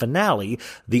show's finale,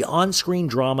 the on-screen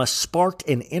drama sparked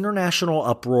an international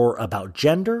uproar about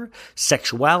gender,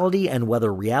 sexuality, and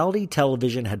whether reality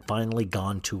television had finally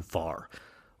gone too far.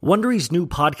 Wondery's new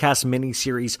podcast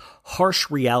miniseries,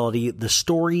 Harsh Reality, The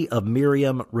Story of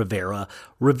Miriam Rivera,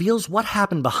 reveals what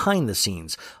happened behind the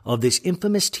scenes of this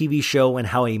infamous TV show and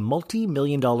how a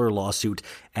multi-million-dollar lawsuit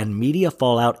and media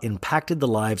fallout impacted the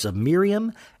lives of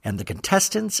Miriam and the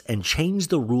contestants and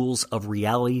changed the rules of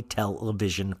reality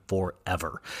television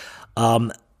forever.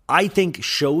 I think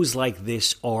shows like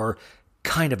this are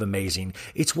kind of amazing.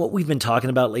 It's what we've been talking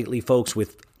about lately, folks,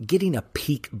 with getting a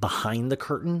peek behind the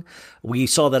curtain. We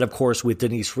saw that, of course, with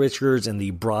Denise Richards and the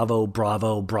Bravo,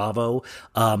 Bravo, Bravo.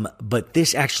 But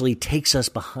this actually takes us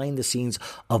behind the scenes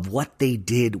of what they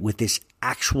did with this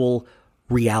actual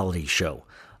reality show.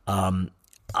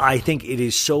 I think it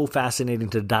is so fascinating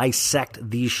to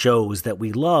dissect these shows that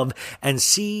we love and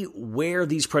see where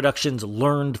these productions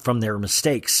learned from their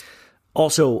mistakes.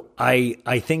 Also, I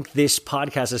think this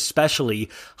podcast especially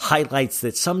highlights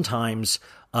that sometimes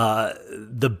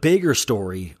the bigger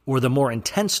story or the more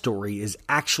intense story is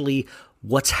actually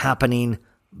what's happening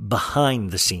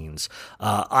behind the scenes.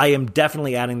 I am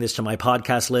definitely adding this to my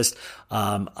podcast list.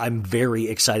 I'm very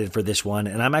excited for this one.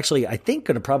 And I'm actually, I think,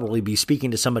 going to probably be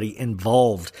speaking to somebody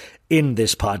involved in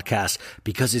this podcast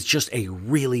because it's just a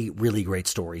really, really great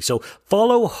story. So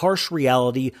follow Harsh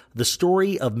Reality, The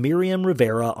Story of Miriam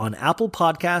Rivera on Apple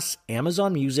Podcasts,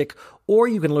 Amazon Music, or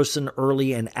you can listen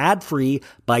early and ad-free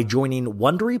by joining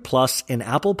Wondery Plus in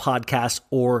Apple Podcasts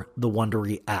or the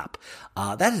Wondery app.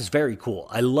 That is very cool.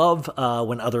 I love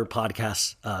when other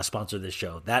podcasts sponsor this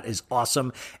show. That is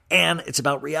awesome. And it's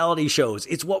about reality shows.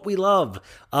 It's what we love.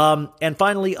 And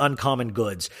finally, Uncommon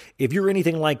Goods. If you're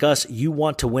anything like us, you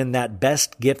want to win that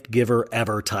Best Gift Giver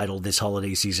Ever title this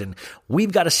holiday season.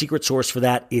 We've got a secret source for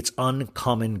that. It's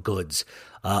Uncommon Goods.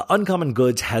 Uncommon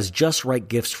Goods has just right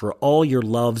gifts for all your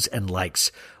loves and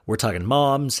likes. We're talking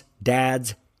moms,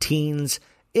 dads, teens,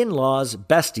 in-laws,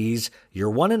 besties,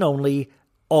 your one and only,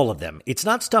 all of them. It's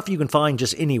not stuff you can find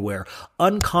just anywhere.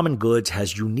 Uncommon Goods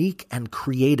has unique and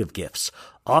creative gifts,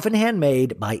 often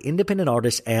handmade by independent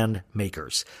artists and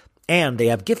makers. And they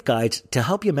have gift guides to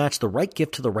help you match the right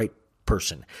gift to the right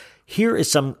person. Here is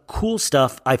some cool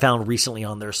stuff I found recently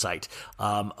on their site.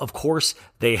 Of course,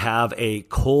 they have a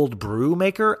cold brew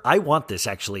maker. I want this,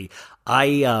 actually.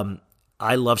 I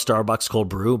love Starbucks cold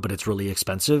brew, but it's really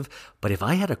expensive. But if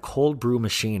I had a cold brew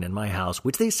machine in my house,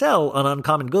 which they sell on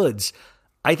Uncommon Goods,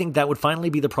 I think that would finally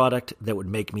be the product that would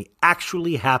make me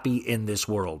actually happy in this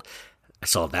world. I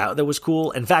saw that was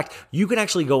cool. In fact, you can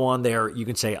actually go on there. You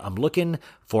can say, I'm looking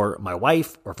for my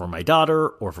wife or for my daughter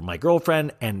or for my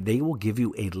girlfriend, and they will give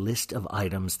you a list of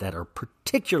items that are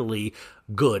particularly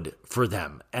good for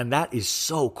them. And that is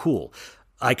so cool.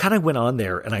 I kind of went on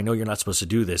there, and I know you're not supposed to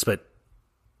do this, but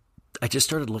I just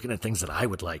started looking at things that I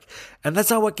would like. And that's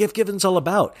not what gift giving's all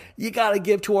about. You got to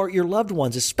give to your loved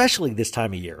ones, especially this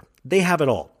time of year. They have it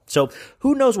all. So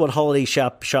who knows what holiday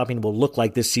shopping will look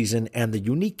like this season, and the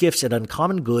unique gifts at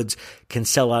Uncommon Goods can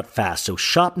sell out fast. So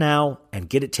shop now and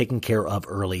get it taken care of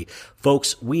early.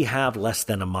 Folks, we have less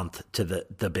than a month to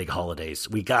the big holidays.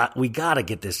 We got to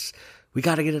get this. We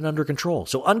got to get it under control.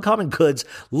 So Uncommon Goods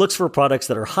looks for products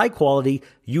that are high quality,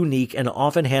 unique, and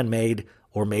often handmade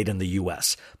or made in the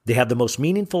U.S. They have the most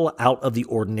meaningful,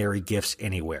 out-of-the-ordinary gifts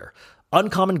anywhere.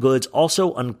 Uncommon Goods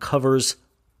also uncovers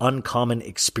uncommon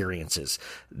experiences.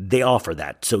 They offer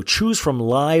that. So choose from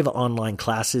live online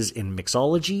classes in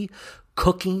mixology,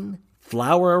 cooking,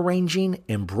 flower arranging,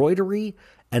 embroidery,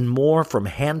 and more from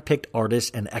hand-picked artists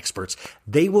and experts.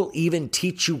 They will even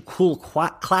teach you cool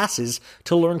classes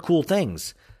to learn cool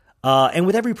things. And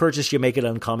with every purchase you make at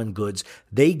Uncommon Goods,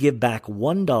 they give back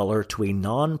 $1 to a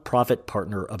non-profit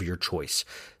partner of your choice.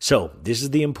 So this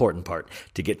is the important part.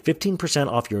 To get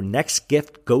 15% off your next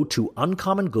gift, go to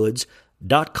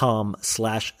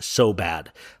uncommongoods.com/sobad.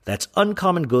 That's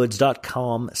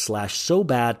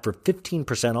uncommongoods.com/sobad for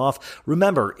 15% off.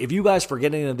 Remember, if you guys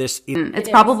forget any of this, it's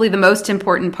probably the most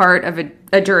important part of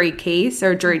a jury case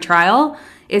or jury trial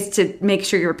is to make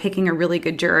sure you're picking a really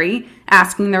good jury,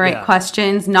 asking the right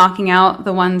questions, knocking out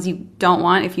the ones you don't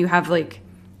want if you have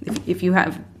if you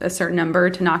have a certain number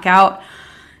to knock out.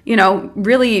 You know,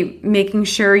 really making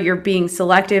sure you're being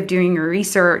selective, doing your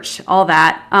research, all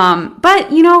that.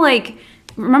 But, you know,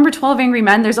 remember 12 Angry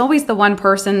Men? There's always the one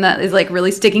person that is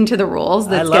really sticking to the rules.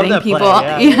 That's getting people,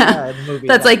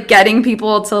 that's getting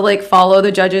people to follow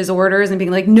the judge's orders and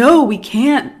being no, we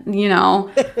can't, be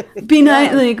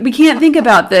nice. We can't think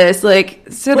about this. So we're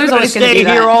there's always going to be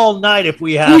stay here all night if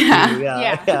we have to.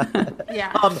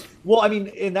 Yeah. Well, I mean,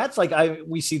 and that's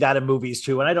we see that in movies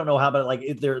too. And I don't know how about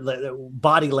they're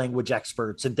body language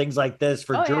experts and things like this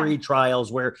for jury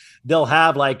trials where they'll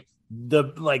have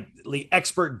the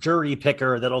expert jury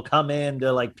picker that'll come in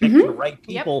to pick the right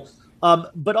people.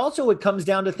 But also it comes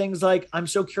down to things like, I'm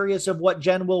so curious of what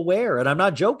Jen will wear. And I'm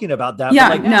not joking about that. Yeah,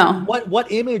 but like, no.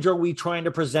 What image are we trying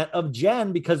to present of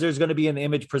Jen? Because there's going to be an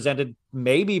image presented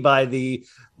maybe by the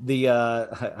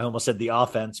I almost said the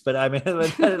offense, but I mean,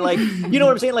 like, you know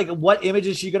what I'm saying? Like, what image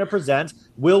is she going to present?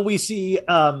 Will we see,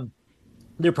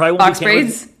 there probably won't Box be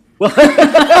cameras. braids?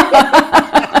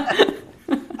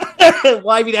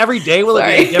 Well, I mean, every day will it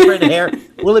be a different hair?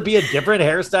 Will it be a different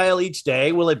hairstyle each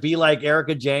day? Will it be like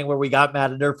Erika Jayne, where we got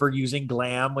mad at her for using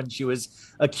glam when she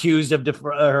was accused of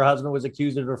her husband was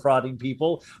accused of defrauding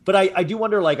people? But I do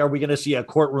wonder, like, are we going to see a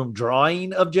courtroom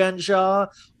drawing of Jen Shah?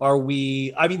 Are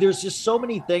we? I mean, there's just so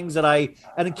many things that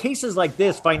and in cases like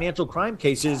this, financial crime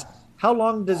cases, how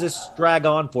long does this drag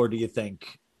on for? Do you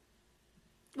think?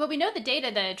 Well, we know the date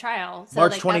of the trial. So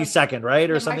March 22nd,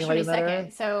 right? Or something March 22nd. like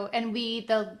that? So, and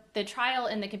the trial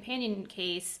in the companion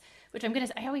case, which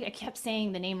I kept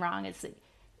saying the name wrong. It's like,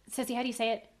 Cesie, how do you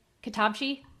say it?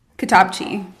 Katabchi?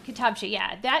 Katabchi,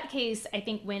 yeah. That case, I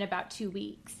think, went about 2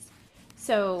 weeks.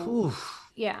 So,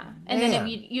 yeah. And then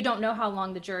you don't know how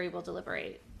long the jury will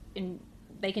deliberate. And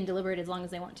they can deliberate as long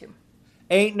as they want to.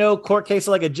 Ain't no court case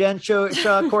like a Jen Shah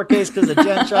court case, because a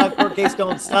Jen Shah court case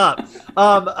don't stop.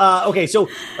 Okay, so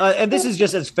and this is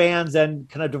just as fans and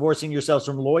kind of divorcing yourselves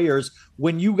from lawyers.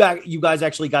 When you guys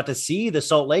actually got to see the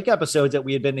Salt Lake episodes that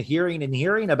we had been hearing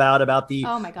about the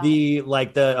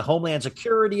the Homeland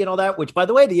Security and all that. Which, by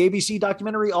the way, the ABC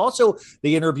documentary also,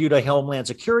 they interviewed a Homeland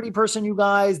Security person. You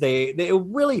guys, they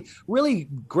really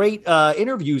great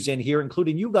interviews in here,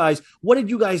 including you guys. What did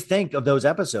you guys think of those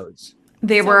episodes?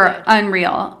 They were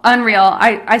unreal.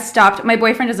 I stopped. My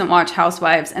boyfriend doesn't watch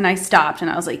Housewives, and I stopped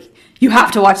and I was like, you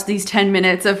have to watch these 10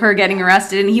 minutes of her getting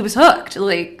arrested. And he was hooked.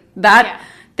 Like that. Yeah.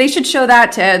 They should show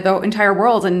that to the entire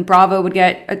world, and Bravo would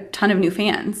get a ton of new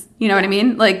fans. You know what I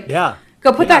mean? Like,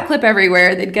 go put that clip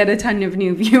everywhere. They'd get a ton of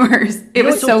new viewers. It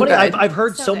was so good. I've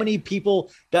heard so many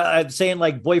people saying,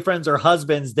 like, boyfriends or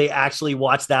husbands, they actually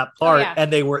watched that part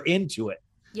and they were into it.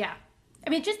 Yeah.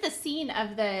 I mean, just the scene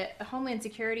of the Homeland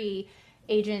Security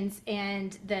agents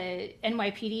and the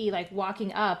NYPD like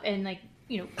walking up, and like,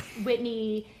 you know,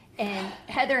 Whitney and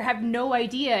Heather have no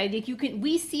idea. Like,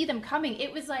 we see them coming.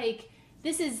 It was like,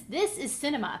 this is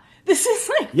cinema. This is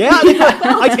like,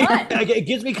 it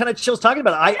gives me kind of chills talking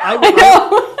about it.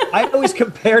 I always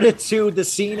compared it to the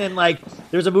scene in, like,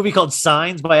 there's a movie called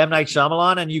Signs by M. Night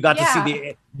Shyamalan, and you got to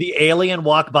see the alien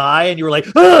walk by, and you were like,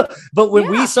 ah! But when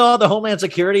we saw the Homeland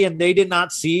Security and they did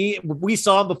not see, we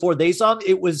saw him before they saw him.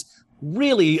 It was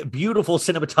really beautiful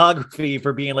cinematography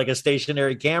for being like a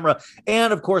stationary camera.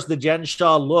 And of course the Jen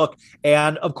Shah look,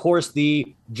 and of course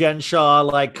the Jen Shah,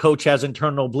 like, coach has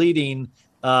internal bleeding,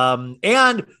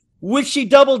 and which she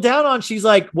doubled down on. She's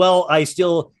like, well,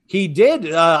 he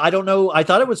did. I don't know. I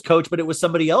thought it was coach, but it was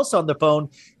somebody else on the phone.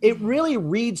 It really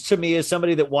reads to me, as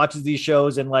somebody that watches these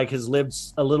shows and like has lived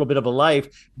a little bit of a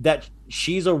life, that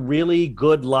she's a really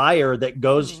good liar that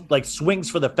goes like swings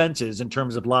for the fences in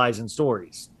terms of lies and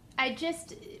stories. I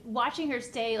just, watching her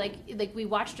stay, like we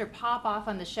watched her pop off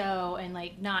on the show and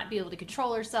like not be able to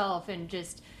control herself and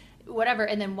just whatever,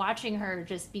 and then watching her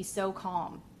just be so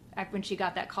calm when she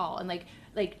got that call, and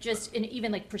like just, and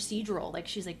even like procedural, like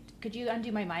she's like, could you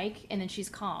undo my mic? And then she's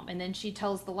calm, and then she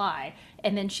tells the lie,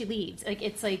 and then she leaves. Like,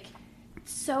 it's like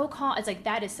so calm. It's like,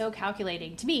 that is so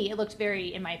calculating. To me, it looked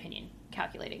very, in my opinion,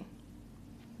 calculating.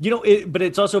 You know, but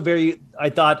it's also very, I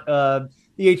thought, the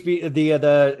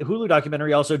Hulu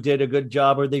documentary also did a good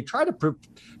job where they try to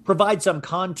provide some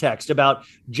context about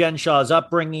Jen Shah's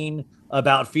upbringing,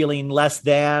 about feeling less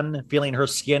than, feeling her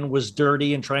skin was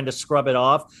dirty and trying to scrub it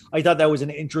off. I thought that was an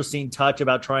interesting touch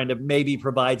about trying to maybe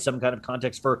provide some kind of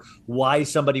context for why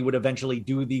somebody would eventually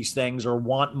do these things or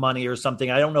want money or something.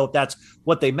 I don't know if that's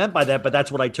what they meant by that, but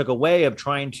that's what I took away of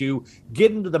trying to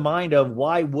get into the mind of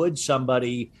why would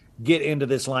somebody get into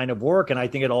this line of work. And I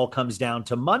think it all comes down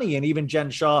to money. And even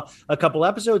Jen Shah a couple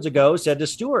episodes ago said to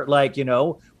Stuart, like, you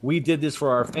know, we did this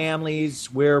for our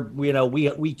families, where, you know,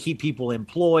 we keep people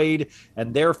employed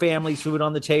and their families food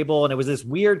on the table. And it was this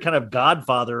weird kind of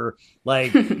Godfather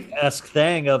like esque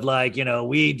thing of like, you know,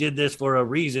 we did this for a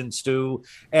reason, Stu.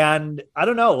 And I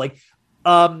don't know, like,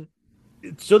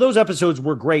 so those episodes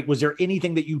were great. Was there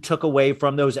anything that you took away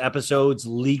from those episodes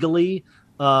legally?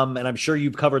 And I'm sure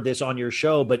you've covered this on your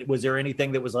show, but was there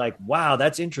anything that was like, wow,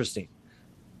 that's interesting?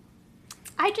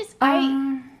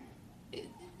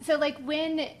 So like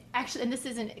when, actually, and this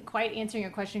isn't quite answering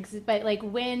your question, but like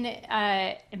when,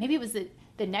 maybe it was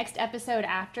the next episode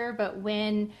after, but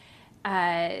when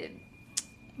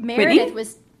Meredith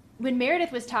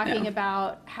was talking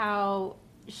about how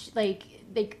they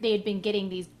had been getting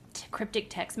these cryptic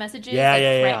text messages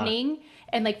threatening.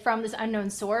 and like from this unknown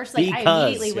source, like I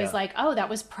immediately was like, oh, that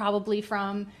was probably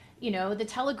from, the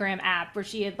Telegram app where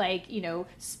she had like,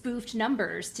 spoofed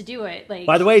numbers to do it. Like,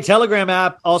 by the way, Telegram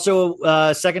app,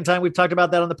 also second time we've talked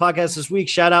about that on the podcast this week.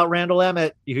 Shout out Randall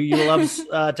Emmett, who loves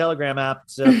Telegram app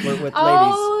to flirt with ladies.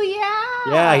 Oh yeah.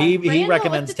 Yeah, he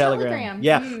recommends Telegram.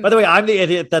 Yeah. By the way, I'm the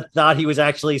idiot that thought he was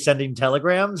actually sending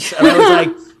telegrams. And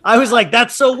I was like,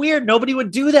 that's so weird. Nobody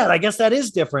would do that. I guess that is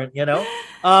different,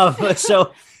 that's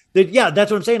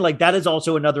what I'm saying. Like, that is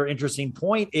also another interesting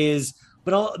point is,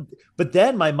 but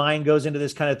then my mind goes into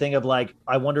this kind of thing of like,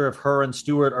 I wonder if her and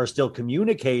Stuart are still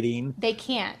communicating. They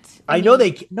can't. I know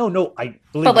they no. I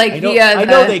believe. But like, I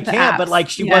know they can't. apps. But like,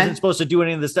 she wasn't supposed to do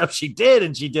any of the stuff she did,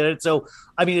 and she did it. So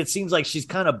I mean, it seems like she's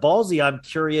kind of ballsy. I'm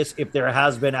curious if there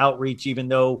has been outreach, even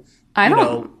though I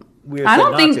don't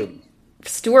think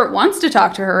Stuart wants to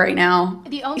talk to her right now.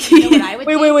 The only what I would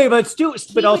wait, but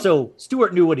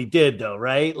Stuart knew what he did though,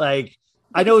 right? Like,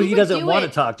 I know he doesn't want to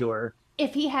talk to her.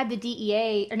 If he had the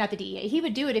DEA, or not the DEA, he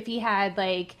would do it if he had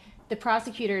like the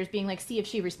prosecutors being like, see if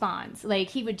she responds. Like,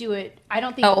 he would do it. I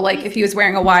don't think. Oh, like if he was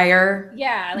wearing a wire.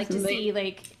 Yeah, like to see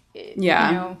like.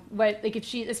 Yeah. What, like if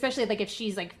she, especially like if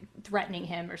she's like threatening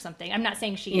him or something. I'm not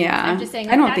saying she is. Yeah. I'm just saying.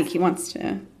 Like, I don't think he wants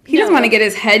to. He doesn't want to get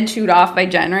his head chewed off by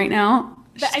Jen right now.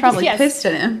 She's probably pissed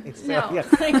at him. No.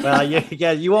 Well,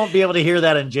 you won't be able to hear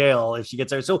that in jail if she gets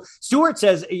there. So Stuart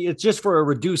says it's just for a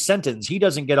reduced sentence. He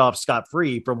doesn't get off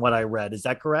scot-free from what I read. Is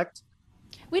that correct?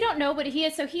 We don't know what he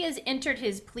is. So he has entered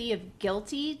his plea of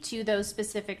guilty to those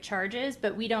specific charges,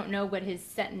 but we don't know what his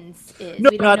sentence is. No,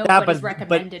 we don't know what his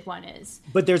recommended one is.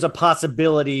 But there's a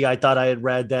possibility, I thought I had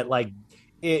read, that like,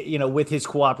 with his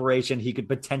cooperation, he could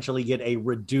potentially get a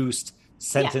reduced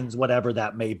sentence, whatever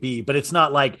that may be. But it's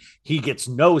not like he gets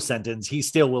no sentence. He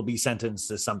still will be sentenced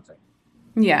to something.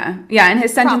 Yeah. And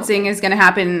his sentencing is going to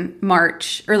happen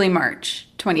early March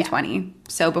 2020. Yeah.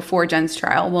 So before Jen's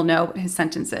trial, we'll know what his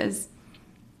sentence is.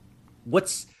 Do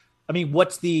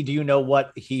you know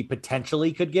what he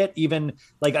potentially could get? Even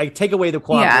like, I take away the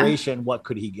cooperation, what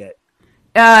could he get?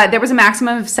 There was a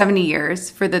maximum of 70 years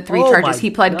for the three charges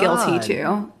he pled guilty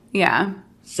to. Yeah.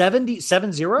 70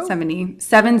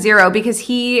 because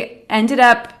he ended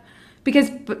up,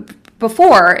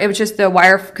 before it was just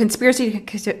the conspiracy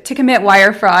to commit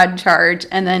wire fraud charge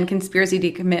and then conspiracy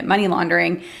to commit money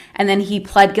laundering. And then he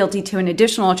pled guilty to an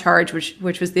additional charge,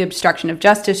 which was the obstruction of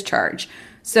justice charge.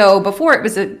 So before it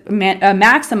was a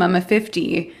maximum of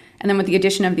 50. And then with the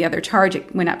addition of the other charge,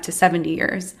 it went up to 70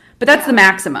 years. But that's the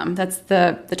maximum. That's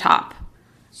the top.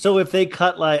 So if they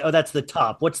cut that's the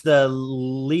top. What's the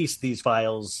least these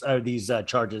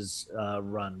charges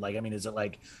run? Like, I mean, is it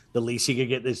like the least he could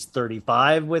get is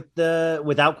 35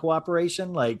 without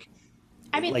cooperation? Like,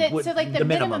 I mean, the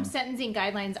minimum sentencing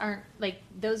guidelines aren't like,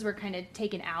 those were kind of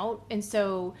taken out. And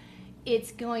so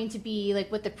it's going to be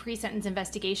like what the pre-sentence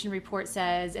investigation report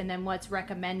says, and then what's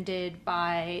recommended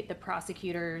by the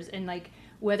prosecutors, and like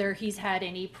whether he's had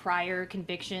any prior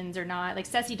convictions or not. Like,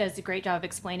 Cesie does a great job of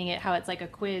explaining it, how it's like a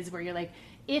quiz where you're like,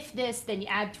 if this, then you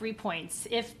add 3 points.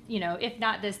 If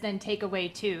not this, then take away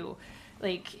 2.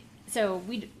 Like, so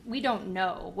we don't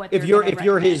know what. If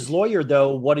you're his lawyer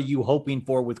though, what are you hoping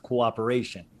for with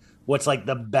cooperation? What's like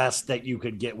the best that you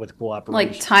could get with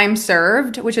cooperation? Like time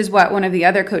served, which is what one of the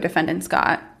other co-defendants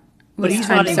got. But he's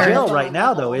not in jail right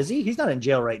now, though, is he? He's not in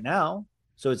jail right now,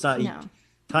 so it's not. No.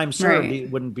 Time served, right.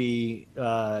 It wouldn't be.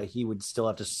 He would still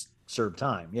have to serve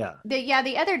time. Yeah.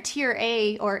 The other tier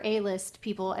A or A list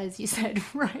people, as you said,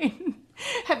 Ryan,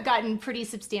 have gotten pretty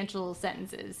substantial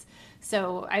sentences.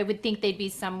 So I would think they'd be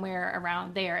somewhere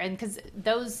around there, and because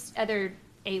those other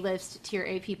A list tier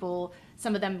A people,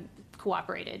 some of them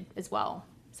cooperated as well.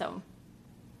 So.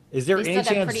 Is there any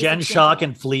chance Jen Shah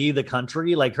can flee the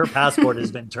country? Like, her passport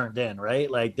has been turned in, right?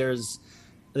 Like, but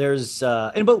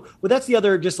that's the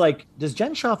other, just like, does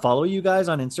Jen Shah follow you guys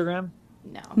on Instagram?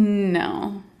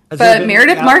 No. But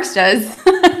Meredith Marks does.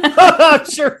 I'm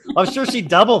sure she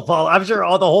double follow. I'm sure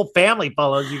the whole family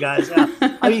follows you guys.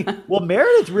 Yeah. I mean, well,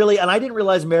 Meredith really, and I didn't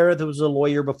realize Meredith was a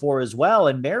lawyer before as well.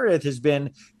 And Meredith has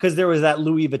been, because there was that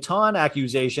Louis Vuitton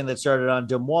accusation that started on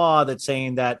Demois that's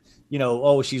saying that,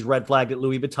 she's red flagged at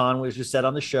Louis Vuitton, which was said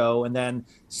on the show. And then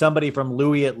somebody from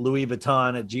Louis at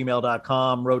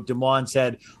gmail.com wrote Demois and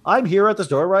said, I'm here at the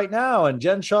store right now, and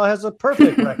Jen Shah has a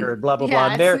perfect record, blah, blah,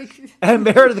 blah. And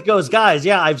Meredith goes, guys,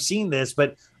 yeah, I've seen this,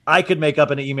 but I could make up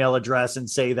an email address and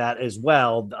say that as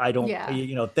well. I don't,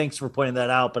 thanks for pointing that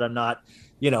out, but I'm not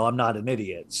an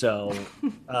idiot. So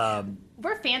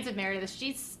we're fans of Meredith.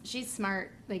 She's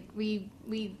smart. Like, we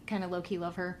kind of low key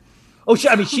love her. Oh,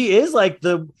 she is like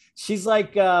she's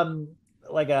like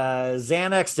a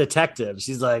Xanax detective.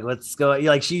 She's like, what's going?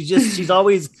 Like she's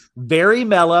always very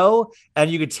mellow,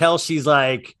 and you could tell she's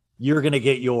like, you're gonna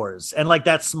get yours. And like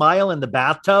that smile in the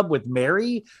bathtub with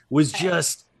Mary was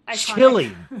just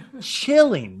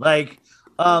chilling. Like,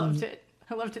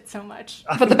 I loved it so much.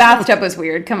 But the bathtub was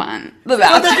weird. Come on, the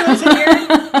bathtub was weird.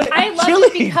 I loved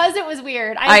it because it was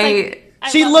weird.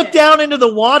 She looked down into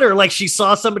the water like she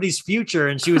saw somebody's future,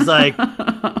 and she was like,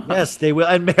 yes, they will.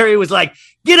 And Mary was like,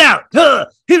 get out,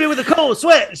 hit me with a cold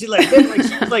sweat. And she's like,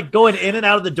 she was like going in and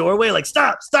out of the doorway, like,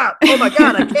 stop. Oh my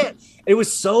God, I can't. It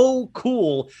was so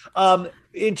cool.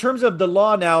 In terms of the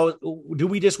law now, do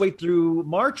we just wait through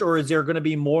March, or is there going to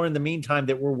be more in the meantime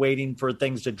that we're waiting for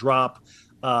things to drop?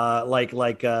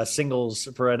 Like singles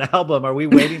for an album? Are we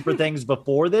waiting for things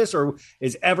before this, or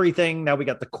is everything now? We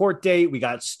got the court date, we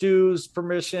got Stu's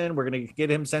permission, we're going to get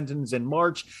him sentenced in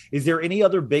March. Is there any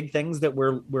other big things that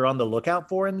we're on the lookout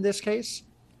for in this case?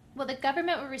 Well, the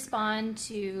government will respond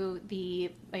to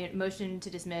the motion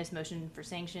to dismiss, motion for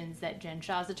sanctions that Jen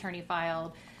Shah's attorney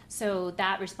filed. So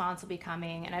that response will be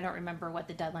coming, and I don't remember what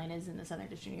the deadline is in the Southern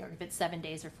District of New York, if it's 7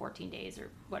 days or 14 days or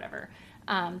whatever.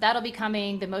 That'll be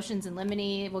coming. The motions in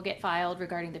limine will get filed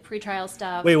regarding the pretrial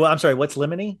stuff. Wait, well, I'm sorry, what's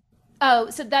limine? Oh,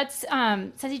 so that's,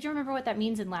 Cesie, do you remember what that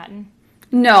means in Latin?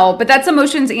 No, but that's the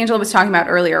motions Angela was talking about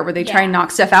earlier, where they try and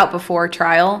knock stuff out before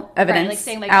trial evidence like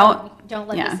saying like, out. Oh, don't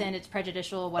let this in, it's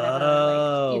prejudicial, whatever.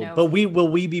 Oh, but will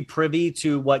we be privy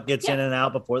to what gets in and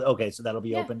out before? Okay, so that'll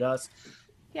be open to us.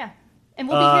 Yeah. And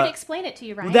we'll be here to explain it to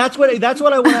you, Ryan. That's what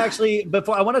I want to actually,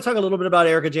 before I want to talk a little bit about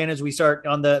Erika Jayne as we start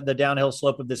on the downhill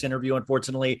slope of this interview,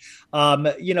 unfortunately.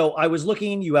 I was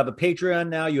looking, you have a Patreon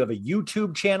now, you have a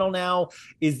YouTube channel now.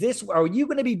 Are you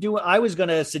going to be doing, I was going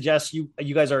to suggest you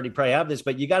guys already probably have this,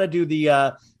 but you got to do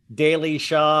the daily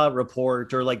Shah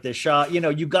report, or like the Shah,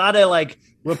 you got to like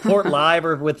report live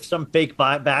or with some fake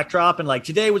backdrop, and like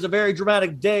today was a very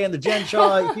dramatic day in the Jen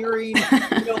Shah hearing.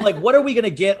 Like what are we going to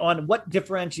get on what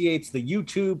differentiates the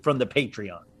YouTube from the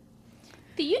Patreon?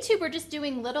 The YouTube, we're just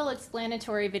doing little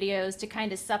explanatory videos to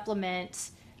kind of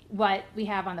supplement what we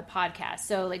have on the podcast.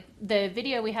 So like the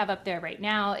video we have up there right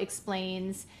now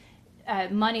explains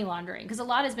money laundering, because a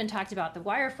lot has been talked about the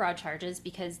wire fraud charges,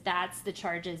 because that's the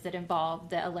charges that involve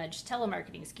the alleged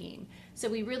telemarketing scheme. So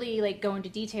we really like go into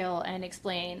detail and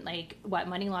explain like what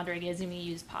money laundering is, and we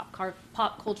use pop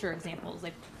culture examples.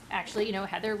 Like actually,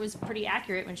 Heather was pretty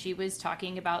accurate when she was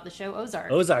talking about the show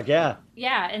Ozark. Yeah.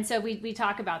 Yeah, and so we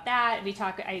talk about that. We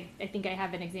talk. I think I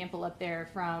have an example up there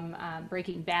from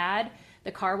Breaking Bad,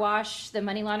 the car wash, the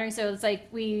money laundering. So it's like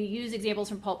we use examples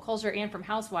from pulp culture and from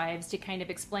Housewives to kind of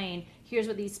explain, here's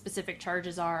what these specific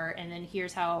charges are, and then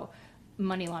here's how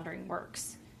money laundering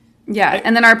works. Yeah,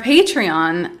 and then our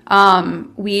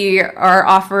Patreon, we are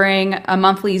offering a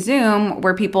monthly Zoom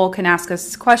where people can ask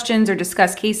us questions or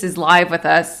discuss cases live with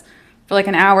us for like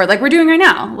an hour, like we're doing right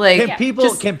now. Like,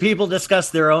 can people discuss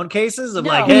their own cases? No.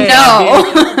 Like, hey,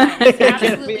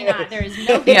 absolutely not. There is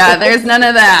no. Yeah, there's none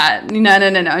of that.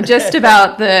 No. Just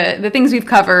about the things we've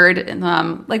covered,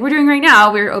 like we're doing right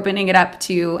now. We're opening it up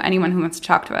to anyone who wants to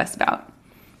talk to us about.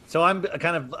 So I'm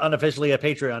kind of unofficially a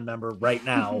Patreon member right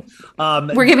now.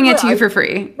 We're giving it to you for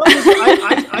free.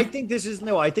 I think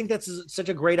that's such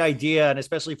a great idea, and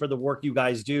especially for the work you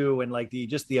guys do, and like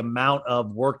the amount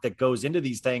of work that goes into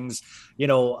these things.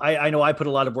 I know I put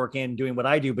a lot of work in doing what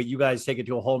I do, but you guys take it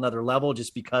to a whole nother level,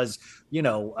 just because,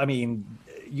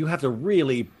 you have to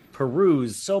really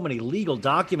peruse so many legal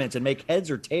documents and make heads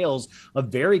or tails of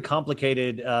very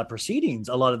complicated proceedings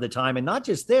a lot of the time. And not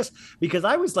just this, because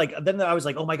I was like,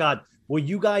 oh my God, will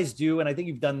you guys do? And I think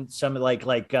you've done some like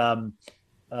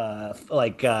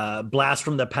blast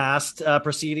from the past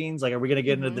proceedings. Like, are we going to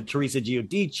get into the Teresa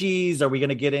Giudice's? Are we going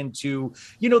to get into,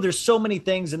 there's so many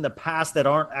things in the past that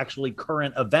aren't actually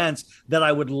current events that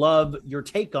I would love your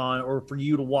take on, or for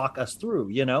you to walk us through,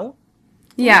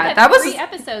 Yeah, that was 3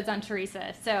 episodes on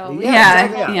Teresa. So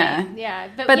yeah.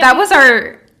 But that was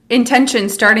our intention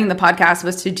starting the podcast,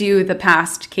 was to do the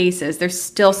past cases. There's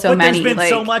still so many. There's been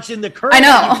so much in the current. I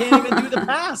know. You can't even do the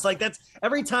past. Like, that's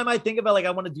every time I think about, like,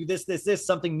 I want to do this,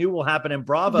 something new will happen in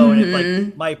Bravo, and it's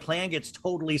like my plan gets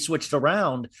totally switched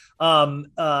around.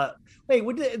 Wait,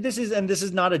 this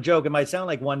is not a joke. It might sound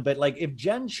like one, but like, if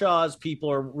Jen Shah's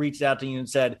people reached out to you and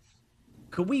said,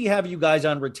 could we have you guys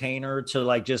on retainer to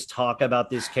like just talk about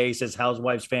this case as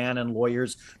Housewives fan and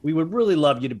lawyers? We would really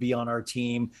love you to be on our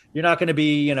team. You're not going to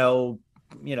be,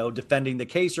 defending the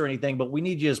case or anything, but we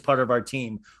need you as part of our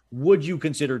team. Would you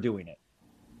consider doing it?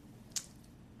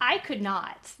 I could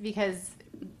not, because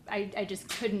I just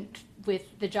couldn't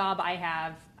with the job I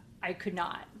have. I could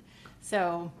not.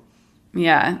 So.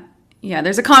 Yeah. Yeah,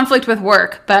 there's a conflict with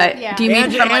work, but Yeah. do you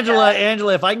mean from like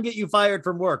Angela, if I can get you fired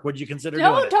from work, would you consider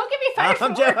doing it? Don't get me fired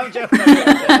from work. I'm joking.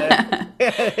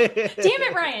 Damn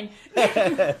it, Ryan.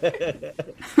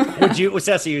 Would you,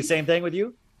 Cesie, same thing with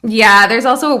you? Yeah, there's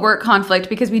also a work conflict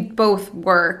because we both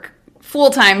work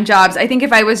full-time jobs. I think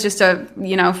if I was just a,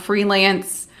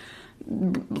 freelance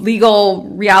legal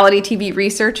reality TV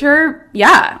researcher,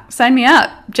 yeah, sign me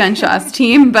up, Jen Shah's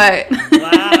team, but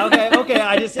Wow, okay.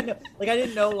 I just didn't know, I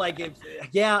didn't know if,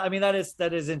 I mean,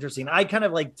 that is interesting. I kind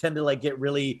of tend to get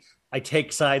really, I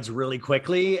take sides really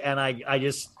quickly, and I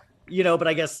just, but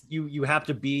I guess you have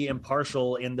to be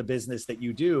impartial in the business that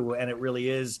you do, and it really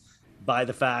is by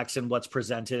the facts and what's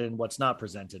presented and what's not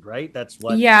presented, right? That's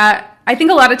what. Yeah, I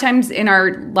think a lot of times in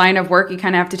our line of work, you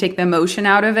kind of have to take the emotion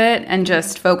out of it and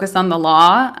just focus on the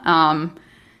law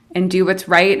and do what's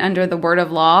right under the word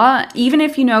of law. Even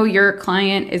if your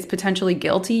client is potentially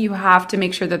guilty, you have to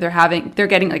make sure that they're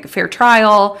getting a fair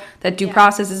trial, that due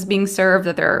process is being served,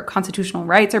 that their constitutional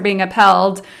rights are being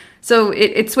upheld. So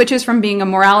it switches from being a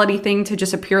morality thing to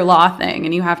just a pure law thing,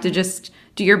 and you have to just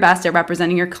do your best at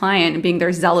representing your client, and being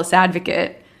their zealous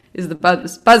advocate is the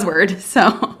buzzword.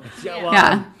 So,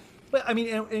 yeah. But I mean,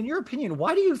 in your opinion,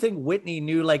 why do you think Whitney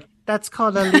knew, that's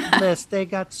called a lead list? They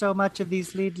got so much of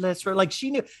these lead lists. Or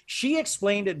she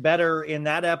explained it better in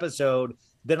that episode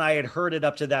than I had heard it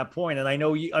up to that point. And I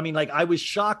know I was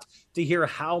shocked to hear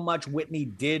how much Whitney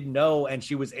did know, and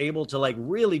she was able to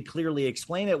really clearly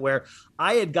explain it, where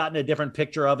I had gotten a different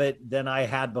picture of it than I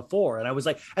had before. And I was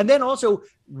and then also,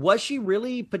 was she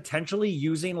really potentially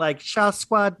using Shah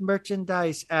Squad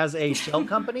merchandise as a shell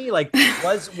company?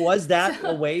 Was that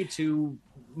a way to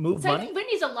move money? I think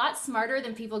Whitney's a lot smarter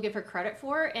than people give her credit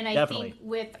for. And I think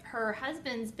with her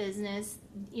husband's business,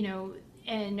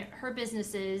 and her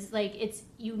businesses,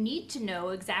 you need to know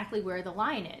exactly where the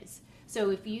line is.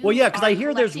 So if you because I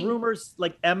hear there's rumors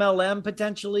MLM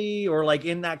potentially, or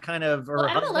in that kind of. Or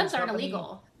MLMs aren't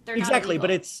illegal. They're exactly, not illegal.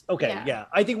 But it's okay. Yeah,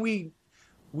 I think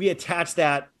we attach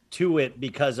that to it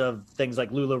because of things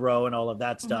like LuLaRoe and all of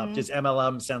that stuff. Mm-hmm. Just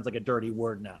MLM sounds like a dirty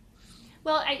word now.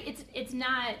 Well, it's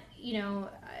not.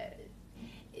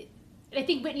 I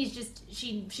think Whitney's just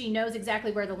she knows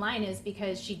exactly where the line is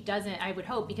because she doesn't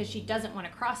want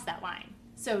to cross that line.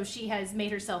 So she has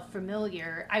made herself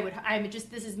familiar.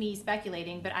 This is me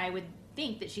speculating, but I would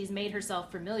think that she's made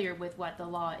herself familiar with what the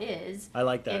law is. I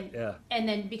like that. And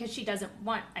then because she doesn't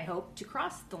want, I hope, to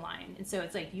cross the line. And so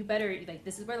it's you better,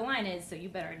 this is where the line is, so you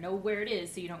better know where it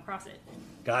is so you don't cross it.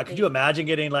 God, could you imagine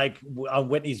getting on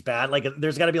Whitney's bad?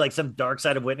 There's got to be some dark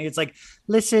side of Whitney. It's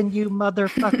listen, you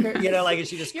motherfucker, and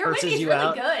she just curses you really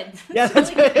out. Good. Yeah,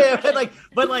 that's really good.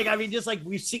 but I mean, just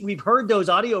we've heard those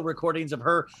audio recordings of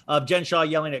her, of Jen Shah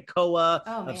yelling at Koa,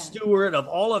 of Stewart, of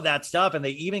all of that stuff, and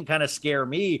they even kind of scare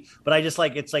me. But I just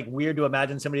it's weird to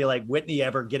imagine somebody like Whitney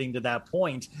ever getting to that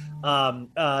point.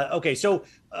 Okay, so.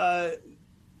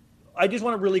 I just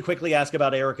want to really quickly ask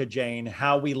about Erika Jayne,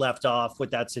 how we left off with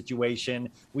that situation.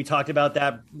 We talked about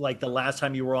that the last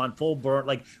time you were on Full Burn.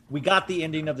 We got the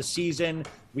ending of the season.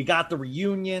 We got the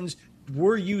reunions.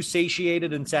 Were you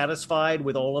satiated and satisfied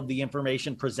with all of the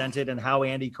information presented and how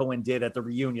Andy Cohen did at the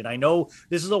reunion? I know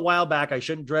this is a while back. I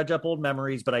shouldn't dredge up old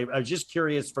memories, but I was just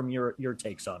curious from your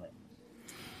takes on it.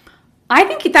 I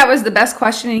think that was the best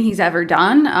questioning he's ever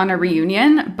done on a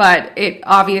reunion, but it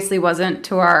obviously wasn't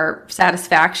to our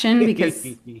satisfaction because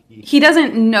he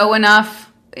doesn't know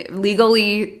enough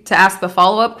legally to ask the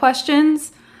follow-up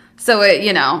questions. So it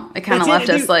kind of left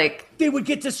us they would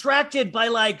get distracted by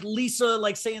Lisa,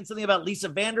 saying something about Lisa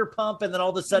Vanderpump. And then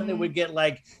all of a sudden it would get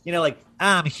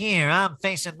I'm here, I'm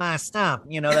facing my stuff.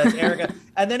 That's Erika.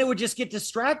 And then it would just get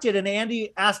distracted. And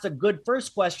Andy asked a good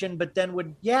first question, but then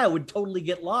would totally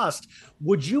get lost.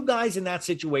 Would you guys in that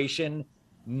situation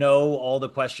know all the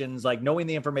questions, knowing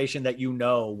the information that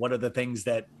what are the things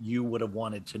that you would have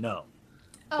wanted to know?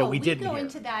 We go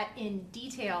into that in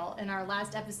detail in our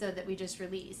last episode that we just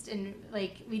released, and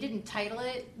we didn't title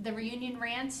it the reunion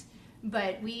rant,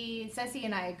 but Cesie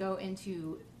and I go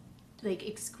into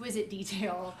exquisite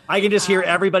detail. I can just hear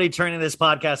everybody turning this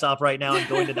podcast off right now and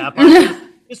going to that podcast.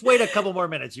 Just wait a couple more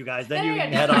minutes, you guys. Then you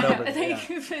can head on over.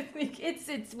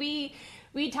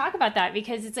 We talk about that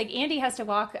because it's Andy has to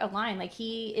walk a line.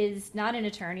 He is not an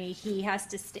attorney. He has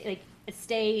to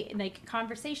stay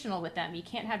conversational with them. You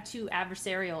can't have too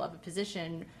adversarial of a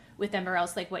position with them, or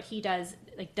else what he does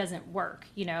doesn't work.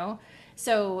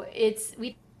 So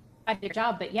we did a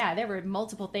job, but there were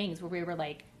multiple things where we were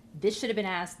this should have been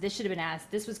asked. This should have been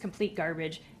asked. This was complete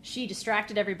garbage. She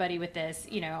distracted everybody with this.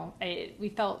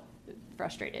 We felt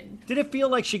frustrated. Did it feel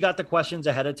like she got the questions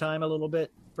ahead of time a little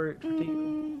bit for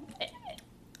you?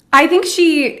 I think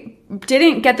she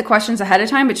didn't get the questions ahead of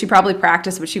time, but she probably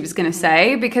practiced what she was going to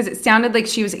say because it sounded like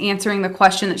she was answering the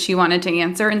question that she wanted to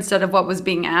answer instead of what was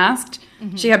being asked.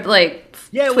 She had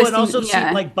and also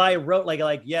seemed like by rote,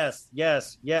 like yes,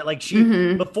 yeah. Like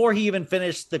she before he even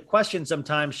finished the question,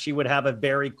 sometimes she would have a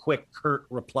very quick, curt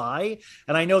reply,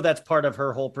 and I know that's part of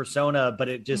her whole persona, but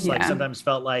it just like sometimes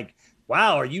felt like,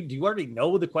 wow, do you already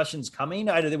know the question's coming?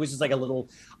 It was just like a little,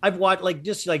 I've watched, like,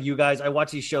 just like you guys, I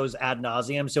watch these shows ad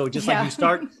nauseum. So just like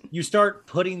you start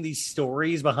putting these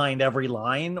stories behind every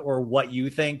line or what you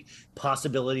think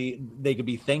possibility they could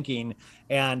be thinking.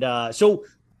 And so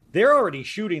they're already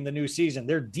shooting the new season.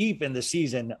 They're deep in the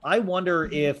season. I wonder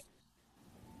if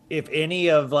any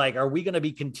of are we going to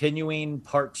be continuing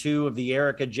part 2 of the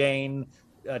Erika Jayne,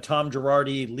 Tom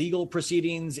Girardi legal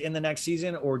proceedings in the next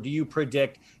season, or do you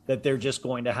predict that they're just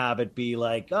going to have it be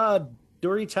like,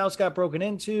 Dorit's house got broken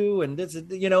into, and this is,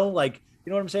 you know what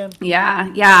I'm saying?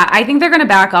 Yeah. I think they're going to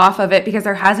back off of it because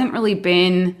there hasn't really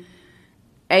been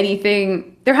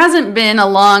anything. There hasn't been a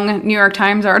long New York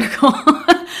Times article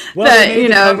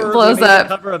that blows up.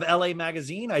 The cover of LA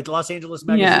Magazine, Los Angeles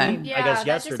Magazine, I guess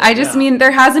yesterday. I just mean there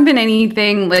hasn't been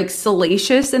anything like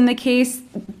salacious in the case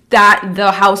that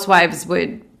the housewives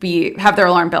would have their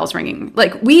alarm bells ringing.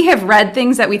 Like, we have read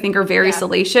things that we think are very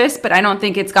salacious, but I don't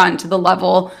think it's gotten to the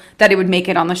level that it would make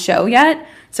it on the show yet.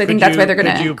 So I think that's why they're going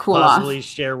to cool off. Could you possibly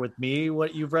share with me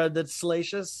what you've read that's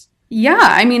salacious? Yeah,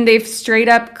 I mean, they've straight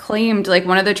up claimed, like,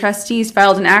 one of the trustees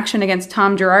filed an action against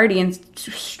Tom Girardi and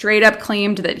straight up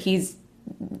claimed that he's,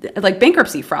 like,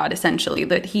 bankruptcy fraud, essentially,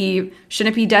 that he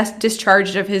shouldn't be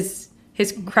discharged of his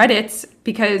credits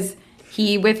because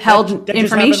he withheld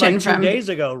information from 2 from days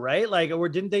ago, right? Like, or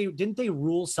didn't they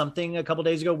rule something a couple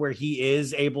days ago where he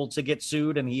is able to get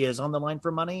sued and he is on the line for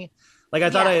money? Like, I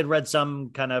thought I had read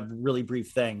some kind of really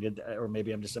brief thing, or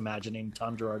maybe I'm just imagining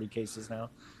Tom Girardi cases now.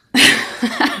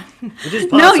 Which is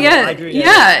possible. No,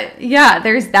 yeah.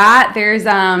 There's that. There's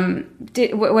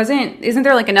isn't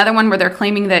there like another one where they're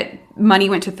claiming that money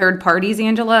went to third parties,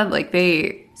 Angela? Like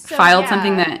they filed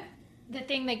something that the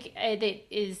thing that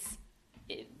is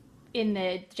in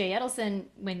the Jay Edelson,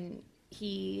 when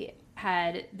he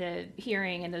had the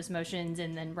hearing and those motions,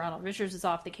 and then Ronald Richards was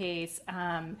off the case.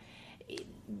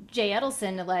 Jay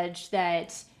Edelson alleged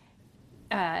that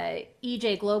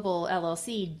EJ Global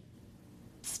LLC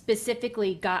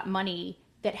specifically got money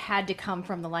that had to come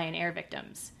from the Lion Air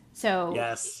victims. So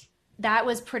that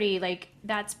was pretty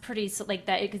that's pretty like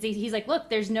that, because he's like, look,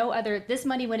 there's no other, this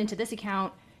money went into this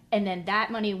account and then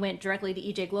that money went directly to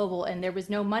EJ Global, and there was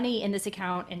no money in this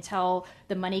account until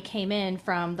the money came in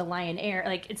from the Lion Air.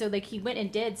 And so he went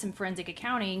and did some forensic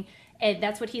accounting, and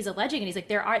that's what he's alleging. And he's like,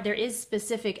 there is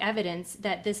specific evidence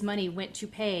that this money went to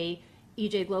pay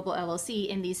EJ Global LLC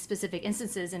in these specific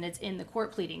instances, and it's in the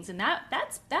court pleadings, and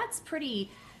that's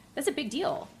a big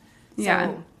deal.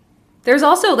 Yeah. There's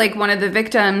also one of the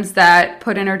victims that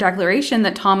put in her declaration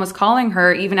that Tom was calling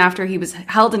her even after he was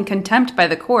held in contempt by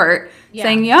the court,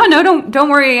 saying, don't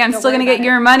worry, I'm still going to get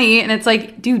your money. And it's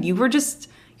like, dude, you're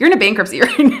in a bankruptcy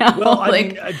right now. Well, I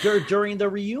mean, during the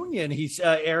reunion,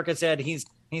 Erika said he's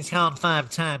called 5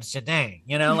 times today,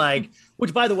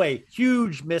 which, by the way,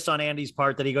 huge miss on Andy's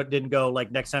part that he didn't go,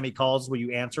 next time he calls, will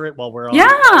you answer it while we're on?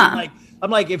 Yeah. I'm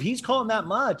like, if he's calling that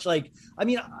much,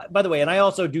 by the way, and I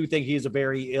also do think he's a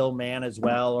very ill man as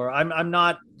well, or I'm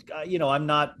not, I'm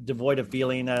not devoid of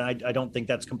feeling, and I don't think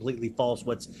that's completely false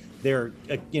what's they're,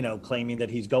 claiming that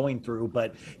he's going through,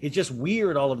 but it's just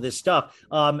weird, all of this stuff.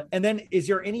 And then is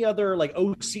there any other,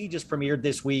 OC just premiered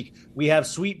this week? We have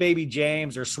Sweet Baby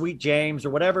James or Sweet James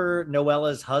or whatever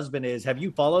Noella's husband is. Have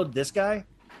you followed this guy,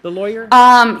 the lawyer?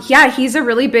 Yeah, he's a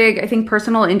really big, I think,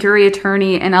 personal injury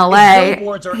attorney in LA.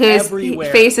 His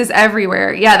face is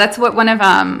everywhere. Yeah, that's what one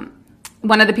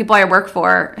of the people I work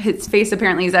for, his face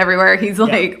apparently is everywhere. He's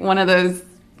one of those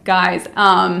guys.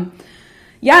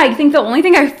 I think the only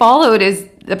thing I followed is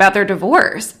about their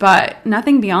divorce, but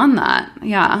nothing beyond that.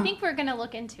 Yeah. I think we're going to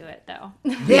look into it though.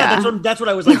 That's what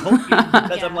I was hoping,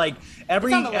 because I'm like,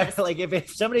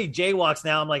 if somebody jaywalks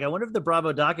now, I'm like, I wonder if the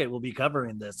Bravo docket will be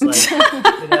covering this.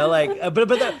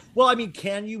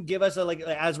 Can you give us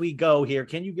as we go here,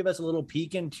 can you give us a little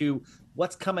peek into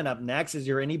what's coming up next? Is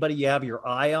there anybody you have your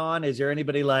eye on? Is there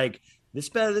anybody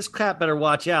this crap better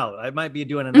watch out? I might be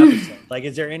doing an episode.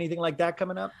 Is there anything like that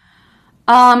coming up?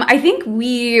 I think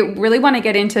we really want to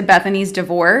get into Bethany's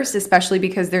divorce, especially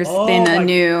because there's been a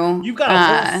new... You've got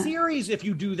a whole series if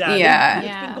you do that. Yeah.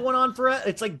 It's been going on for...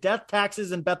 It's like Death,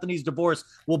 Taxes, and Bethany's divorce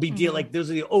will be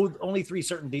those are the only 3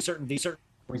 certainty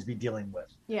always be dealing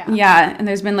with. Yeah, and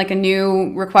there's been like a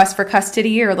new request for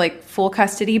custody or like full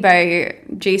custody by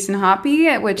Jason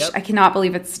Hoppy, which I cannot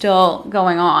believe it's still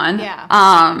going on. Yeah.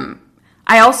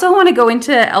 I also want to go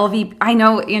into LVP. I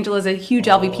know Angela's a huge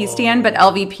LVP stan, but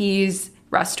LVP's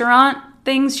restaurant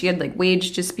things. She had like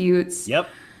wage disputes. Yep.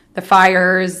 The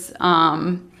fires.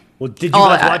 Well, did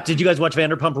you guys watch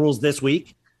Vanderpump Rules this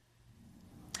week?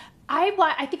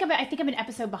 I think I'm an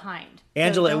episode behind.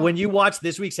 Angela, when you watch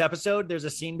this week's episode, there's a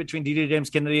scene between D.D. James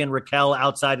Kennedy and Raquel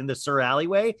outside in the Sur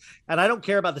alleyway. And I don't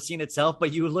care about the scene itself,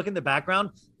 but you look in the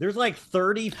background, there's like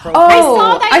 30 propane.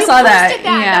 Oh, I saw that.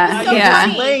 Yeah. Yeah.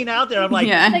 Just laying out there. I'm like,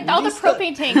 like all the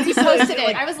propane tanks. You posted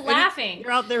it. I was laughing.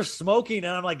 You're out there smoking,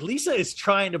 and I'm like, Lisa is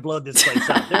trying to blow this place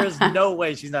up. There is no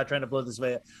way she's not trying to blow this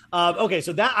place up. Okay,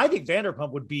 so that I think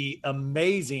Vanderpump would be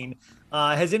amazing.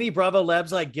 Has any Bravo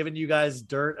Lebs like given you guys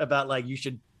dirt about like you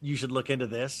should look into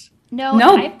this? No.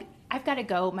 I've got to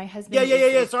go. My husband.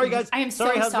 Yeah. Sorry, guys. I am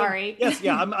sorry, so husband. sorry. Yes,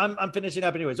 yeah. I'm finishing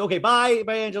up anyways. Okay, bye,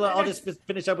 Angela. I'll just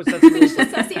finish up with Cesie.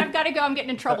 Cesie, I've got to go. I'm getting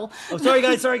in trouble. Oh, sorry,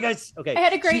 guys. Okay. I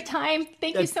had a great time.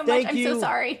 Thank you so much. I'm so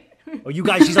sorry. Oh, you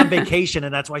guys, she's on vacation,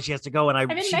 and that's why she has to go. And I'm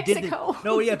in Mexico.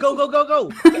 No, yeah, go.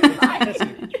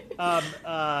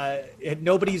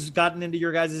 Nobody's gotten into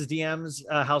your guys' DMs,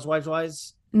 housewives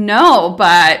wise. No,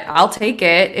 but I'll take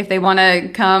it if they want to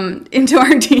come into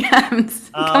our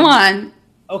DMs. Come on.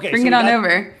 Okay. Bring it on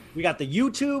over. We got the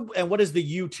YouTube. And what is the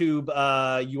YouTube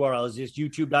URL? Is this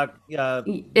YouTube?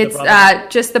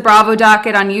 It's just the Bravo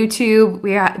Docket on YouTube.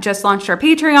 We just launched our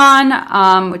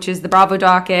Patreon, which is the Bravo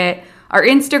Docket. Our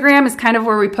Instagram is kind of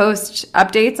where we post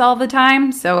updates all the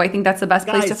time. So I think that's the best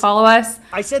place to follow us.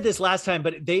 I said this last time,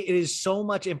 but it is so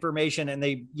much information, and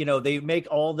they make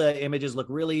all the images look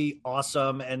really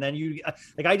awesome. And then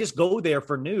I just go there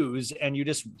for news, and you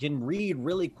just can read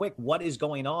really quick what is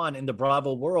going on in the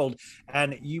Bravo world.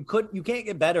 And you can't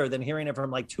get better than hearing it from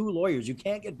like two lawyers. You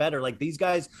can't get better. Like these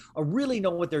guys really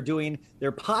know what they're doing.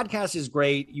 Their podcast is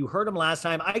great. You heard them last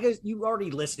time. I guess you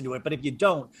already listened to it, but if you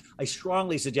don't, I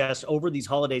strongly suggest over these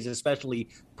holidays, especially,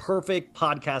 perfect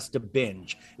podcast to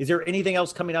binge. Is there anything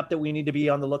else coming up that we need to be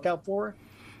on the lookout for?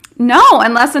 No,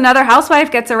 unless another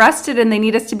housewife gets arrested and they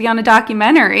need us to be on a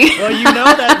documentary. Well, you know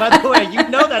that, by the way. You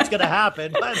know that's going to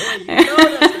happen. By the way, you know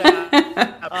that's going to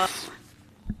happen.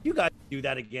 You guys do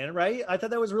that again, right? I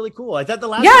thought that was really cool. I thought the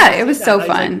last time it was so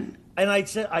fun. I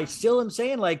still am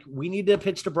saying, like, we need to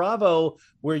pitch to Bravo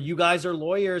where you guys are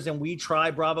lawyers and we try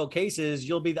Bravo cases.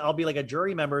 I'll be like a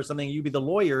jury member or something. You be the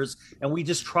lawyers, and we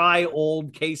just try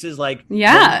old cases like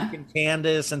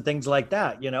Candace and things like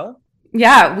that, you know?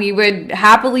 Yeah, we would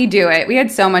happily do it. We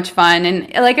had so much fun.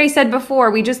 And like I said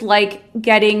before, we just like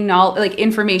getting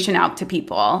information out to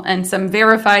people and some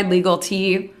verified legal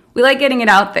tea. We like getting it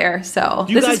out there. So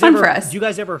this is fun for us. Do you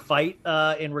guys ever fight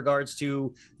in regards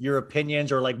to your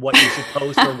opinions or like what you should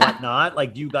post or whatnot?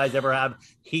 Like, do you guys ever have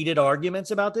heated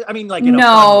arguments about this? I mean, like,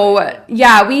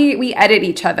 we edit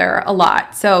each other a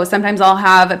lot. So sometimes I'll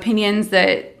have opinions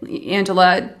that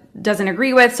Angela doesn't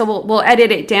agree with. So we'll edit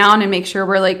it down and make sure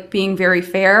we're like being very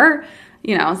fair.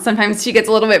 You know, sometimes she gets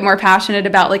a little bit more passionate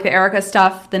about like the Erika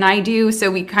stuff than I do.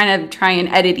 So we kind of try and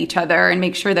edit each other and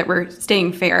make sure that we're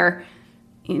staying fair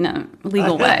in a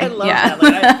legal way. I love that.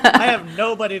 Like, I have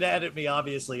nobody to edit me,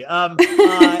 obviously.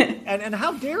 And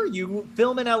how dare you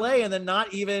film in LA and then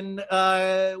not even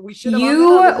we should have.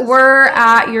 You were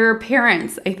at your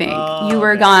parents', I think. You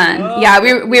were gone.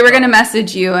 We were gonna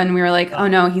message you and we were like, oh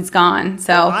no, he's gone.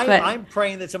 So I'm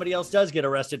praying that somebody else does get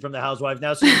arrested from the Housewives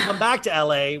now, so you can come back to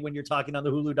LA when you're talking on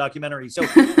the Hulu documentary. So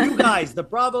you guys, the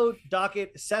Bravo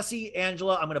Docket, Cesie,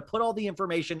 Angela, I'm gonna put all the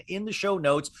information in the show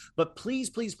notes, but please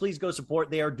go support.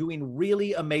 They are doing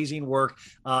really amazing work,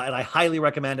 and I highly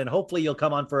recommend. And hopefully, you'll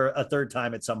come on for a third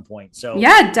time at some point. So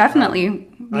yeah, definitely,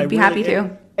 we'd be happy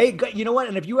to. Hey, you know what?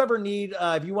 And if you ever need,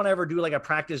 if you want to ever do like a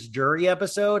practice jury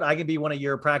episode, I can be one of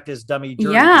your practice dummy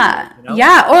jury. Yeah, you know?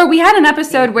 Yeah. Or we had an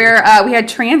episode where we had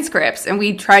transcripts and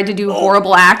we tried to do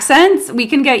horrible accents. We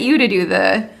can get you to do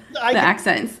the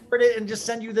accents and just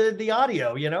send you the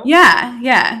audio. You know?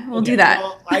 Yeah. We'll do that.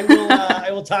 Well,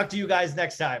 I will talk to you guys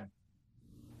next time.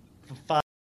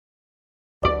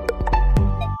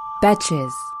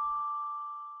 Betches.